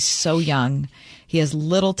person. He's so young. He has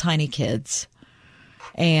little tiny kids,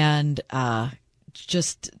 and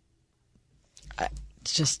just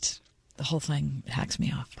the whole thing hacks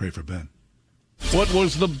me off. Pray for Ben. What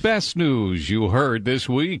was the best news you heard this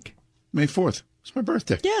week? May 4th. It's my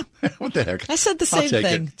birthday. Yeah. What the heck? I said the same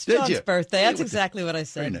thing. It's Did John's you? birthday. That's exactly what I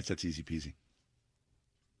said. Very nice. That's easy peasy.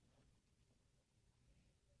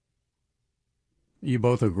 You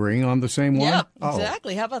both agreeing on the same one? Yep,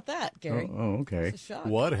 exactly. How about that, Gary? Oh, okay. It's a shock.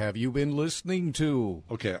 What have you been listening to?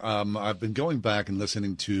 Okay, I've been going back and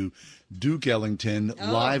listening to Duke Ellington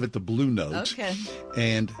live at the Blue Note. Okay.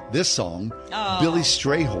 And this song, Billy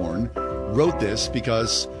Strayhorn wrote this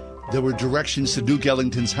because there were directions to Duke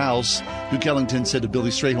Ellington's house. Duke Ellington said to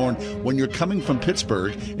Billy Strayhorn, when you're coming from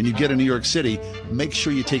Pittsburgh and you get to New York City, make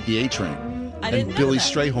sure you take the A train. And Billy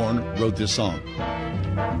Strayhorn wrote this song.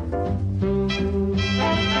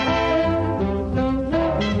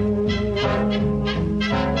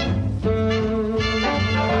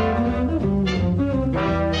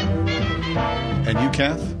 And you,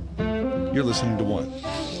 Kath, you're listening to what?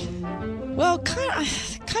 Well,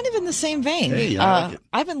 kind of in the same vein. Hey, I like it.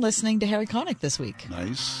 I've been listening to Harry Connick this week.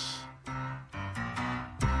 Nice.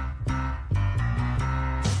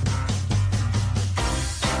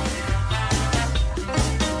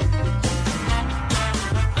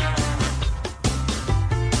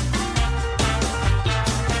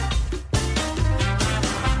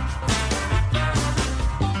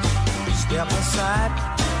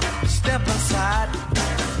 Step aside.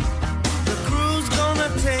 The crew's gonna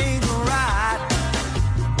take a ride.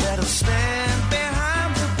 Better stand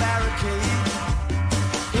behind the barricade.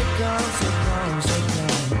 Here comes the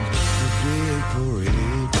big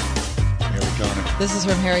parade. Harry Connick. This is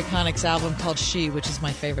from Harry Connick's album called She, which is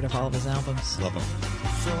my favorite of all of his albums. Love him.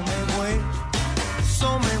 So may wait.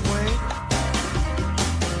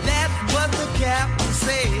 That's what the captain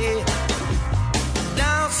said.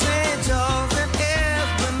 Down St. Charles and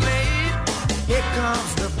Esplanade. Here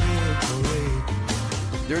comes the big parade.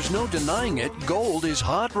 There's no denying it. Gold is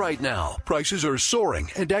hot right now. Prices are soaring,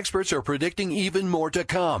 and experts are predicting even more to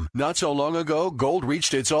come. Not so long ago, gold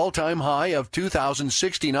reached its all-time high of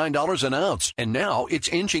 $2,069 an ounce, and now it's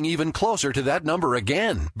inching even closer to that number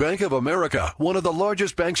again. Bank of America, one of the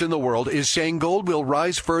largest banks in the world, is saying gold will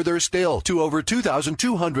rise further still to over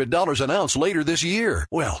 $2,200 an ounce later this year.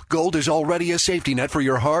 Well, gold is already a safety net for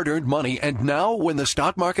your hard-earned money, and now when the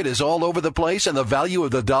stock market is all over the place and the value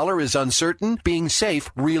of the dollar is uncertain, being safe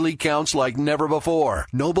really counts like never before.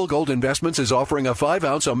 Noble Gold Investments is offering a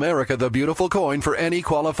 5-ounce America the Beautiful coin for any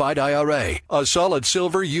qualified IRA. A solid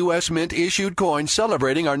silver U.S. Mint issued coin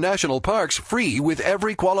celebrating our national parks free with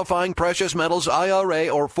every qualifying precious metals IRA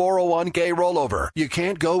or 401k rollover. You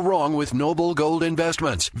can't go wrong with Noble Gold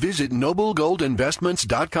Investments. Visit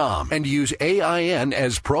noblegoldinvestments.com and use AIN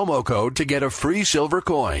as promo code to get a free silver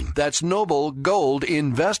coin. That's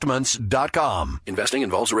noblegoldinvestments.com. Investing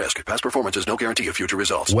involves risk. Past performance is no guarantee of future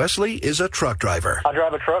results. Wesley is a truck driver. I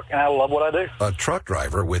drive a truck, and I love what I do. A truck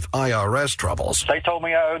driver with IRS troubles. They told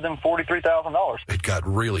me I owed them $43,000. It got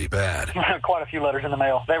really bad. Quite a few letters in the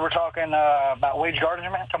mail. They were talking about wage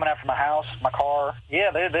garnishment, coming after my house, my car.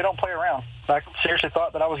 Yeah, they don't play around. I seriously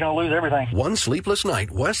thought that I was going to lose everything. One sleepless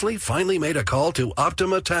night, Wesley finally made a call to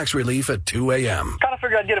Optima Tax Relief at 2 a.m. Kind of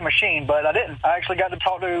figured I'd get a machine, but I didn't. I actually got to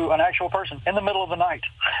talk to an actual person in the middle of the night.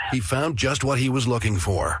 He found just what he was looking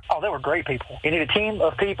for. Oh, they were great people. You need a team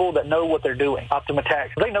of people that know what they're doing. Optima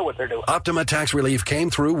Tax, they know what they're doing. Optima Tax Relief came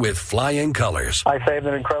through with flying colors. I saved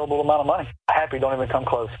an incredible amount of money. Happy don't even come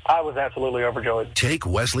close. I was absolutely overjoyed. Take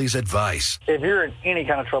Wesley's advice. If you're in any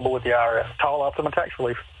kind of trouble with the IRS, call Optima Tax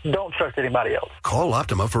Relief. Don't trust anybody else. Call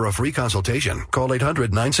Optima for a free consultation. Call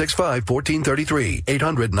 800-965-1433.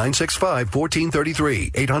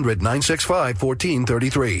 800-965-1433.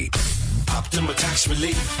 800-965-1433. Optima Tax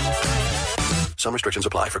Relief. Some restrictions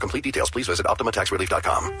apply. For complete details, please visit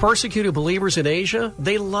OptimaTaxRelief.com. Persecuted believers in Asia,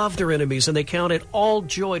 they love their enemies and they count it all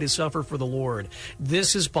joy to suffer for the Lord.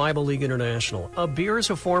 This is Bible League International. Abir is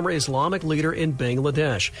a former Islamic leader in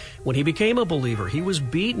Bangladesh. When he became a believer, he was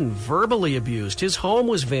beaten, verbally abused. His home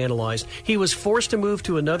was vandalized. He was forced to move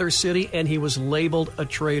to another city and he was labeled a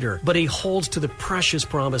traitor. But he holds to the precious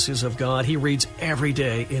promises of God he reads every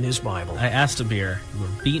day in his Bible. I asked Abir, you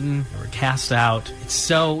were beaten, you were cast out. It's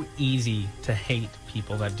so easy to hate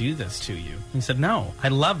people that do this to you. He said, no, I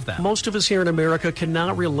love them. Most of us here in America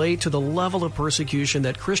cannot relate to the level of persecution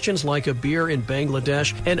that Christians like Abir in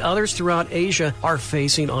Bangladesh and others throughout Asia are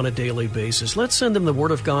facing on a daily basis. Let's send them the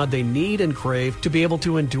Word of God they need and crave to be able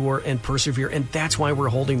to endure and persevere, and that's why we're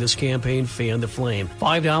holding this campaign, Fan the Flame.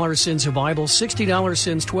 $5 sends a Bible, $60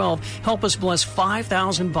 sends 12. Help us bless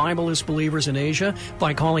 5,000 Bibleless believers in Asia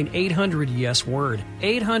by calling 800-YES-WORD.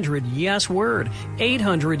 800-YES-WORD.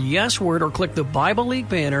 800-YES-WORD, or click the Bible League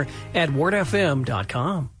banner at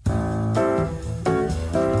wordfm.com. All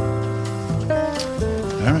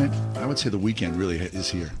right. I would say the weekend really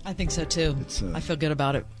is here. I think so, too. I feel good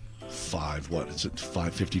about it.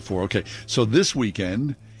 5:54. Okay. So this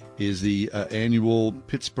weekend is the annual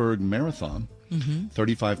Pittsburgh Marathon.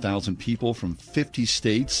 35,000 people from 50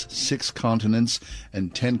 states, 6 continents,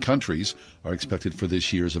 and 10 countries are expected for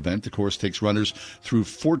this year's event. The course takes runners through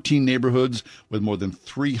 14 neighborhoods with more than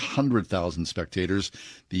 300,000 spectators.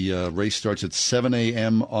 The race starts at 7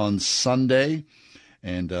 a.m. on Sunday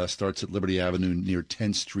and starts at Liberty Avenue near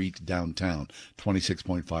 10th Street downtown,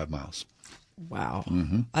 26.5 miles. Wow.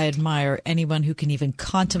 I admire anyone who can even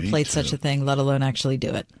contemplate such a thing, let alone actually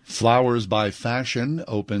do it. Flowers by Fashion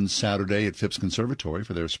opens Saturday at Phipps Conservatory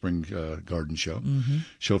for their spring garden show.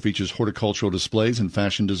 Show features horticultural displays and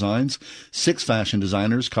fashion designs. 6 fashion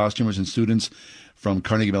designers, costumers, and students from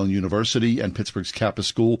Carnegie Mellon University and Pittsburgh's Kappa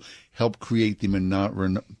School help create the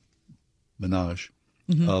menage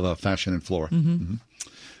of fashion and flora.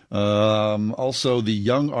 Also, the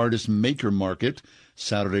Young Artist Maker Market,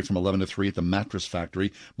 Saturday from 11 to 3 at the Mattress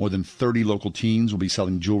Factory. More than 30 local teens will be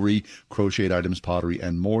selling jewelry, crocheted items, pottery,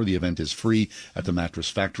 and more. The event is free at the Mattress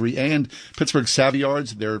Factory. And Pittsburgh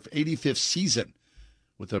Savyards, their 85th season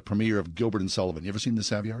with the premiere of Gilbert and Sullivan. You ever seen the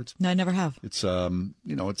Savyards? No, I never have. It's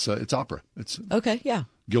it's opera. It's okay, yeah.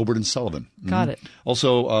 Gilbert and Sullivan. Got it.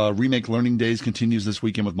 Also, Remake Learning Days continues this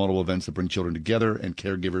weekend with multiple events that bring children together and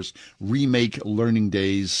caregivers. Remake Learning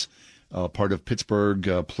Days, part of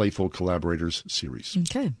Pittsburgh Playful Collaborators series.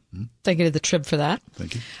 Okay. Thank you to the Trib for that.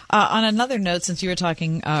 Thank you. On another note, since you were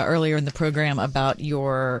talking earlier in the program about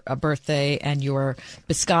your birthday and your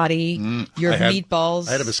biscotti, meatballs.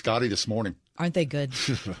 I had a biscotti this morning. Aren't they good?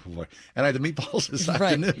 And I had the meatballs this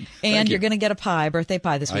afternoon. Right. And you're going to get a birthday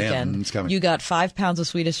pie this weekend. I am. It's coming. You got 5 pounds of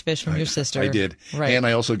Swedish fish from your sister. I did. Right. And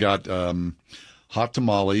I also got hot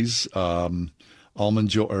tamales,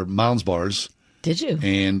 Mounds bars. Did you?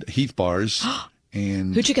 And Heath bars.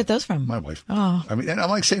 And who'd you get those from? My wife. Oh. I mean, and I'm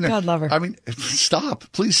like saying, God love her. I mean, stop.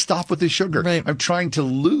 Please stop with the sugar. Right. I'm trying to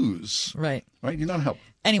lose. Right. Right? You're not helping.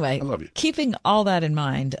 Anyway, I love you. Keeping all that in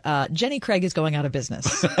mind, Jenny Craig is going out of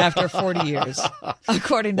business after 40 years,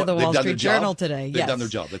 according to the Wall Street Journal today. They've done their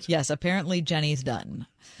job. Yes, apparently Jenny's done.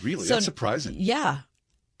 Really? That's surprising. Yeah.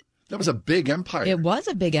 That was a big empire. It was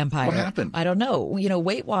a big empire. What happened? I don't know. You know,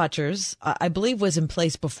 Weight Watchers, I believe, was in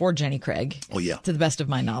place before Jenny Craig. Oh, yeah. To the best of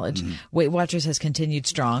my knowledge. Mm-hmm. Weight Watchers has continued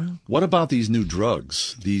strong. What about these new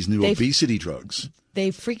drugs, these new obesity drugs?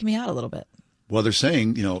 They freak me out a little bit. Well, they're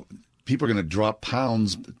saying, people are going to drop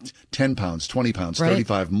pounds, 10 pounds, 20 pounds, right.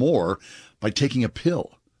 35 more by taking a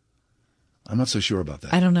pill. I'm not so sure about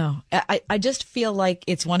that. I don't know. I just feel like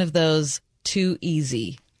it's one of those too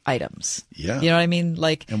easy items. Yeah. You know what I mean?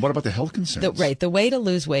 And what about the health concerns? The way to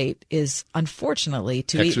lose weight is unfortunately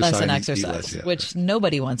to eat less and exercise, which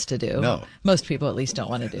nobody wants to do. No. Most people at least don't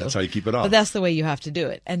want to do. That's how you keep it off. But that's the way you have to do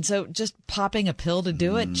it. And so just popping a pill to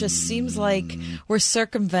do it just seems like we're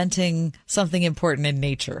circumventing something important in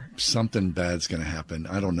nature. Something bad's going to happen.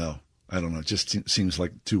 I don't know. It just seems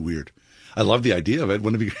like too weird. I love the idea of it.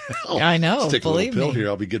 Wouldn't it be? I know. Just take believe a little pill me. here.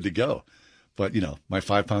 I'll be good to go. But, my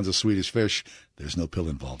 5 pounds of Swedish fish, there's no pill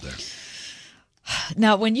involved there.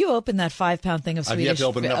 Now, when you open that 5-pound thing of Swedish fish,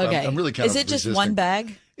 okay. I'm really kind Is of it just resisting. one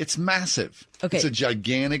bag? It's massive. Okay. It's a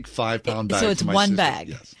gigantic 5-pound bag. So it's for my one sister. bag.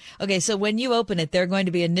 Yes. Okay, so when you open it, they're going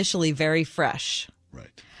to be initially very fresh. Right.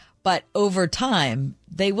 But over time,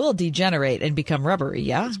 they will degenerate and become rubbery,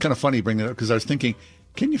 yeah? It's kind of funny bringing it up because I was thinking,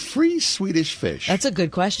 can you freeze Swedish fish? That's a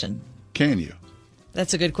good question. Can you?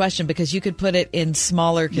 That's a good question because you could put it in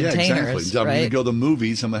smaller containers, yeah, exactly. I'm right? going to go to the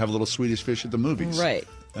movies. I'm going to have a little Swedish fish at the movies. Right.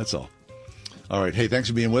 That's all. All right. Hey, thanks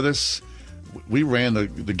for being with us. We ran the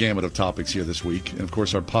gamut of topics here this week. And, of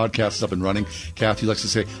course, our podcast is up and running. Kathy likes to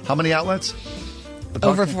say, how many outlets?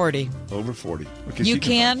 Over 40. Over 40. Okay, you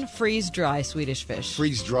can freeze dry Swedish fish.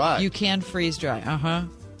 Freeze dry? You can freeze dry. Uh-huh.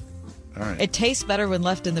 All right. It tastes better when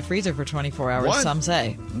left in the freezer for 24 hours, What? some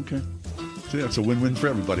say. Okay. So, yeah, it's a win-win for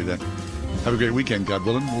everybody then. Have a great weekend, God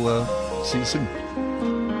willing. We'll see you soon.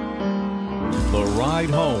 The Ride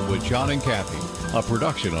Home with John and Kathy, a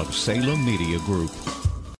production of Salem Media Group.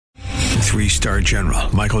 3-star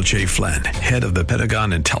General Michael J. Flynn, head of the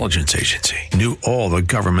Pentagon Intelligence Agency, knew all the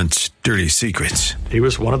government's dirty secrets. He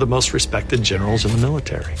was one of the most respected generals in the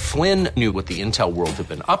military. Flynn knew what the intel world had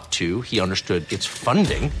been up to. He understood its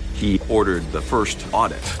funding. He ordered the first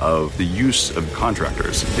audit of the use of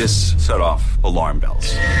contractors. This set off alarm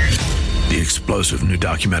bells. The explosive new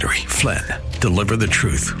documentary, Flynn, Deliver the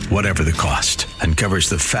Truth, Whatever the Cost, uncovers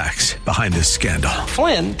the facts behind this scandal.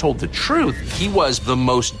 Flynn told the truth. He was the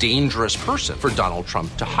most dangerous person for Donald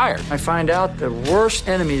Trump to hire. I find out the worst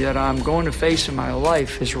enemy that I'm going to face in my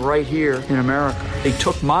life is right here in America. They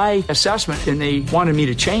took my assessment and they wanted me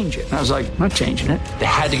to change it. And I was like, I'm not changing it. They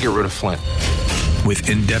had to get rid of Flynn.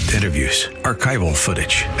 With in-depth interviews, archival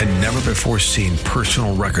footage, and never-before-seen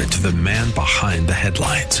personal records of the man behind the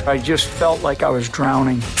headlines. I just felt like I was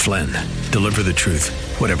drowning. Flynn, Deliver the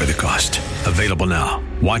Truth, Whatever the Cost. Available now.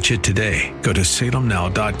 Watch it today. Go to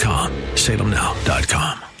salemnow.com.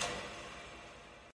 salemnow.com.